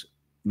means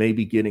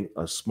maybe getting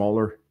a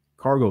smaller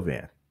cargo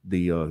van,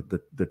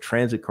 the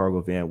transit cargo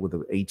van with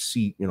an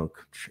 8-seat,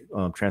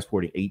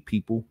 transporting 8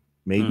 people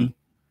maybe.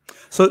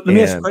 So let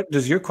me ask you,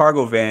 does your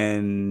cargo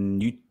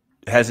van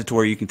has it to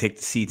where you can take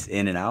the seats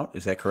in and out?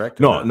 Is that correct?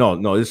 No.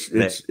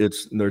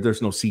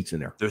 There's no seats in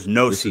there. There's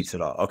no seats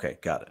at all. Okay,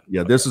 got it.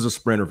 Yeah, okay. This is a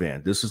Sprinter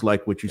van. This is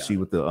like what you see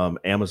with the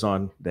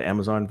Amazon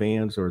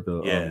vans or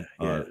the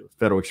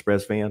Federal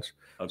Express vans.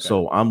 Okay.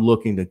 So I'm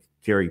looking to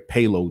carry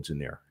payloads in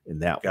there in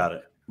that. Got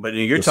it. But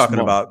you're talking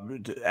about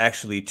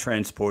actually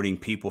transporting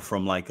people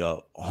from like a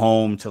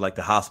home to like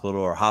the hospital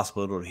or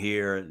hospital to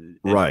here,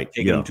 right?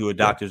 Taking them to a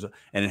doctor's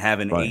and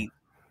having 8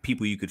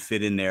 people you could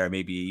fit in there,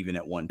 maybe even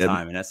at one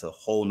time, and that's a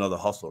whole nother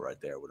hustle right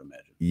there, I would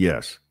imagine.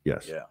 Yes. Yeah.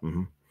 Yeah.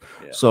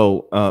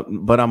 So,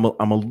 but I'm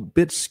a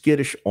bit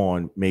skittish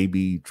on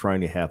maybe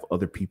trying to have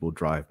other people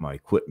drive my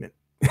equipment.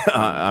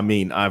 I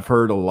mean, I've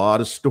heard a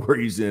lot of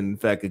stories. In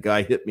fact, a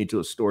guy hit me to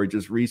a story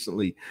just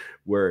recently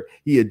where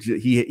he had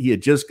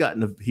just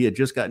gotten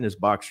his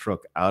box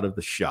truck out of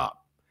the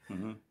shop,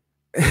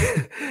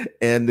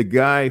 and the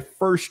guy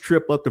first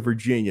trip up to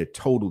Virginia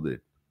totaled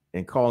it,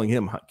 and calling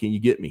him, "Can you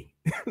get me?"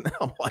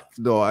 I'm like,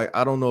 no,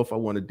 I don't know if I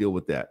want to deal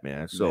with that,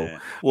 man. So,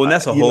 well, and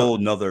that's a whole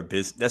nother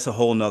business. That's a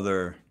whole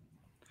nother.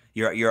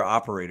 You're an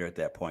operator at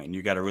that point, and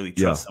you got to really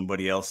trust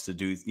somebody else to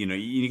do.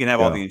 You can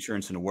have all the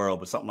insurance in the world,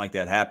 but something like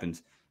that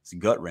happens, it's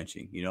gut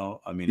wrenching.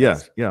 I mean,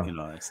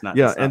 it's not.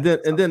 Yeah, and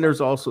then there's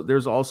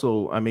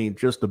also, I mean,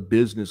 just the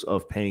business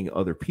of paying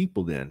other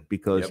people then,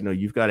 because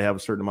you've got to have a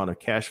certain amount of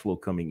cash flow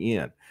coming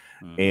in,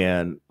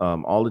 and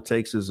all it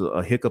takes is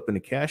a hiccup in the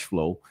cash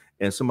flow.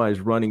 And somebody's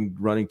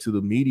running to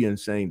the media and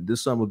saying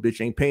this son of a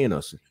bitch ain't paying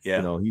us.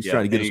 He's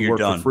trying to get us to work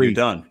for free.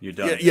 You're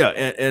done. Yeah.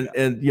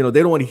 And they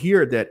don't want to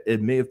hear that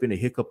it may have been a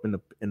hiccup in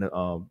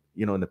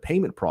the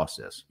payment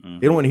process. They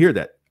don't want to hear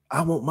that.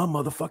 I want my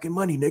motherfucking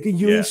money, nigga.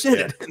 You ain't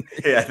sent it.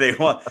 Yeah, they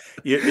want.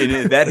 And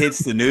if that hits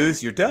the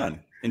news, you're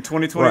done. In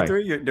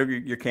 2023,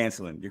 you're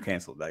canceling. You're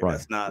canceled. Like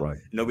that's not.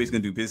 Nobody's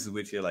gonna do business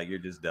with you. Like you're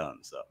just done.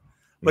 So,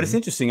 but it's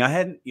interesting.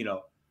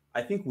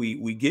 I think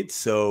we get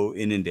so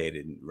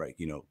inundated, right?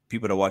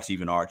 People that watch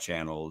even our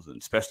channels, and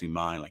especially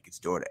mine, like it's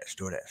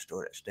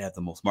DoorDash. They have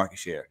the most market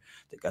share.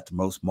 They got the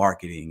most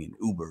marketing, and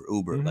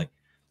Uber, like,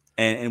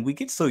 and we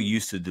get so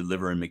used to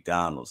delivering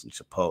McDonald's and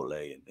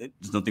Chipotle, and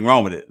there's nothing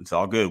wrong with it. It's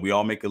all good. We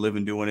all make a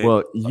living doing it.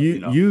 Well,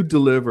 you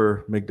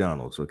deliver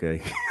McDonald's,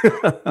 okay?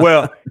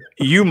 Well,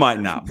 you might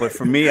not, but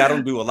for me, I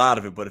don't do a lot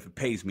of it. But if it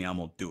pays me, I'm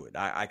gonna do it.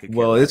 I could.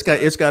 Well, it's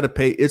got to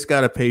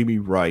pay me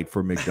right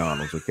for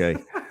McDonald's, okay?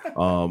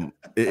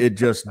 It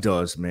just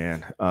does,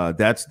 man.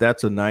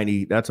 That's a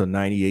 98,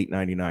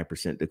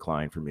 99%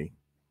 decline for me.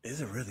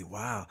 Is it really?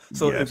 Wow.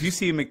 So if you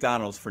see a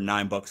McDonald's for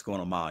 $9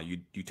 going a mile,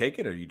 you take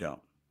it or you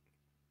don't?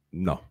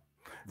 No.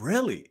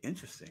 Really?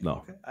 Interesting.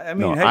 No. Okay. I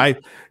mean, I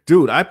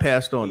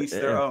passed on. In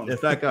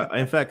fact,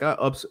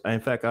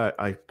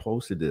 I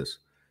posted this.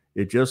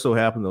 It just so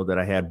happened though that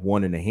I had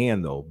one in the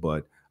hand though,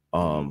 but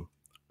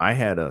I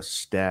had a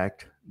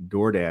stacked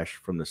DoorDash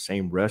from the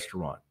same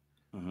restaurant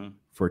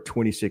for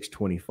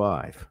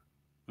 $26.25,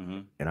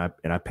 and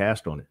I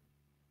passed on it.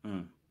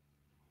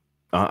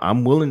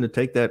 I'm willing to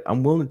take that.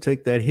 I'm willing to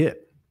take that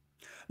hit.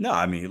 No,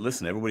 I mean,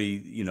 listen,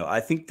 everybody.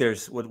 I think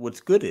there's what's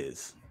good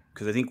is,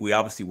 because I think we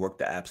obviously work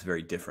the apps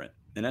very different,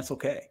 and that's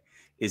okay.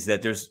 Is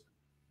that there's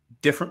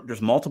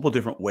multiple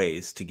different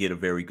ways to get a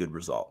very good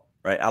result,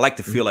 right? I like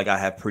to feel like I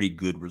have pretty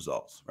good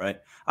results, right?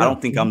 I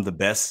don't think I'm the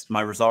best.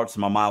 My results,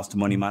 my miles to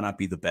money might not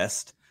be the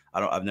best.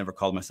 I've never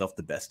called myself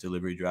the best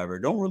delivery driver.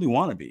 Don't really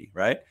want to be,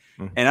 right?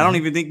 Mm-hmm. And I don't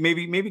even think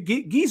maybe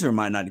Geezer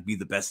might not be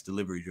the best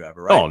delivery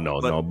driver, right? Oh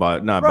no,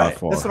 but not right, by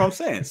far. That's what I'm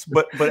saying.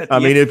 But I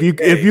mean, if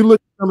you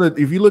look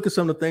at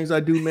some of the things I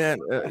do, man,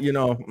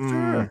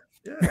 sure.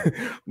 Yeah.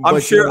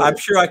 But, I'm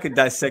sure I could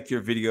dissect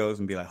your videos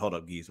and be like, hold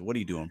up, Geezer, what are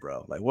you doing,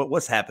 bro? Like,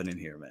 what's happening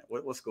here, man?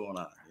 What's going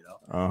on? You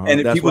know,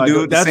 and if people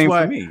do the same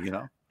for me, you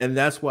know. And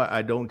that's why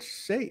I don't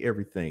say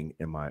everything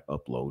in my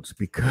uploads,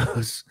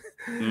 because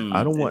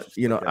I don't want,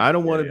 I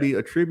don't want to be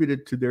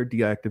attributed to their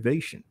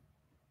deactivation.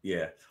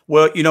 Yeah.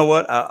 Well, you know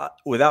what?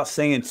 Without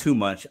saying too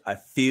much, I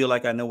feel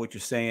like I know what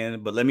you're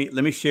saying, but let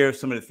me share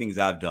some of the things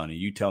I've done, and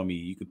you tell me,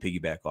 you can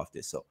piggyback off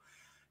this. So,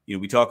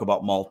 we talk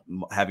about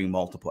having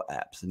multiple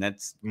apps, and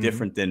that's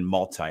different than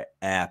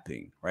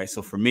multi-apping, right?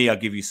 So for me, I'll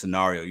give you a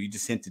scenario. You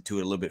just hinted to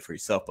it a little bit for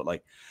yourself,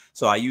 but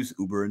so I use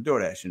Uber and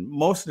DoorDash, and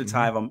most of the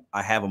time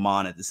I have them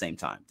on at the same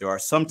time. There are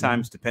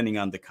sometimes, depending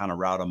on the kind of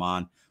route I'm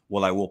on,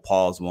 I will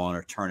pause one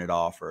or turn it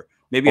off, or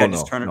maybe I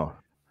just turn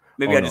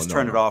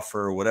it off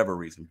for whatever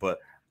reason. But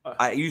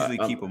I usually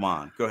keep them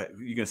on. Go ahead.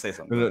 You're gonna say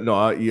something. No,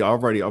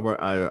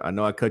 I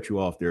know I cut you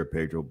off there,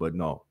 Pedro, but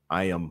no,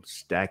 I am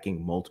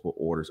stacking multiple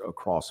orders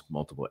across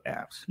multiple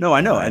apps. No, I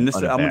know, and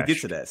I'm gonna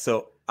get to that.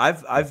 So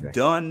I've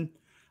done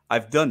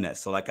that.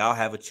 So I'll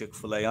have a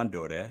Chick-fil-A on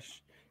DoorDash,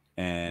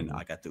 and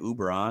I got the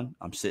Uber on.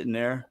 I'm sitting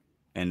there,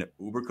 and the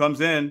Uber comes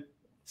in,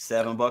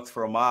 $7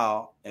 for a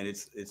mile, and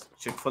it's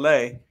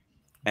Chick-fil-A,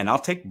 and I'll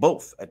take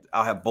both.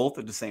 I'll have both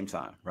at the same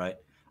time, right?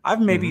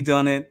 I've maybe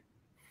done it.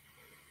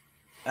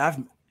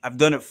 I've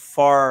done it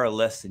far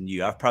less than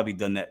you. I've probably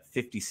done that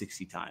 50,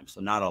 60 times.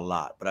 So not a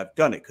lot, but I've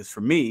done it because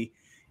for me,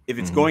 if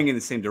it's going in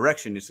the same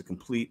direction, it's a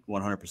complete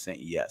 100%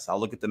 yes. I'll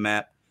look at the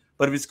map,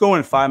 but if it's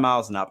going 5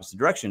 miles in the opposite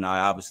direction,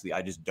 I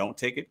just don't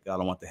take it. I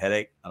don't want the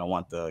headache. I don't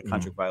want the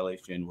contract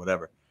violation,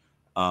 whatever.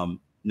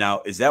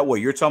 Now, is that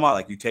what you're talking about?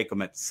 Like you take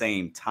them at the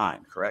same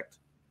time, correct?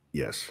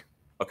 Yes.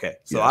 Okay.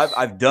 So yes.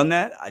 I've done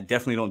that. I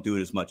definitely don't do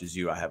it as much as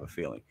you. I have a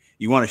feeling.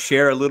 You want to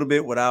share a little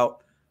bit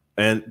without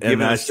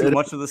giving us too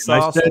much of the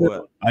sauce?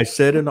 I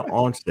said in the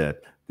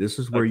onset, this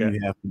is where you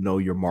have to know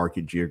your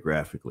market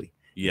geographically.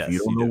 Yes, if you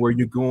don't know where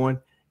you're going,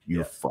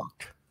 you're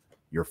fucked.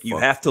 You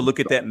have to look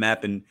at that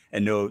map and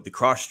know the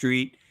cross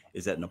street.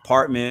 Is that an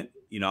apartment?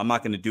 I'm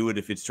not going to do it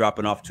if it's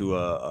dropping off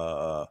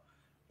to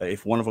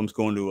if one of them's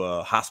going to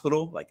a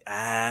hospital,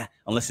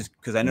 unless it's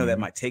because I know that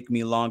might take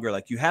me longer.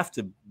 You have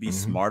to be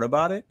smart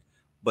about it.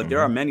 But there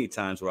are many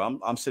times where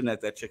I'm sitting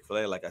at that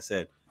Chick-fil-A, like I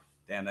said,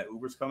 damn, that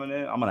Uber's coming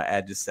in. I'm going to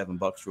add just $7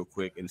 real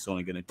quick, and it's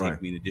only going to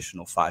take me an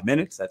additional 5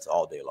 minutes. That's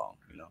all day long,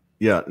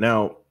 Yeah.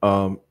 Now,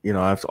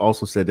 I've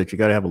also said that you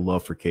got to have a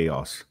love for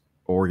chaos,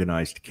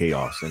 organized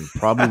chaos, and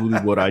probably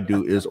what I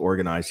do is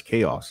organized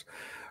chaos.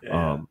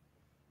 Yeah.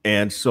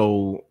 And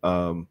so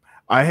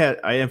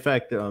in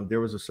fact, there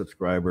was a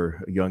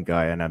subscriber, a young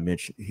guy, and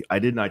I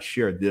did not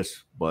share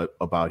this, but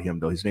about him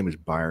though. His name is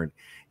Byron.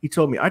 He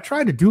told me, I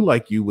tried to do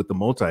like you with the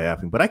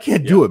multi-apping, but I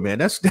can't do it,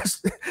 man. It's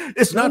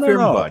not for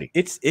everybody.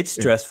 It's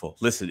stressful.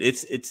 Listen,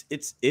 it's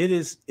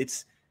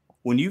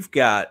when you've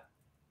got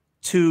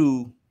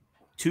two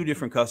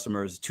different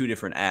customers, two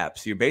different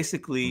apps, you're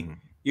basically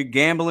you're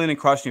gambling and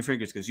crossing your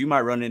fingers because you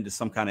might run into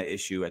some kind of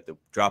issue at the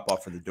drop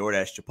off for the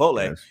DoorDash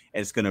Chipotle, and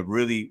it's going to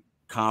really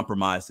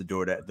compromise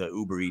the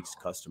Uber Eats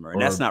customer,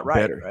 and that's not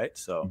right, right?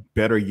 So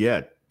better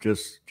yet,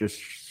 just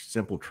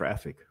simple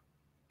traffic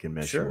can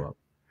mess you up.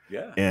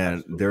 Yeah, and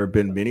absolutely. There have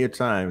been many a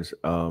times.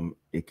 You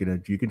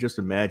can just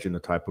imagine the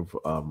type of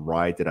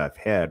ride that I've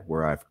had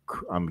where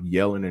I'm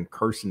yelling and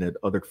cursing at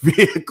other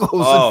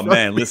vehicles. Oh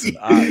man, listen,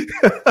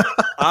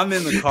 I'm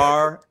in the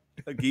car,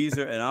 a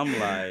Geezer, and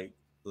I'm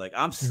like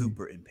I'm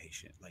super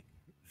impatient,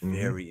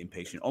 very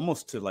impatient,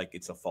 almost to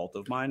it's a fault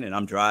of mine. And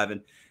I'm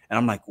driving, and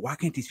I'm like, why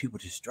can't these people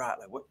just drive?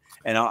 What?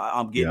 And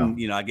I'm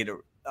getting,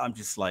 I'm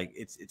just like,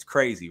 it's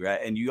crazy, right?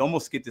 And you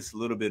almost get this a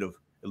little bit of,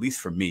 at least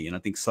for me, and I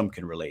think some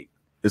can relate.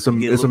 It's a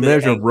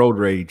measure of road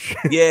rage.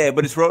 Yeah,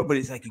 but it's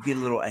like you get a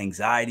little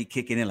anxiety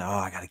kicking in,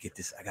 I gotta get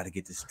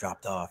this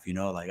dropped off,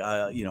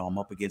 I'm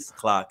up against the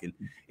clock, and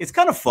it's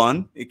kind of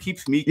fun. It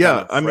keeps me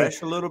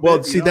fresh a little bit.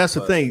 Well, see, that's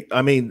the thing.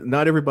 I mean,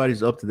 not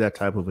everybody's up to that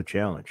type of a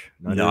challenge.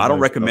 No, I don't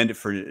recommend it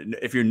for.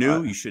 If you're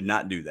new, you should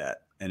not do that.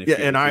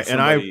 And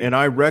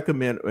I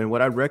recommend, and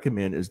what I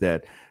recommend is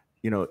that,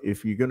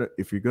 if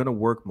you're gonna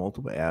work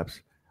multiple apps,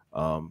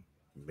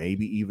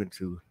 maybe even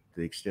to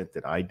the extent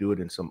that I do it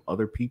and some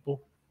other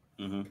people.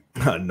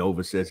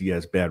 Nova says he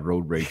has bad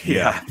road rage.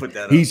 Yeah, put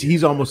that. He's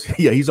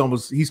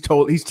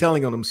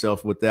telling on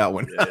himself with that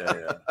one.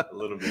 Yeah, a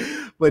little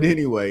bit. But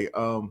anyway,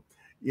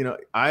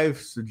 I've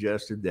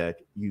suggested that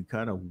you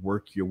kind of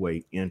work your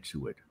way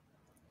into it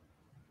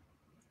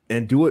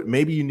and do it.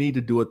 Maybe you need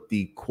to do it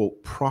the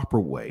quote proper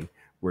way,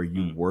 where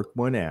you work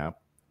one app,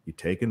 you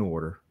take an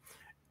order,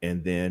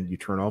 and then you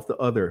turn off the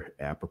other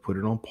app or put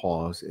it on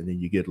pause, and then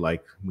you get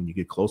when you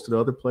get close to the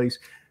other place.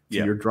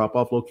 Your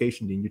drop-off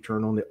location, then you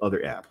turn on the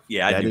other app.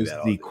 Yeah, that is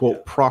the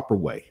quote proper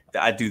way.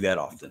 I do that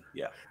often.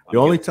 Yeah, the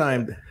only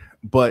time,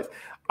 but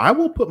I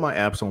will put my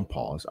apps on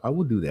pause. I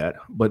will do that,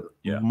 but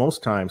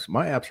most times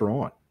my apps are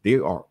on. They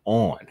are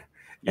on. And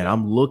Yeah.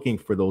 I'm looking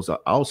for those.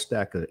 I'll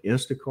stack an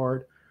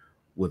Instacart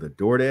with a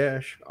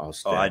DoorDash. I'll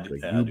Oh, I stack do, a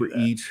yeah, I do Uber that.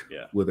 Eats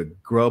Yeah. with a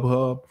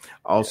Grubhub.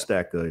 I'll Yeah.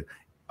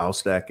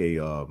 stack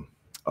a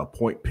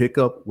point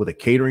pickup with a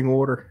catering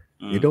order.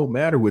 It don't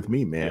matter with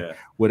me, man. Yeah.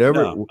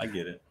 Whatever. No, I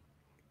get it.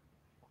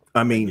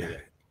 I I mean, get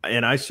it.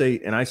 and I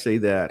say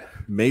that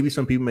maybe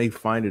some people may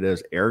find it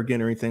as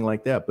arrogant or anything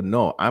like that, but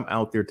no, I'm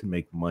out there to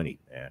make money,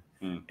 man.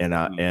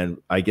 And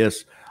I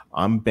guess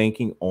I'm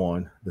banking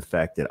on the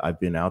fact that I've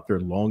been out there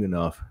long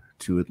enough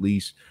to at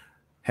least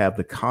have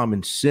the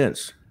common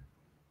sense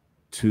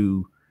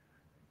to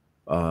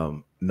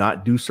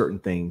not do certain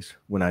things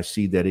when I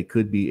see that it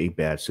could be a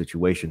bad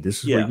situation.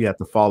 This is where you have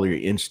to follow your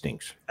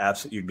instincts.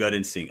 Absolutely. Your gut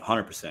instinct,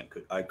 100%.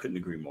 I couldn't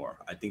agree more.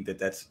 I think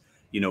that's,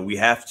 we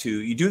have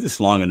to, you do this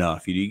long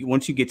enough.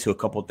 Once you get to a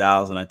couple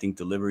thousand, I think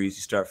deliveries,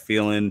 you start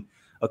feeling,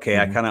 okay,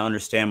 I kind of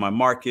understand my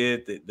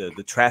market,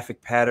 the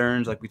traffic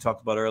patterns, like we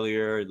talked about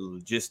earlier, the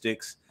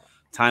logistics,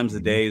 times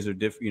of days are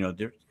different,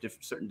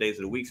 different, certain days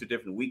of the weeks are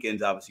different.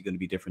 Weekends, obviously going to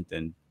be different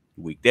than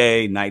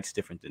weekday, nights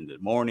different than the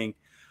morning.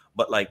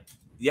 But like,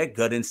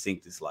 gut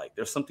instinct is like,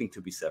 there's something to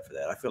be said for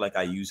that. I feel like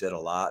I use that a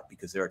lot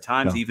because there are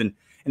times even,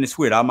 and it's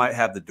weird, I might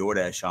have the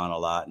DoorDash on a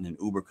lot and then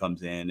Uber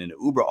comes in and the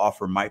Uber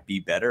offer might be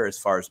better as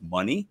far as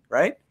money,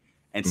 right?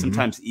 And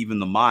sometimes even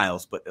the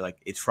miles, but like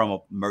it's from a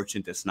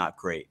merchant that's not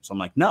great. So I'm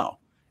like, no,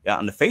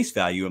 on the face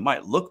value, it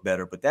might look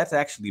better, but that's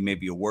actually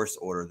maybe a worse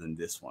order than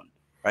this one,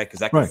 right?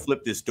 Because I can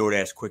flip this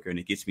DoorDash quicker and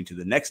it gets me to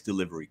the next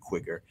delivery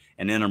quicker.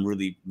 And then I'm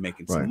really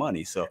making some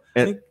money. So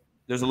I think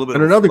there's a little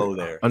bit of flow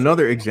there.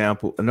 Another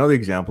example to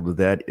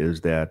that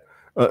is that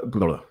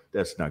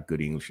that's not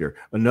good English here.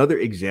 Another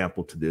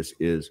example to this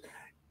is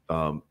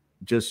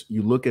just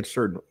you look at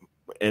certain,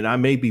 and I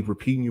may be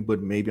repeating you,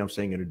 but maybe I'm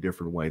saying it a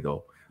different way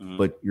though.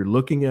 But you're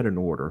looking at an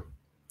order,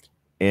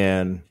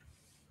 and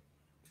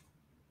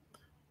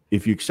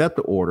if you accept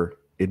the order,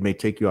 it may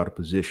take you out of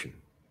position.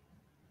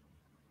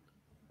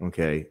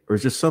 Okay, or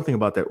it's just something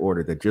about that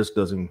order that just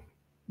doesn't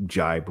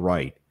jibe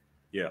right.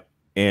 Yeah,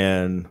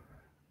 and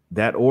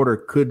that order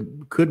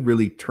could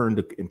really turn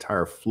the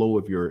entire flow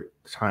of your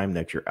time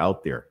that you're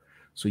out there.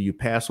 So you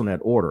pass on that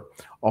order.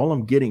 All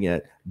I'm getting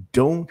at,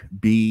 don't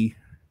be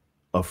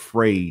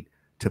afraid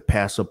to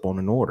pass up on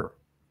an order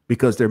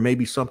because there may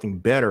be something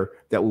better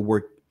that will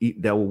work,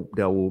 that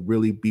will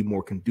really be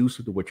more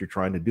conducive to what you're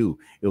trying to do.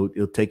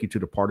 It'll take you to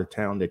the part of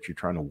town that you're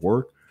trying to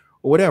work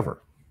or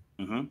whatever.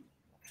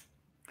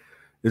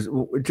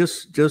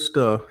 Just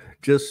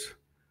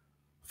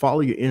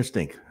follow your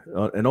instinct.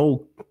 An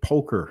old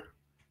poker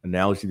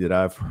analogy that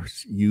I've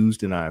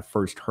used and I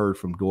first heard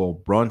from Doyle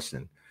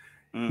Brunson.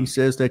 He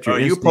says that are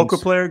you a poker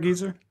player,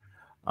 Geezer?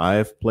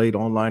 I've played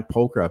online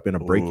poker. I've been a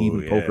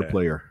break-even poker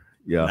player.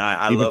 Yeah, nah,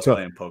 I love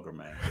playing poker,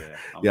 man.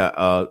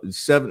 Yeah,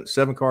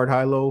 seven card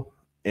high low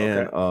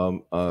and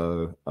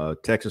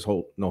Texas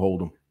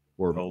Hold'em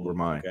were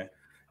mine.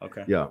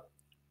 Okay. Yeah.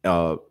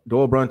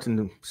 Doyle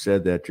Brunson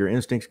said that your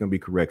instinct's going to be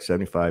correct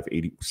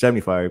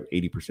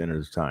 75-80%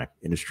 of the time,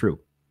 and it's true.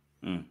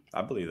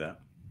 I believe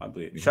that. I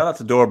believe. Shout out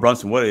to Doyle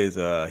Brunson. What is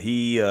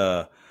he?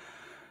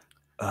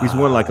 He's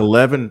won like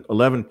 11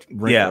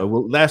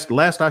 well,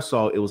 last I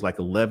saw it was like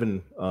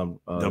 11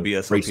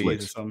 WSOPs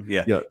bracelets or something.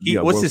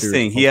 Yeah. What's his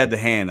thing? He had the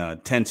hand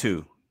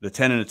 10-2. The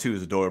 10 and the 2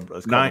 is a Doyle.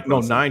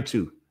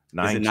 9-2.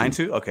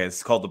 9-2. Okay,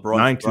 it's called the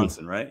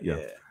Brunson, right? Yeah.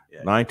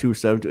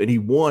 9-2 7-2, and he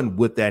won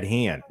with that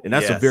hand, and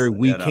that's a very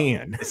weak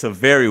hand. It's a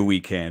very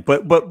weak hand.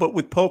 But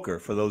with poker,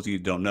 for those of you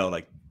who don't know,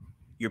 like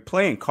you're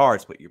playing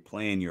cards, but you're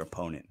playing your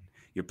opponent.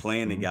 You're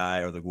playing the guy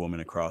or the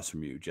woman across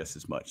from you just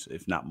as much,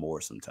 if not more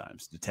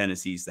sometimes. The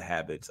tendencies, the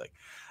habits. Like,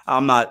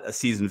 I'm not a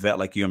seasoned vet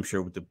like you, I'm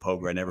sure, with the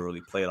poker. I never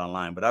really played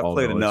online, but I've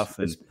played enough.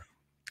 It's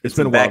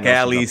been back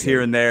alleys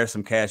here and there,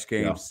 some cash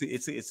games. Yeah.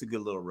 It's a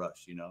good little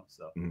rush,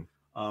 So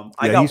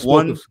I got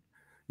one.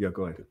 Yeah,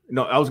 go ahead.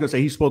 No, I was gonna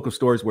say he spoke of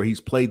stories where he's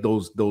played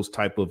those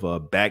type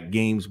of back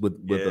games with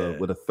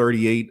a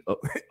 38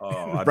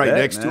 right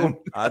next to him.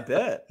 I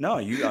bet. No,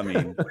 I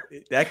mean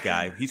that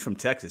guy. He's from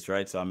Texas,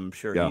 right? So I'm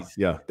sure he's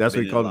That's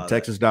what he called him,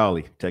 Texas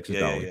Dolly. Texas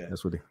Dolly. Yeah.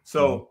 That's what.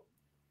 So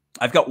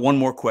I've got one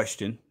more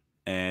question,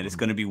 and it's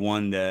going to be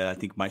one that I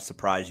think might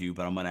surprise you,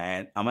 but I'm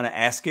gonna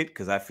ask it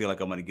because I feel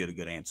like I'm gonna get a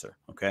good answer.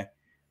 Okay.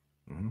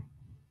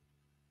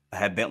 I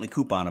had Bentley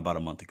Coupe on about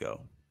a month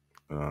ago.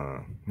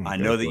 I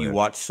know that you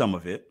watched some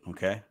of it.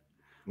 Okay.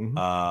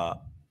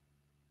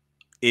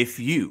 If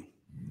you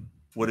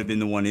would have been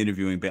the one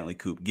interviewing Bentley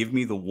Coupe, give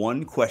me the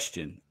one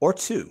question or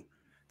two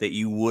that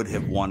you would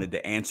have wanted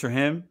to answer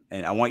him.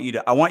 And I want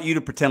you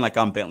to pretend like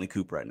I'm Bentley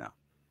Coupe right now.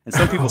 And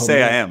some people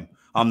say I am.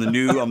 I'm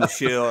the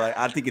shill.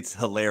 I think it's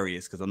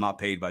hilarious because I'm not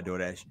paid by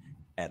DoorDash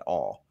at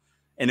all.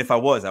 And if I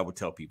was, I would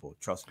tell people,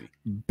 trust me.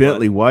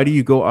 Bentley, why do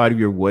you go out of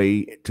your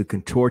way to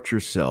contort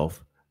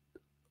yourself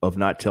of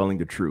not telling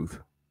the truth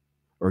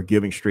or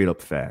giving straight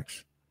up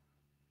facts?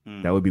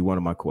 That would be one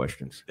of my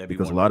questions.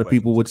 Because a lot of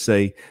people would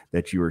say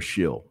that you're a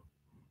shill.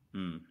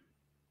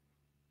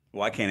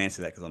 Well, I can't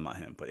answer that because I'm not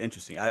him, but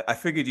interesting. I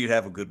figured you'd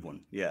have a good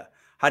one. Yeah.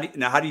 How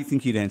do you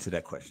think he'd answer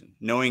that question?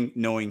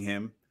 Knowing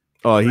him?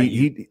 Oh,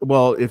 right?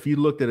 well, if you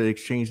looked at an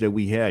exchange that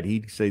we had,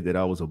 he'd say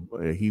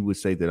that he would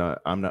say that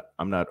I'm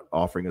not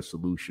offering a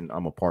solution.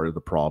 I'm a part of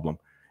the problem.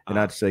 And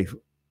I'd say,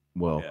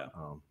 well, yeah.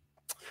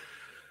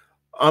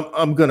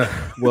 I'm gonna,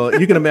 well,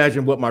 you can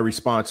imagine what my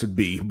response would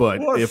be, but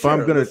Well, if sure.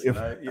 I'm gonna, Listen,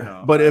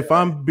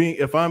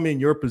 if I'm in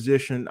your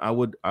position, I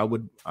would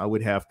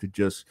have to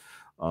just,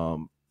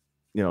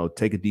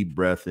 take a deep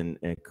breath and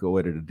go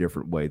at it a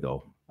different way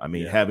though. I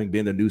mean, having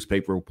been the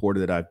newspaper reporter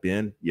that I've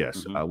been,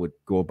 yes, I would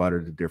go about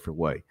it a different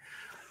way.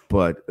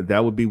 But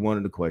that would be one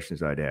of the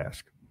questions I'd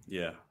ask.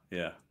 Yeah,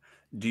 yeah.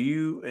 Do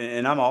you,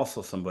 and I'm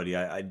also somebody,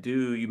 I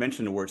do, you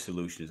mentioned the word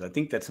solutions. I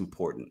think that's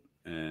important.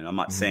 And I'm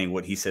not saying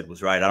what he said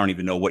was right. I don't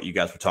even know what you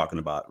guys were talking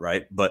about,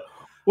 right? But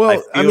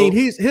well, I mean,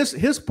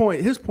 his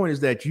point is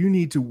that you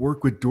need to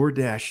work with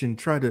DoorDash and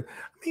try to,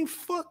 I mean,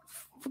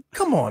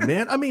 come on,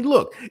 man. I mean,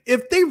 look,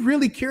 if they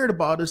really cared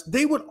about us,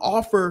 they would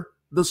offer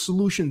the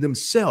solution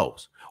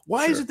themselves.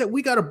 Why is it that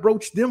we got to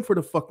broach them for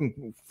the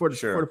fucking for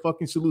the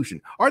fucking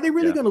solution? Are they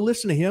really going to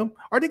listen to him?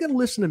 Are they going to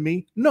listen to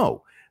me?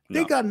 No.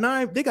 They're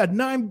 $9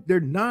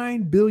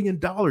 billion,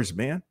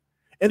 man.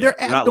 And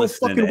their app don't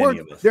fucking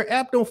work. Their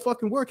app don't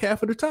fucking work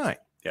half of the time.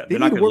 Yeah, they're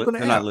not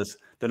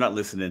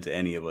listening to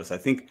any of us. I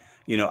think,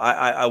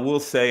 I will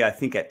say, I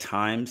think at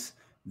times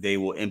they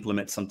will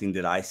implement something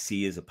that I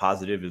see as a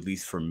positive, at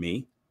least for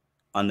me,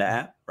 on the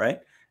app, right?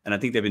 And I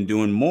think they've been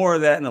doing more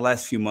of that in the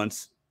last few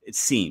months. It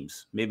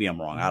seems. Maybe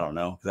I'm wrong. I don't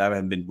know, because I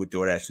haven't been with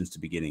DoorDash since the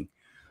beginning.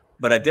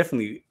 But I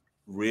definitely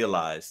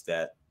realized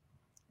that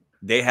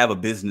they have a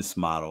business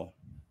model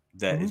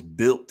that is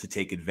built to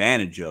take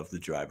advantage of the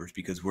drivers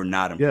because we're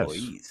not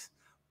employees.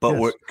 But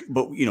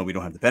we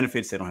don't have the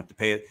benefits. They don't have to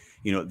pay it.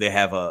 They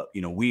have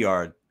we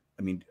are.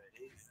 I mean,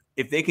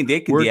 if they can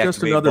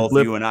deactivate both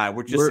you and I.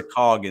 We're just a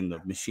cog in the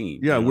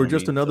machine. Yeah, we're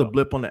just another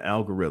blip on the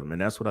algorithm,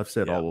 and that's what I've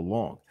said all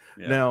along.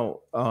 Yeah.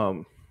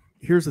 Now,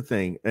 here's the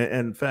thing.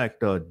 And in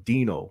fact,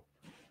 Dino,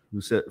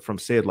 who said from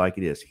Say It Like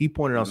It Is, he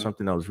pointed out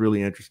something that was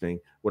really interesting.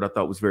 What I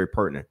thought was very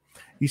pertinent.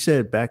 He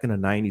said back in the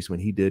 90s when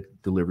he did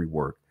delivery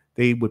work,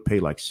 they would pay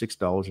like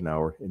 $6 an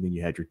hour, and then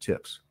you had your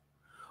tips.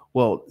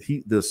 Well,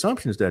 the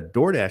assumption is that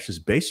DoorDash is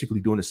basically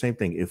doing the same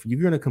thing. If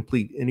you're going to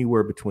complete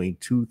anywhere between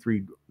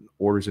 2-3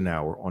 orders an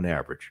hour on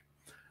average,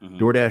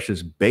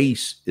 DoorDash's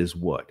base is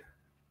what?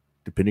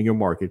 Depending on your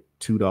market,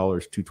 $2,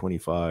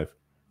 $2.25,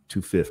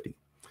 $2.50.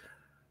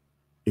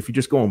 If you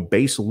just go on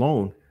base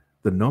alone,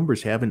 the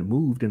numbers haven't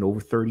moved in over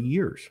 30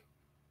 years.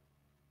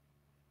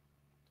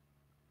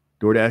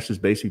 DoorDash is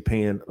basically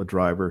paying a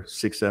driver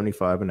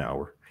 $6.75 an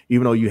hour,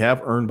 even though you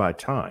have earned by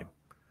time.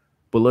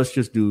 But let's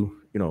just do,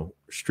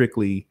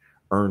 strictly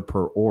earn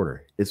per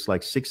order. It's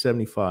like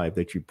 $6.75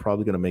 that you're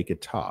probably going to make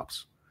it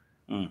tops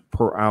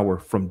per hour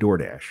from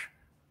DoorDash.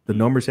 The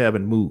numbers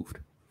haven't moved.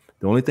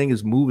 The only thing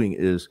is moving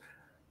is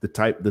the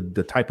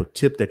type of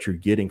tip that you're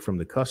getting from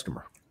the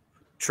customer.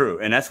 True.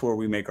 And that's where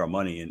we make our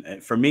money.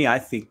 And for me, I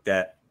think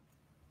that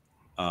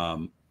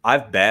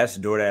I've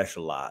bashed DoorDash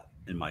a lot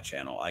in my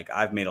channel. Like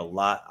I've made a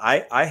lot.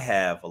 I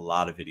have a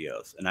lot of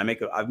videos, and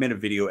I've made a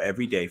video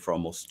every day for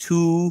almost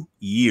 2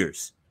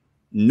 years.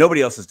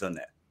 Nobody else has done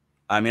that.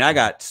 I mean, I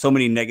got so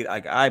many negative.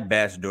 Like I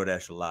bash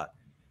DoorDash a lot,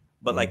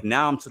 but like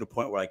now I'm to the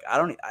point where like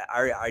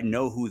I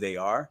know who they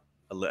are.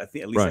 I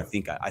think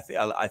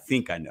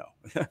I know,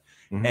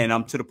 and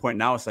I'm to the point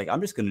now. It's like I'm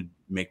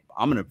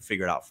gonna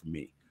figure it out for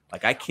me.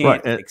 Like I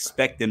can't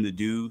expect them to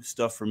do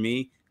stuff for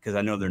me because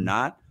I know they're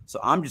not. So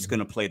I'm just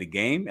gonna play the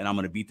game, and I'm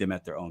gonna beat them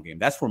at their own game.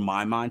 That's where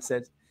my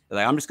mindset is.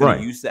 Like I'm just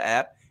gonna use the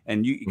app,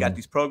 and you got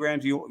these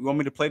programs. You want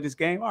me to play this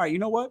game? All right, you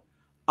know what?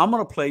 I'm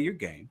gonna play your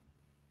game.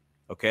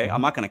 Okay,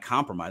 I'm not gonna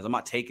compromise. I'm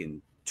not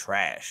taking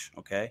trash.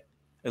 Okay,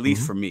 at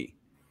least for me.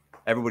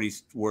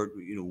 Everybody's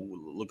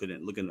looking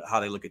at how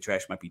they look at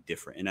trash might be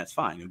different, and that's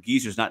fine.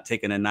 Geezer's not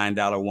taking a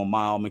 $9 1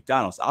 mile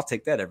McDonald's. I'll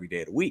take that every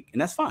day of the week,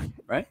 and that's fine,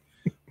 right?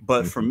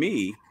 But for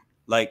me,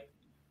 like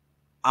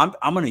I'm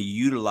going to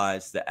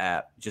utilize the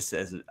app just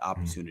as an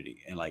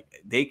opportunity, and like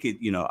they could,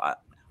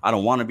 I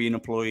don't want to be an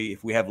employee.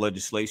 If we have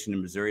legislation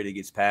in Missouri that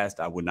gets passed,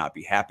 I would not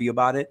be happy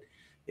about it.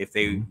 If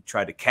they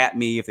tried to cap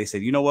me, if they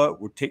said, you know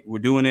what, we're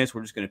doing this,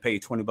 we're just going to pay you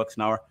 $20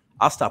 an hour,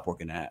 I'll stop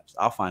working the apps.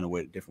 I'll find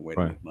a different way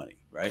to make money,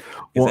 right?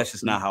 Because that's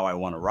just not how I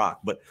want to rock.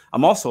 But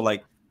I'm also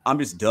like, I'm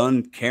just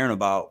done caring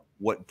about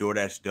what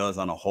DoorDash does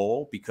on a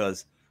whole,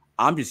 because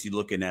I'm just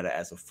looking at it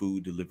as a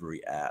food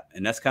delivery app.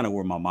 And that's kind of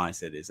where my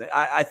mindset is.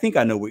 I think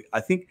I know.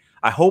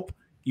 I hope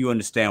you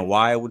understand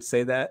why I would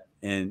say that.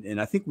 And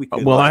I think we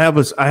could. Well, I have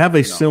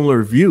a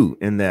similar view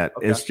in that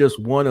it's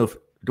just one of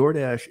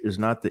DoorDash is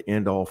not the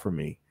end all for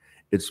me.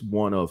 It's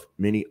one of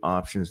many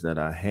options that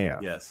I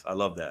have. Yes, I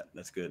love that.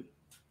 That's good.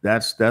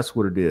 That's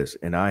what it is.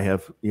 And I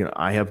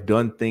have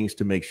done things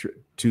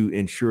to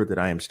ensure that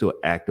I am still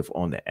active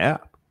on the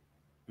app.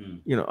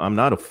 I'm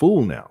not a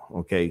fool now.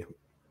 Okay.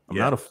 I'm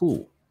not a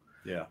fool.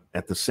 Yeah.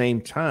 At the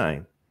same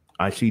time,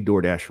 I see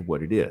DoorDash for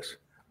what it is.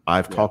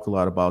 I've talked a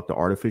lot about the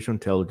artificial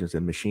intelligence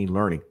and machine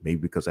learning,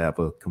 maybe because I have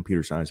a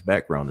computer science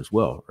background as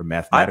well, or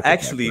mathematical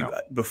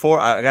background. Before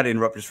I got to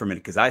interrupt just for a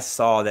minute, because I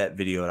saw that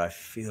video and I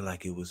feel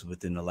like it was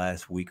within the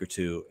last week or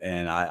two,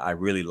 and I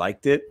really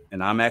liked it.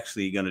 And I'm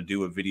actually going to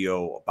do a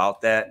video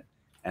about that.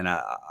 And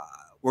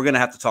we're going to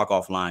have to talk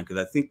offline, because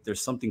I think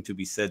there's something to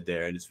be said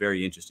there, and it's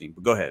very interesting.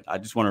 But go ahead.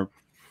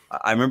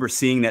 I remember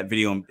seeing that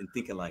video and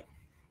thinking like,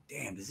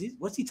 damn,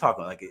 what's he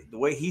talking about? Like the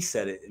way he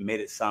said it, it made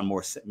it sound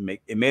more,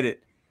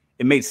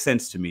 it made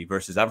sense to me,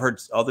 versus I've heard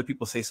other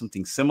people say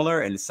something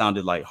similar and it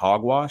sounded like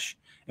hogwash.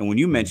 And when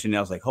you mentioned it,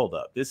 I was like, hold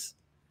up, this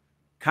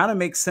kind of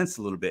makes sense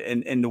a little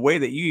bit. And the way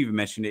that you even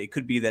mentioned it, it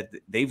could be that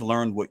they've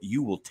learned what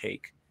you will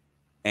take.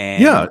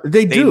 And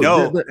they do.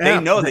 They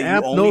know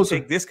that you only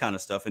take this kind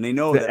of stuff, and they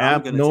know that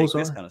I'm going to take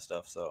this kind of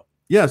stuff. So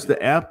yes,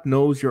 the app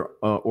knows your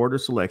order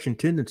selection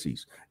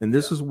tendencies, and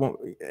this is one,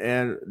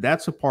 and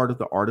that's a part of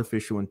the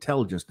artificial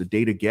intelligence, the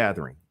data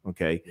gathering.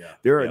 Okay,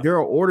 there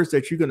are orders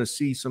that you're going to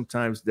see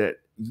sometimes that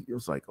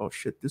it's like, oh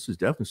shit, this is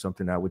definitely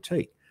something I would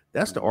take.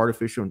 That's the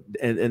artificial,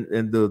 and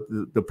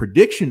the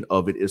prediction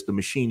of it is the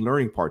machine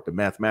learning part, the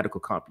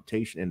mathematical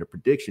computation, and the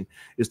prediction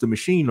is the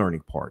machine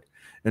learning part.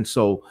 And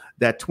so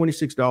that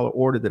 $26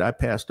 order that I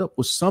passed up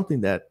was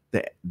something that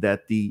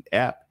the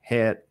app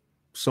had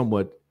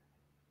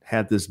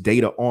this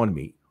data on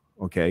me.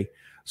 Okay,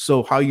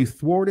 so how you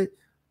thwart it,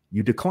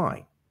 you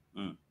decline.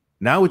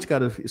 Now it's got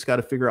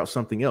to figure out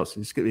something else.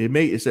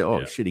 It said,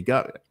 oh shit, he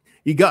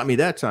got me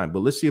that time, but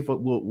let's see if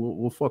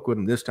we'll fuck with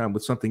him this time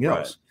with something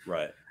else.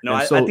 Right. No,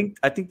 I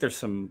think there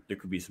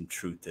could be some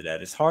truth to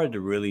that. It's hard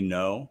to really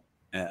know,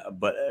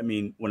 but I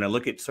mean, when I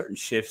look at certain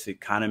shifts, it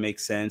kind of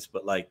makes sense.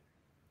 But like,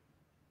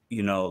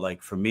 you know,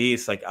 like for me,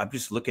 it's like I'm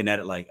just looking at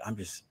it like I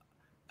just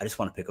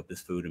want to pick up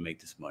this food and make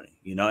this money,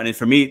 you know. And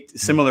for me,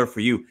 similar for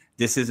you,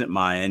 this isn't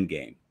my end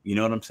game. You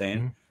know what I'm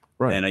saying?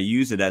 Right. And I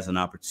use it as an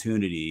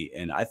opportunity,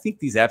 and I think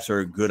these apps are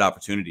a good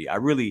opportunity.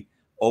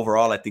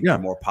 Overall, I think they're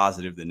more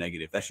positive than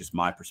negative. That's just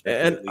my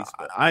perspective. And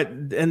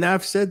at least,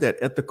 I've said that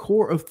at the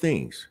core of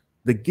things,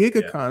 the gig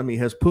economy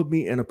has put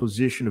me in a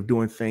position of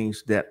doing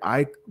things that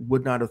I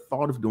would not have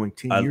thought of doing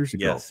 10 years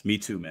ago. Yes, me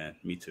too, man.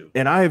 Me too.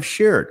 And I have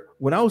shared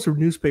when I was a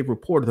newspaper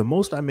reporter, the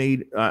most I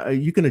made.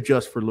 You can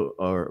adjust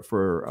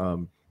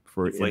for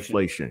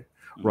inflation,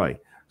 right?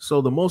 So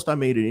the most I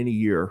made in any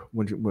year,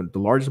 when the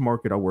largest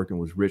market I worked in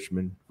was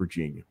Richmond,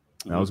 Virginia.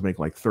 I was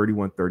making like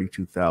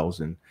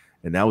 32,000.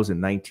 And that was in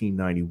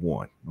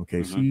 1991.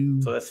 Okay, so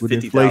that's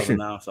 50,000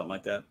 now, something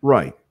like that.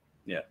 Right.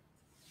 Yeah.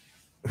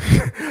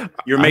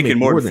 You're making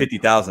more than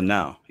 50,000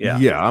 now. Yeah.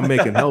 Yeah, I'm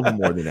making hell of a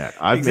more than that.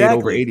 I've made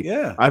over 80.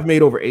 Yeah. I've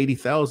made over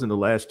 80,000 the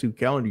last 2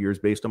 calendar years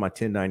based on my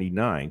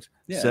 1099s.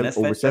 Yeah,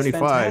 over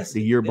 75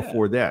 the year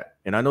before that.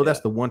 And I know that's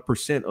the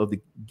 1% of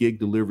the gig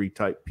delivery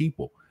type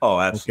people. Oh,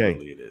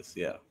 absolutely, it is.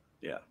 Yeah.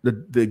 Yeah.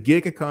 The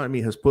gig economy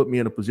has put me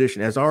in a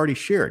position, as I already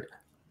shared,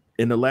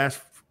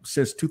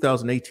 since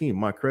 2018,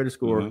 my credit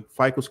score,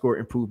 FICO score,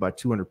 improved by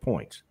 200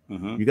 points.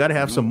 You got to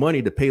have some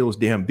money to pay those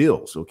damn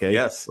bills, okay?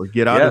 Yes. Or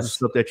get out of the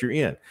stuff that you're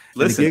in.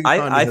 Listen,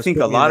 I think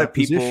a lot of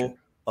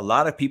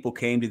people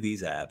came to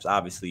these apps.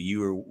 Obviously, you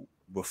were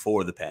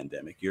before the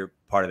pandemic. You're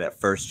part of that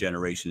first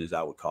generation, as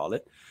I would call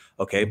it.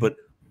 Okay, but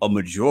a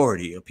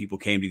majority of people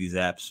came to these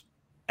apps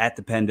at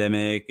the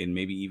pandemic, and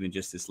maybe even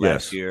just this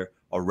last year.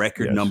 A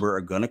record number are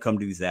going to come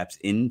to these apps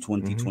in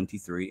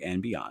 2023 and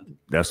beyond.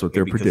 That's what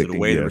they're predicting. Because of the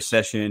way the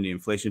recession, the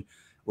inflation,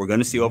 we're going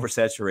to see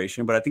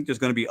oversaturation, but I think there's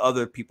going to be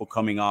other people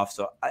coming off.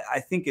 So I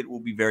think it will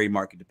be very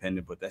market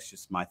dependent, but that's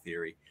just my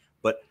theory.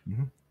 But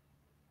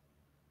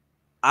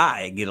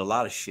I get a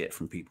lot of shit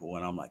from people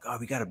when I'm like, oh,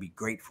 we got to be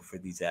grateful for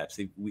these apps.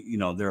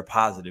 They're a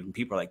positive, and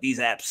people are like, these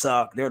apps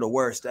suck. They're the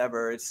worst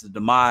ever. It's the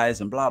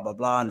demise and blah, blah,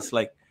 blah. And it's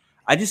like,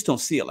 I just don't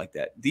see it like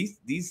that.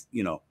 These,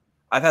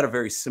 I've had a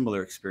very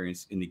similar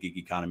experience in the gig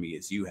economy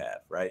as you have,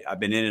 right? I've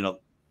been in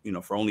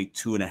it, for only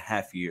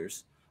 2.5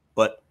 years,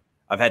 but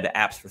I've had the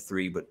apps for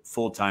 3, but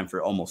full time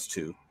for almost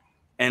 2.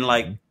 And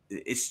like,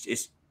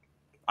 it's,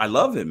 I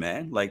love it,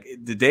 man. Like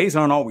the days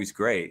aren't always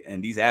great,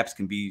 and these apps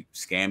can be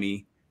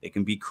scammy. They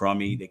can be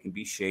crummy. They can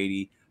be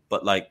shady.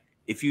 But like,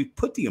 if you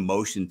put the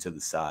emotion to the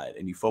side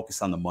and you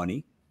focus on the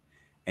money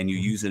and you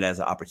use it as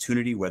an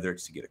opportunity, whether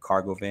it's to get a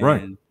cargo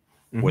van,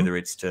 whether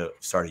it's to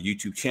start a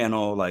YouTube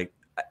channel, like,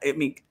 I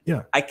mean,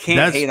 I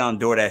can't hate on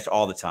DoorDash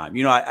all the time,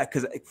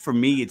 because for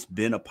me, it's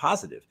been a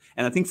positive.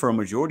 And I think for a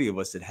majority of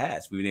us, it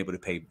has. We've been able to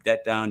pay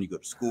debt down. You go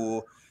to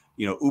school,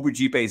 Uber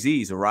Jeep AZ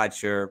is a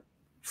rideshare.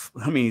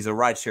 I mean, he's a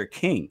rideshare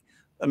king.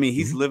 I mean,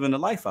 he's living the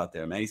life out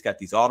there, man. He's got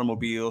these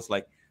automobiles.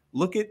 Like,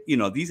 look at,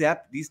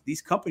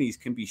 these companies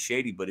can be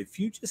shady, but if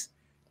you just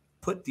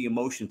put the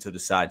emotion to the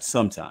side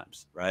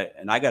sometimes, right?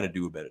 And I got to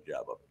do a better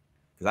job of it.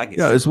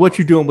 It's what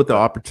you're doing with the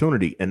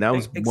opportunity, and that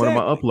was one of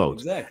my uploads.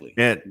 Exactly.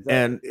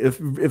 And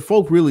if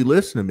folk really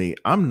listen to me,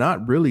 I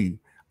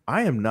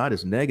am not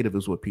as negative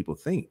as what people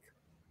think,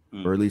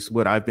 or at least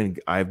what I've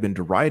been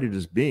derided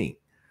as being.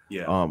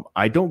 Yeah.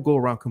 I don't go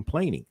around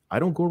complaining. I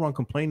don't go around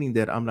complaining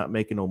that I'm not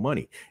making no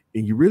money.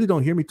 And you really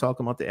don't hear me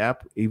talking about the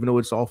app, even though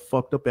it's all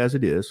fucked up as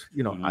it is.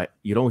 You know,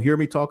 you don't hear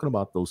me talking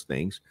about those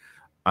things.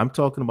 I'm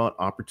talking about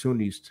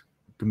opportunities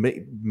to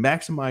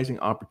maximizing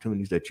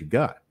opportunities that you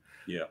got.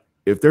 Yeah.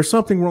 If there's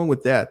something wrong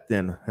with that,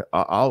 then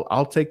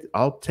I'll take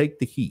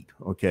the heat.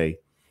 Okay.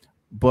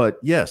 But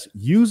yes,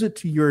 use it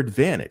to your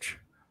advantage.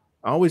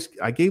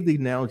 I gave the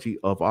analogy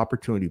of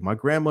opportunity. My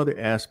grandmother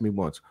asked me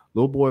once,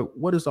 little boy,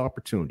 what is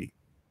opportunity?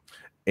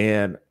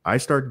 And I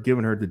started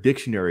giving her the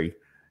dictionary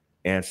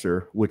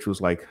answer, which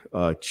was like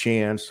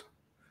chance,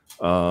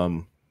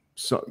 for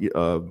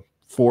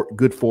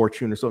good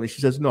fortune or something.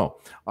 She says, no,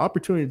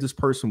 opportunity is this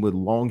person with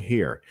long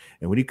hair.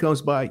 And when he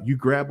comes by, you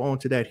grab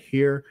onto that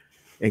hair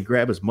and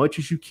grab as much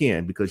as you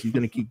can because you're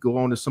going to keep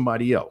going to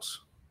somebody else.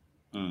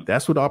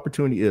 That's what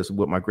opportunity is,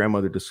 what my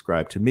grandmother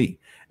described to me.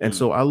 And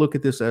so I look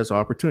at this as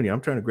opportunity. I'm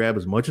trying to grab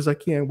as much as I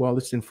can while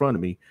it's in front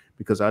of me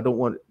because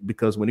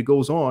because when it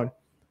goes on,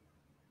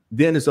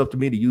 then it's up to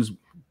me to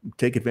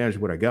take advantage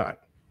of what I got.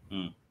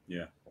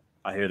 Yeah,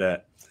 I hear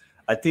that.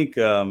 I think,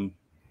 for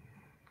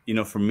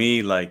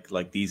me,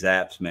 like these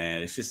apps,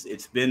 man,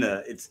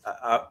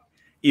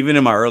 even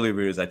in my early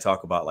videos, I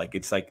talk about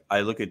it's like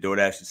I look at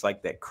DoorDash, it's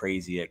like that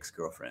crazy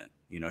ex-girlfriend.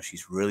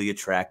 She's really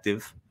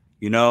attractive.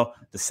 The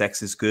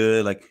sex is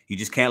good. Like you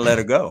just can't let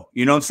her go.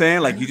 You know what I'm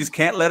saying? Like you just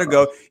can't let her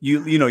go.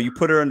 You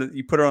put her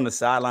on the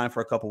sideline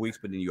for a couple of weeks,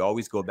 but then you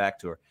always go back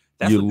to her.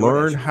 That's you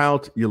learn how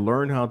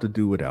to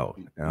do without.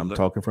 And I'm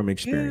talking from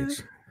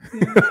experience.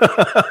 And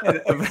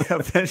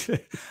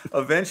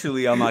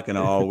eventually, I'm not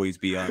gonna always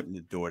be on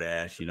the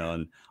DoorDash,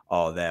 and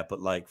all that.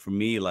 But like for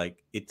me,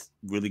 like it's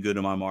really good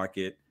in my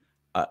market.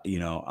 I'm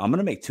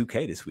gonna make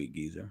 2K this week,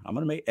 geezer. I'm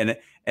gonna make and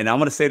I'm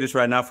gonna say this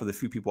right now for the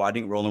few people I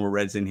think Rolling with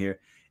Reds in here.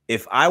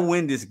 If I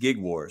win this gig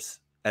wars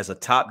as a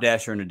top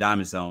dasher in the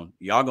diamond zone,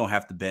 y'all gonna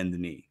have to bend the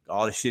knee.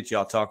 All the shit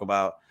y'all talk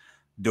about,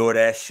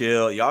 DoorDash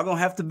chill, y'all gonna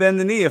have to bend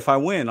the knee if I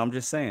win. I'm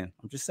just saying.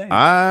 I'm just saying.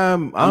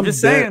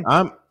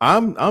 I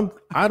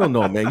don't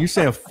know, man. You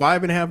saying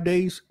 5.5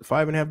 days?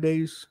 5.5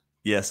 days?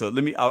 Yeah. So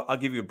I'll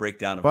give you a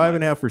breakdown of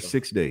 5.5 for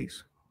 6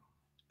 days.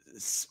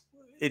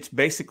 It's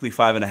basically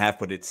 5.5,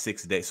 but it's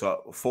 6 days.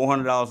 So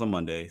 $400 on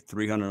Monday,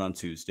 $300 on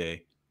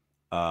Tuesday.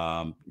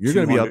 You're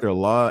going to be out there a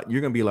lot.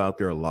 You're going to be out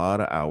there a lot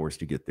of hours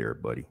to get there,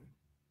 buddy.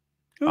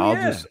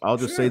 I'll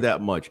just say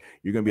that much.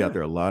 You're going to be out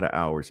there a lot of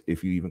hours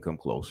if you even come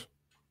close.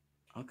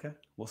 Okay,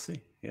 we'll see.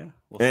 Yeah,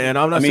 and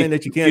I'm not saying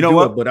that you can't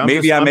do it, but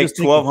maybe I make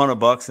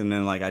 $1,200 and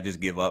then I just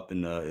give up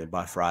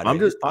by Friday.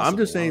 I'm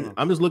just saying.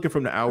 I'm just looking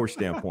from the hour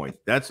standpoint.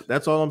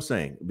 That's all I'm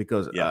saying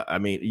because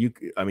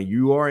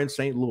you are in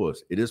St.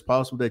 Louis. It is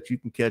possible that you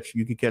can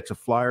catch a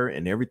flyer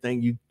and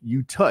everything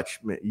you touch.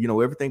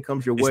 Everything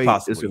comes your way.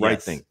 It's the right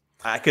thing.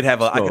 I could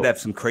have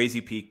some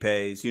crazy peak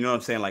pays. You know what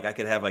I'm saying? Like I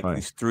could have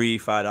these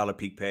 $3-5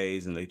 peak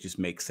pays, and they just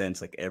make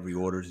sense. Like every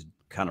order is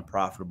kind of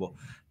profitable.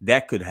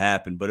 That could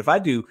happen. But if I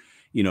do,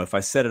 if I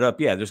set it up,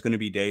 there's going to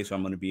be days where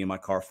I'm going to be in my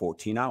car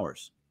 14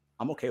 hours.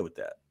 I'm okay with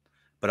that.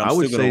 But I'm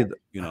only going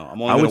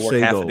to work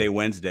half a day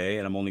Wednesday,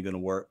 and I'm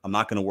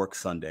not going to work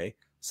Sunday.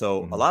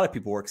 So a lot of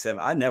people work 7.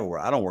 I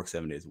don't work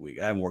 7 days a week.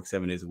 I haven't worked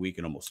 7 days a week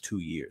in almost 2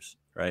 years.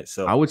 Right.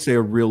 So I would say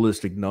a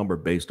realistic number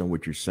based on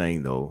what you're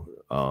saying, though.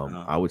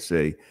 I would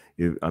say,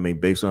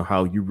 based on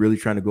how you're really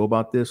trying to go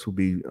about this, would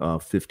be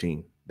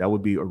 15. That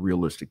would be a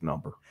realistic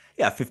number.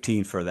 Yeah,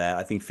 15 for that.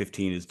 I think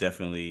 15 is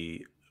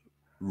definitely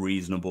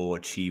reasonable,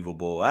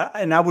 achievable.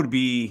 I would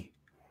be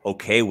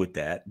okay with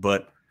that.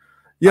 But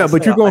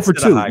but you're going for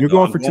 2. You're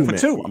going for 2, man.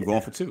 I'm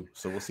going for 2.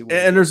 So we'll see.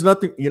 And there's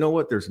nothing, you know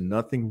what? There's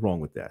nothing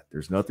wrong with that.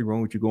 There's nothing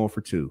wrong with you going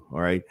for 2.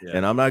 All right. Yeah.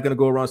 And I'm not going to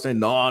go around saying,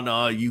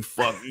 no, you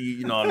fuck.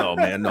 No,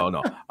 man.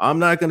 No. I'm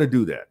not going to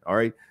do that. All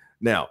right.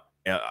 Now,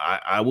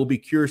 I will be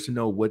curious to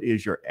know what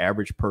is your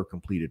average per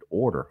completed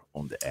order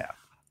on the app.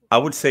 I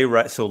would say,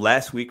 so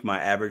last week, my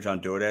average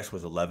on DoorDash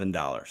was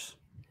 $11.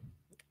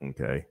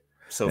 Okay.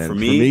 So for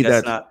me,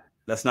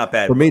 that's not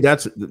bad. For me,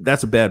 that's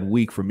a bad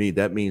week for me.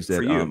 That means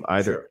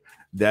that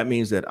that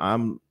means that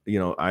I'm,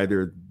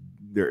 either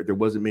there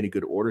wasn't many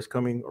good orders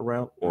coming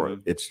around, or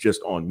it's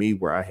just on me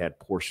where I had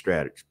poor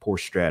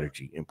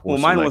strategy and poor.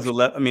 Well, mine was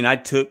 11. I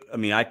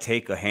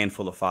take a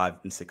handful of $5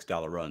 and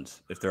 $6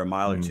 runs. If they're a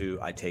mile or two,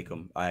 I take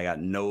them. I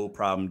got no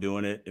problem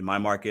doing it. In my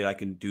market, I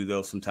can do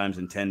those sometimes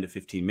in 10 to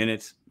 15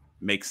 minutes.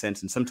 Makes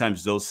sense. And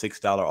sometimes those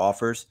 $6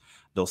 offers,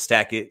 they'll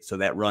stack it so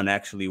that run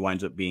actually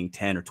winds up being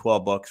 $10 or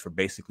 $12 for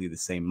basically the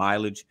same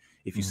mileage.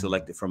 If you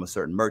select it from a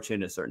certain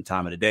merchant at a certain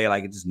time of the day,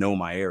 like I just know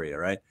my area,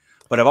 right?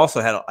 But I've also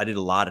I did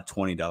a lot of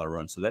 $20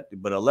 runs. But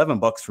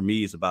 $11 for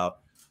me is about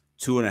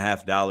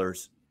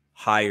 $2.50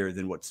 higher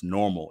than what's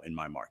normal in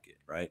my market,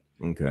 right?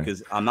 Okay.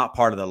 Because I'm not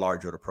part of the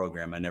large order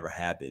program. I never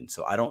have been.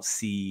 So I don't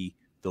see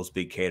those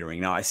big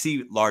catering. Now I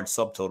see large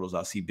subtotals.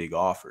 I see big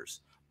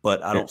offers,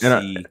 but I don't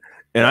see.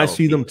 I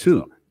see them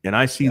too. And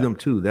I see them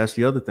too. That's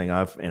the other thing.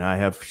 I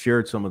have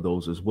shared some of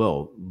those as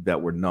well that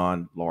were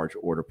non-large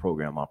order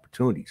program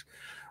opportunities.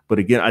 But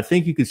again, I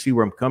think you can see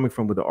where I'm coming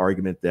from with the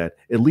argument that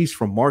at least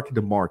from market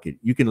to market,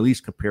 you can at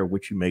least compare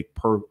what you make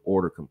per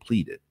order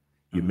completed.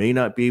 You may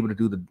not be able to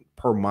do the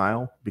per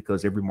mile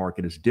because every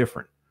market is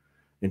different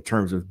in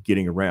terms of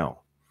getting around.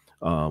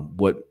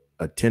 What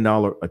a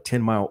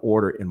 $10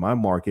 order in my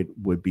market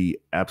would be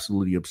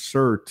absolutely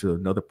absurd to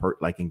another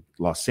like in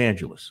Los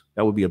Angeles.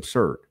 That would be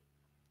absurd.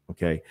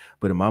 Okay.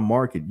 But in my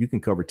market, you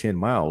can cover 10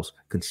 miles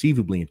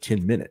conceivably in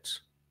 10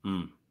 minutes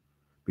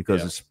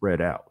because it's spread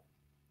out.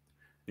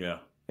 Yeah.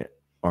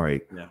 All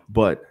right. Yeah.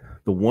 But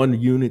the one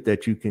unit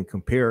that you can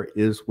compare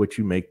is what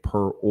you make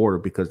per order,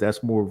 because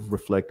that's more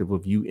reflective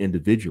of you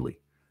individually.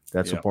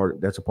 That's a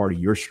part of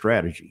your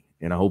strategy.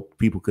 And I hope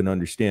people can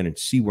understand and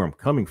see where I'm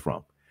coming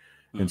from.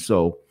 And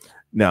so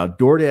now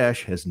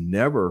DoorDash has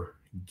never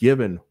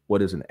given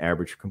what is an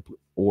average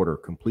order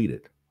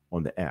completed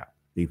on the app.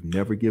 They've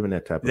never given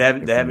that type of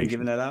information. They haven't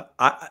given that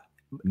out.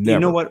 You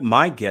know what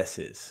my guess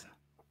is,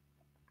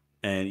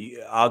 and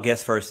I'll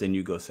guess first, then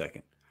you go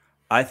second.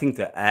 I think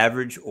the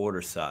average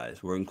order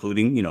size, we're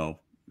including,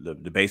 the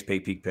base pay,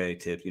 peak pay,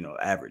 tips,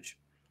 average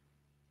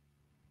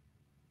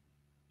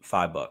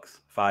 $5,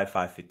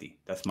 $5.50.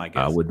 That's my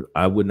guess.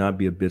 I would not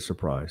be a bit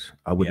surprised.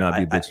 I would not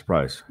be a bit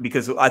surprised,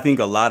 because I think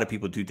a lot of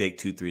people do take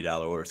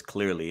 $2-3 orders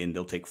clearly, and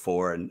they'll take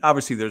 4. And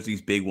obviously there's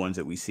these big ones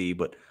that we see,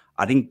 but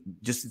I think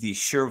just the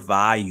sheer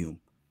volume,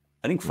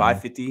 I think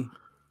 $5.50,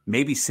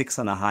 maybe 6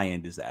 on the high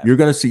end is that. You're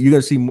gonna see.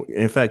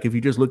 In fact, if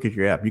you just look at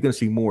your app, you're gonna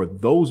see more of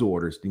those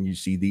orders than you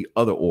see the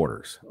other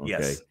orders.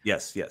 Okay?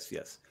 Yes.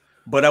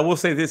 But I will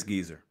say this,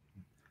 Geezer,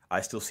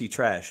 I still see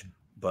trash,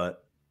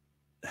 but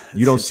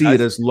you don't see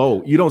it as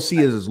low. You don't see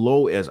it as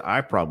low as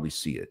I probably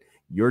see it.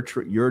 Your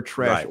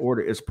trash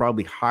order is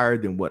probably higher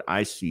than what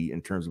I see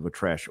in terms of a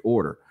trash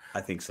order.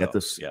 I think so.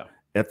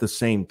 At the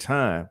same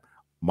time,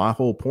 my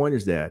whole point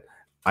is that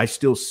I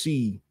still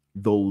see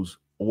those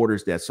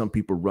orders that some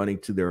people running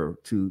to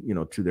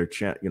their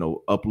chat,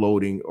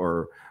 uploading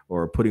or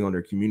putting on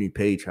their community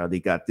page how they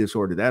got this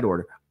order, that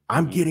order.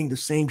 I'm getting the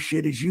same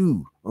shit as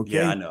you. Okay.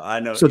 Yeah, I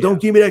know. So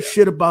don't give me that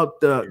shit about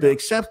the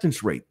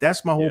acceptance rate.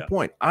 That's my whole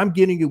point. I'm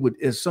getting it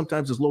with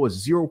sometimes as low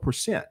as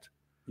 0%.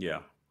 Yeah.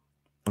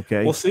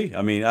 Okay. We'll see.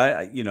 I mean,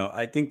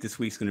 I think this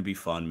week's going to be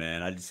fun,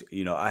 man. I just,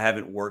 I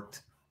haven't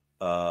worked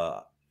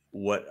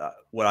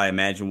what I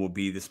imagine will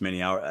be this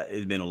many hours.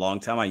 It's been a long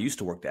time. I used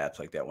to work the apps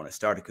like that when I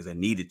started because I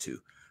needed to,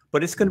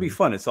 but it's going to be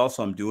fun. It's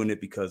also, I'm doing it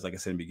because, like I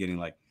said in the beginning,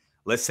 like,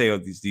 let's say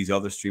these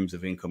other streams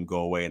of income go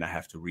away and I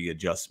have to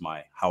readjust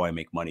how I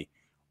make money.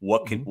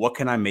 What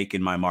can I make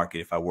in my market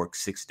if I work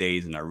 6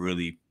 days and I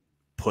really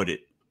put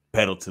it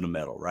pedal to the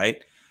metal,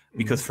 right?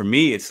 Because for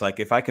me, it's like,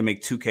 if I can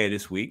make $2K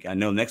this week, I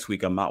know next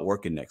week I'm not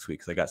working next week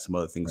because I got some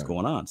other things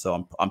going on.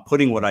 So I'm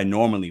putting what I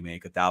normally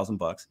make,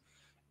 $1,000.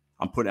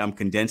 I'm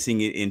condensing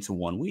it into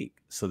 1 week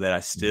so that I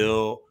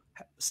still,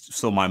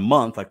 so my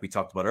month, like we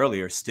talked about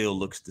earlier, still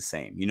looks the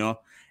same,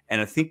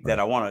 And I think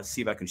that I want to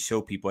see if I can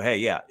show people,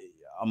 hey,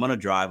 I'm going to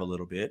drive a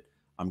little bit.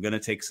 I'm going to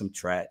take some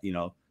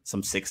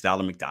some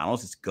 $6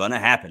 McDonald's. It's going to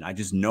happen. I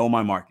just know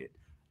my market.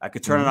 I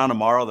could turn it on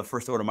tomorrow. The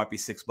first order might be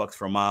 $6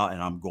 for a mile,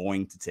 and I'm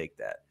going to take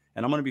that.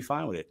 And I'm going to be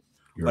fine with it.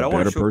 You're a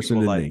better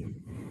person than me.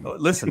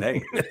 Listen,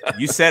 hey,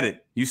 you said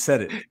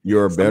it.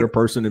 You're a better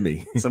person than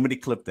me. Somebody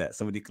clip that.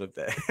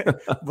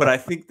 But I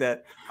think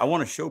that I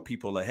want to show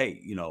people that, hey,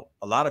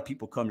 a lot of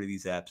people come to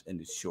these apps and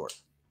it's short.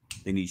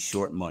 They need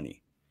short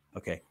money.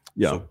 Okay.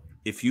 Yeah. So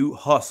if you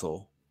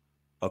hustle,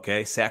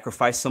 okay,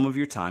 sacrifice some of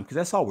your time, because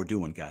that's all we're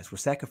doing, guys. We're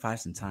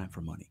sacrificing time for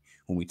money.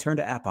 When we turn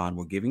the app on,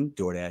 we're giving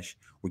DoorDash,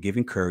 we're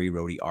giving Curry,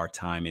 Roadie our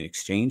time in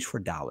exchange for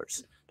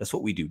dollars. That's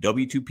what we do.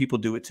 W2 people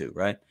do it too,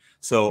 right?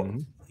 So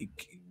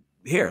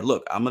here,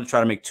 look, I'm going to try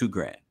to make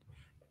 $2,000.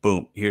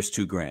 Boom, here's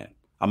 $2,000.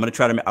 I'm going to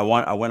try to. I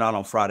went out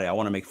on Friday. I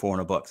want to make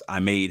 $400. I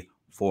made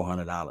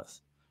 $400,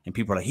 and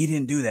people are like, he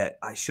didn't do that.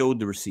 I showed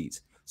the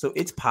receipts. So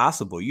it's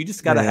possible. You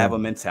just got to have a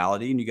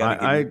mentality, and you got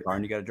to get in the car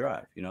and you got to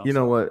drive. You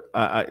know what?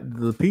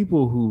 The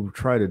people who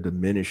try to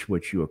diminish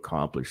what you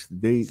accomplished,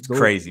 it's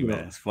crazy,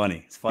 man. It's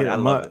funny. It's funny. I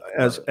love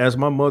it. As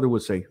my mother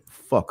would say,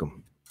 fuck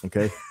them.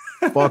 Okay,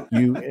 fuck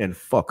you and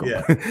fuck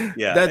them.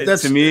 Yeah.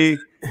 That's to me.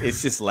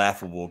 It's just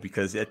laughable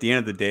because at the end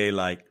of the day,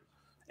 like,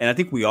 and I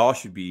think we all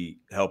should be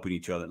helping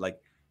each other. Like,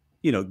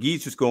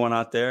 Gee's just going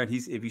out there, and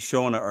if he's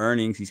showing the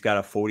earnings, he's got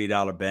a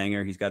 $40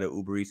 banger. He's got an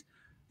Uber Eats.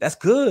 That's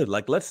good.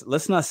 Like,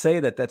 let's not say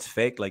that that's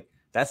fake. Like,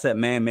 that's that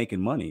man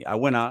making money. I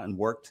went out and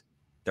worked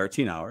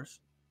 13 hours.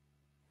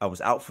 I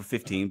was out for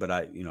 15, but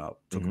I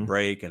took a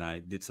break and I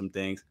did some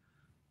things.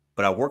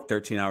 But I worked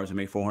 13 hours and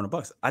made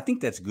 $400. I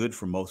think that's good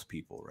for most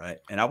people, right?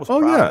 And I was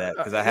proud of that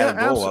because I had a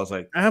goal. I was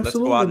like, let's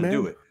go out and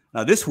do it.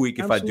 Now this week,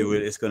 if I do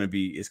it, it's going to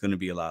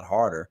be a lot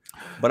harder.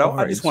 But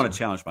I just want to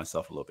challenge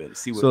myself a little bit.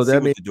 See what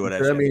that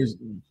means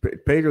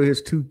Pedro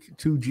has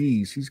two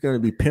G's. He's going to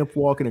be pimp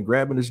walking and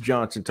grabbing his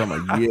Johnson,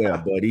 talking about, yeah,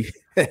 buddy.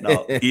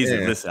 No,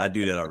 easy. Listen, I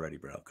do that already,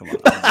 bro. Come on.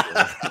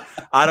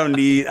 I don't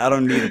need a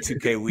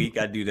 2K week.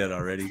 I do that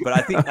already. But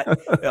I think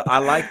I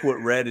like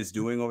what Red is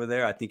doing over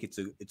there. I think it's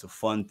a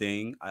fun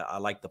thing. I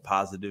like the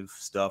positive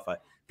stuff.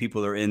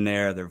 People are in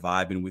there. They're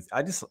vibing with.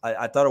 I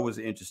thought it was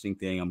an interesting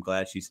thing. I'm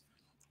glad she's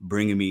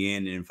bringing me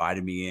in and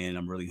invited me in.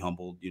 I'm really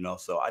humbled,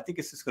 So I think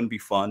it's just going to be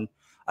fun.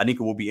 I think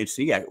it will be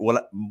interesting. Yeah,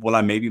 will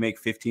I maybe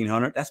make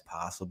 1,500? That's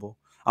possible.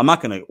 I'm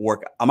not going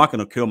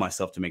to kill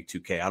myself to make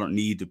 2K. I don't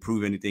need to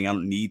prove anything. I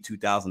don't need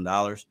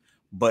 $2,000,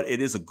 but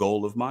it is a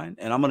goal of mine.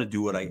 And I'm going to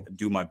do what I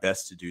do my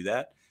best to do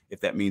that. If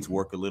that means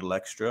work a little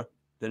extra,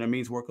 then it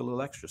means work a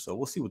little extra. So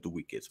we'll see what the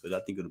week is, but I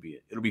think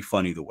it'll be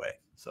fun either way.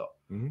 So,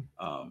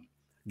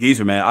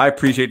 Geezer, man, I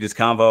appreciate this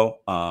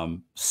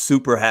convo.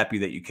 Super happy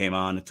that you came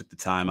on and took the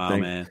time out,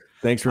 man.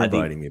 Thanks for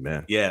inviting me,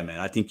 man. Yeah, man.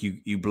 I think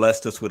you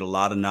blessed us with a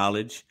lot of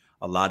knowledge,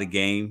 a lot of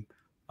game.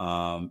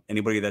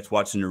 Anybody that's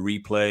watching the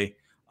replay,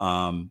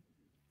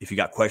 if you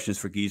got questions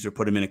for Geezer,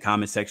 put them in the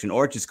comment section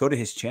or just go to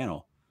his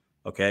channel.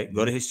 Okay.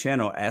 Go to his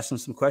channel, ask him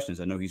some questions.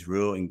 I know he's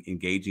real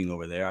engaging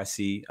over there. I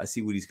see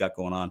what he's got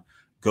going on.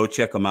 Go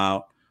check him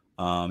out.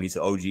 He's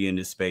an OG in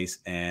this space,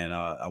 and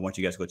I want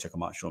you guys to go check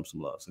him out, show him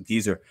some love. So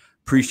Geezer,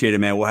 appreciate it,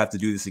 man. We'll have to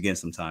do this again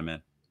sometime,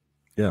 man.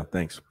 Yeah,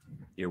 thanks.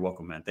 You're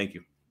welcome, man. Thank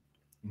you.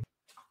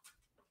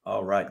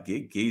 All right,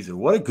 Geezer,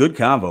 what a good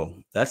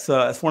convo. That's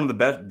one of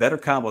the better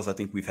combos I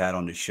think we've had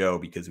on the show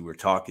because we were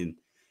talking.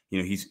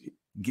 He's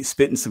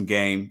spitting some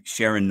game,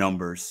 sharing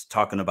numbers,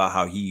 talking about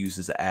how he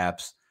uses the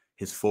apps,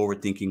 his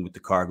forward thinking with the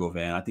cargo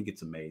van. I think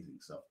it's amazing.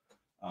 So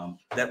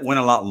that went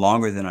a lot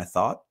longer than I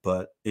thought,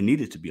 but it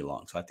needed to be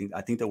long. So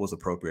I think that was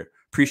appropriate.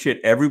 Appreciate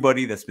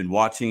everybody that's been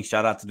watching.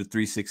 Shout out to the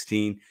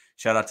 316.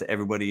 Shout out to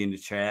everybody in the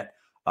chat.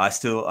 I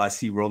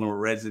see Rolling with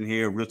Reds in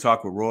here. Real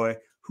Talk with Roy.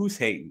 Who's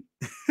hating?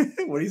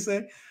 What do you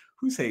say?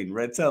 Who's hating?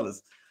 Red, tell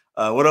us.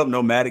 What up,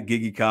 Nomadic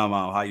Giggy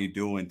Compound? How you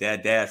doing?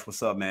 Dad Dash,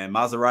 what's up, man?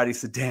 Maserati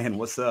Sedan,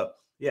 what's up?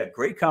 Yeah,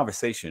 great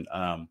conversation.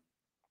 And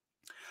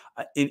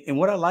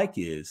what I like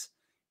is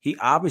he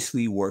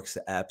obviously works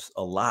the apps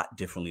a lot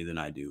differently than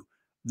I do.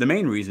 The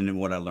main reason in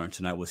what I learned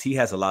tonight was he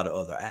has a lot of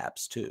other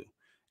apps too.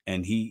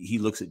 And he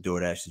looks at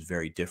DoorDash as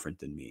very different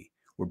than me.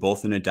 We're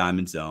both in a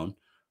diamond zone,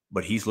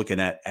 but he's looking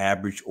at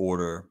average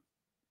order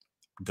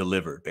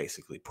delivered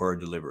basically per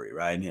delivery,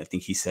 right? And I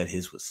think he said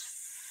his was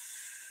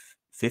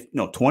 15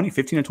 or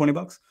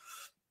 $20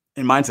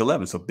 and mine's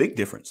 11. So big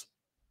difference.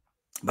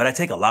 But I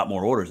take a lot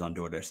more orders on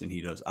DoorDash than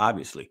he does,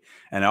 obviously.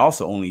 And I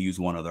also only use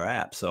one other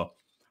app. So,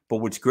 but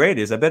what's great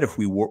is I bet if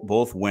we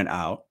both went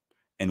out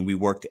and we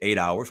worked 8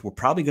 hours, we're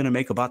probably going to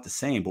make about the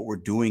same, but we're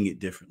doing it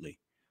differently,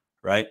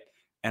 right?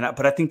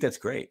 But I think that's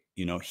great.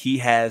 He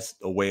has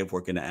a way of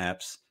working the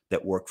apps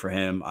that work for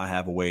him. I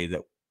have a way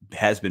that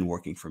has been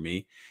working for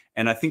me.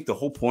 And I think the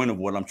whole point of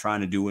what I'm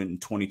trying to do in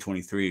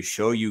 2023 is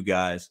show you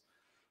guys,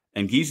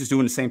 and Geezer's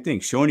doing the same thing,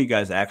 showing you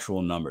guys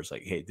actual numbers.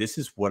 Like, hey, this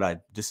is what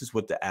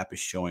the app is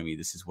showing me.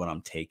 This is what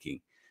I'm taking.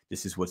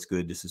 This is what's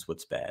good. This is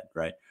what's bad,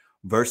 right?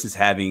 Versus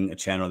having a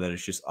channel that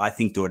is just, I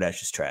think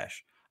DoorDash is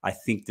trash. I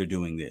think they're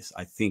doing this.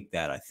 I think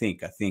that. I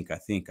think.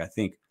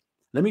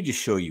 Let me just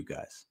show you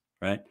guys,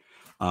 right?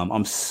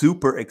 I'm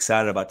super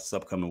excited about this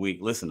upcoming week.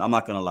 Listen, I'm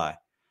not going to lie.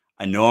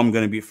 I know I'm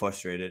going to be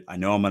frustrated. I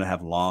know I'm going to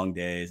have long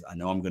days. I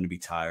know I'm going to be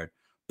tired,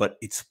 but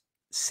it's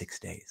 6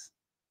 days.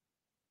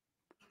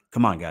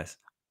 Come on, guys.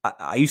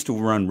 I used to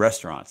run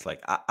restaurants.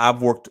 Like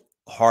I've worked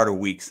harder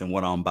weeks than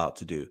what I'm about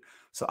to do.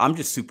 So I'm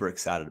just super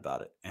excited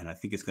about it. And I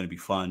think it's going to be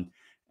fun.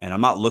 And I'm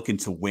not looking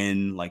to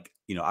win. Like,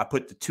 I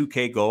put the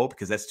 2K goal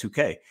because that's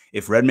 2K.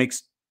 If Red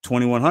makes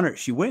 2,100,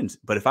 she wins.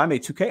 But if I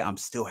made 2K, I'm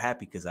still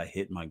happy because I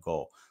hit my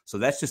goal. So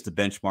that's just the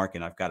benchmark.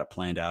 And I've got it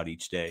planned out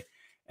each day.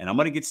 And I'm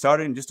going to get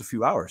started in just a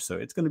few hours. So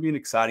it's going to be an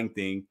exciting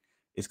thing.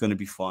 It's going to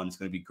be fun. It's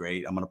going to be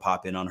great. I'm going to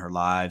pop in on her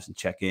lives and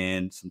check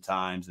in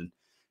sometimes. And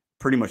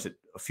pretty much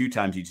a few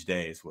times each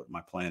day is what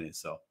my plan is.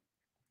 So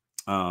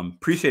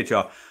appreciate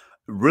y'all.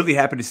 Really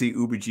happy to see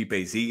Uber Jeep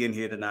AZ in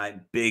here tonight.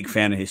 Big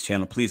fan of his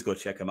channel. Please go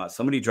check him out.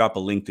 Somebody drop a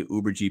link to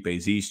Uber Jeep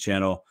AZ's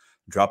channel.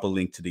 Drop a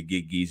link to the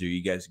Gig Geezer.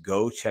 You guys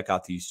go check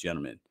out these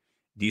gentlemen.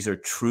 These are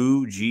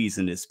true G's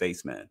in this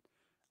space, man.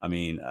 I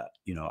mean,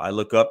 I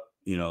look up,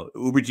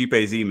 Uber Jeep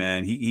AZ,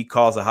 man. He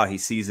calls it how he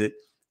sees it.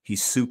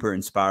 He's super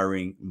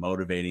inspiring,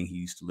 motivating. He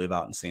used to live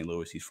out in St.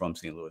 Louis. He's from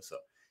St. Louis. So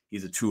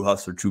he's a true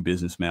hustler, true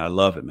businessman. I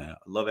love it, man. I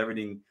love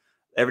everything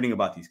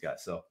about these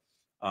guys. So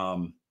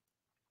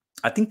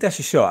I think that's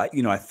the show.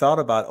 I thought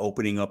about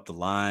opening up the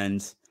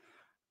lines.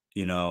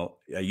 I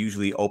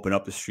usually open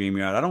up the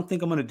StreamYard. I don't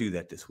think I'm going to do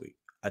that this week.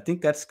 I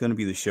think that's going to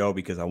be the show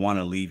because I want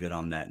to leave it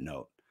on that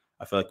note.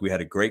 I feel like we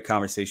had a great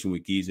conversation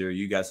with Geezer.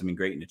 You guys have been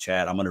great in the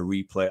chat. I'm going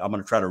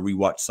to try to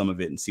rewatch some of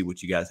it and see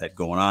what you guys had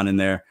going on in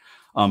there.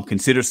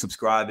 Consider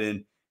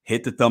subscribing.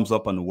 Hit the thumbs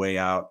up on the way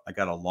out. I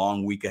got a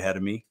long week ahead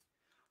of me.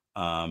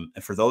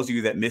 And for those of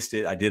you that missed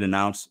it, I did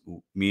announce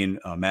me and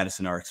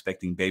Madison are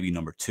expecting baby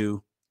number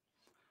 2.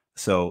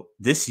 So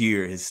this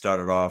year has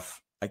started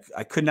off.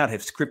 I could not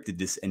have scripted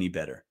this any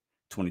better.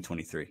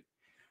 2023.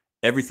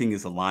 Everything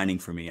is aligning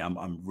for me.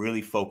 I'm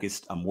really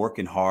focused. I'm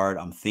working hard.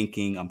 I'm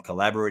thinking. I'm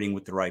collaborating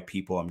with the right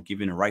people. I'm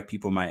giving the right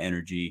people my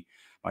energy.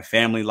 My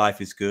family life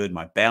is good.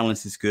 My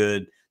balance is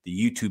good. The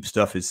YouTube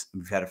stuff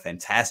we've had a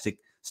fantastic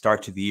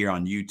start to the year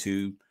on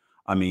YouTube.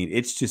 I mean,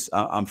 it's just,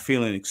 I'm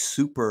feeling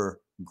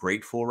super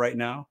grateful right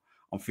now.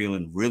 I'm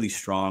feeling really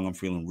strong. I'm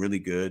feeling really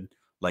good.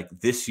 Like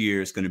this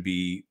year is going to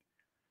be,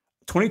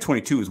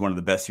 2022 is one of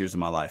the best years of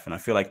my life. And I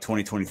feel like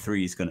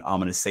 2023 I'm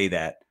going to say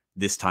that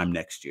this time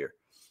next year.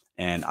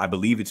 And I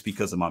believe it's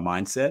because of my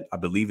mindset. I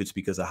believe it's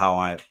because of how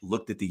I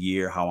looked at the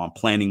year, how I'm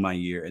planning my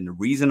year. And the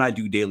reason I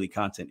do daily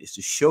content is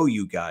to show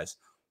you guys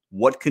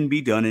what can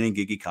be done in a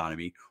gig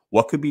economy,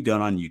 what could be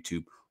done on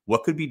YouTube,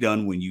 what could be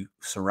done when you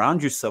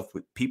surround yourself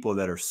with people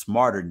that are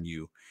smarter than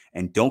you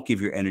and don't give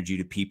your energy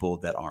to people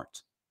that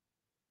aren't.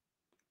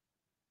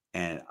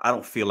 And I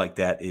don't feel like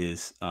that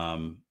is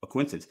a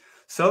coincidence.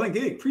 Southern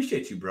Gig,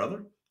 appreciate you,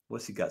 brother.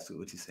 What's he got?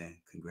 What's he saying?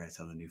 Congrats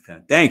on the new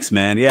fan. Thanks,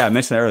 man. Yeah, I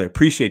mentioned that earlier.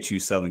 Appreciate you,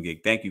 Southern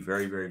Gig. Thank you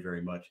very, very,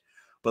 very much.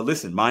 But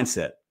listen,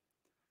 mindset.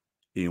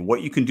 You know,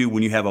 what you can do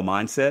when you have a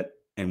mindset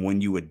and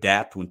when you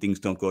adapt, when things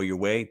don't go your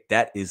way,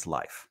 that is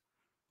life.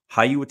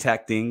 How you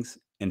attack things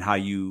and how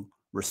you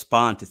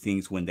respond to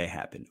things when they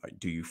happen.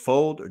 Do you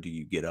fold or do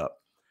you get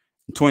up?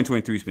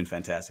 2023 has been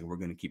fantastic. We're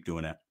going to keep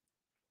doing that.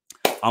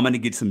 I'm going to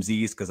get some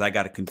Z's because I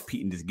got to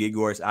compete in this gig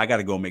wars. I got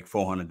to go make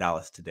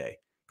 $400 today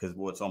because,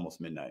 well, it's almost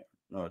midnight.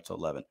 No, it's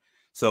 11.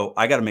 So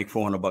I got to make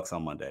 $400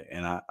 on Monday,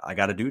 and I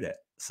got to do that.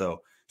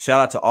 So shout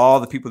out to all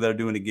the people that are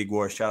doing the gig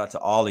wars. Shout out to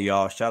all of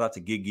y'all. Shout out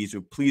to Gig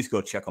Geezer. Please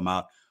go check them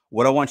out.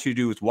 What I want you to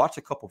do is watch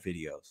a couple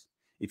videos.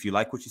 If you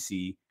like what you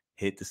see,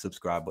 hit the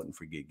subscribe button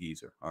for Gig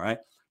Geezer. All right.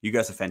 You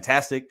guys are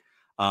fantastic.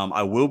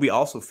 I will be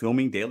also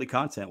filming daily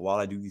content while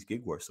I do these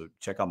gig wars. So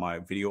check out my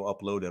video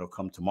upload. That'll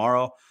come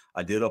tomorrow.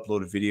 I did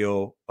upload a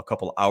video a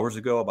couple of hours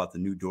ago about the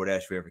new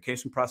DoorDash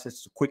verification process.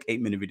 It's a quick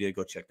 8-minute video.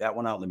 Go check that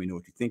one out. Let me know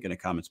what you think in the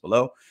comments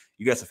below.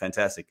 You guys are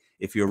fantastic.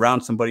 If you're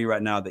around somebody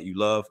right now that you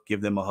love,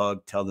 give them a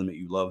hug. Tell them that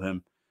you love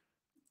him.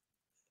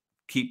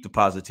 Keep the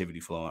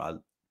positivity flowing.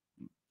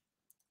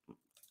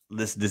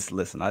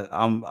 Listen.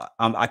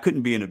 I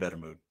couldn't be in a better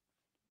mood.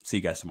 See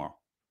you guys tomorrow.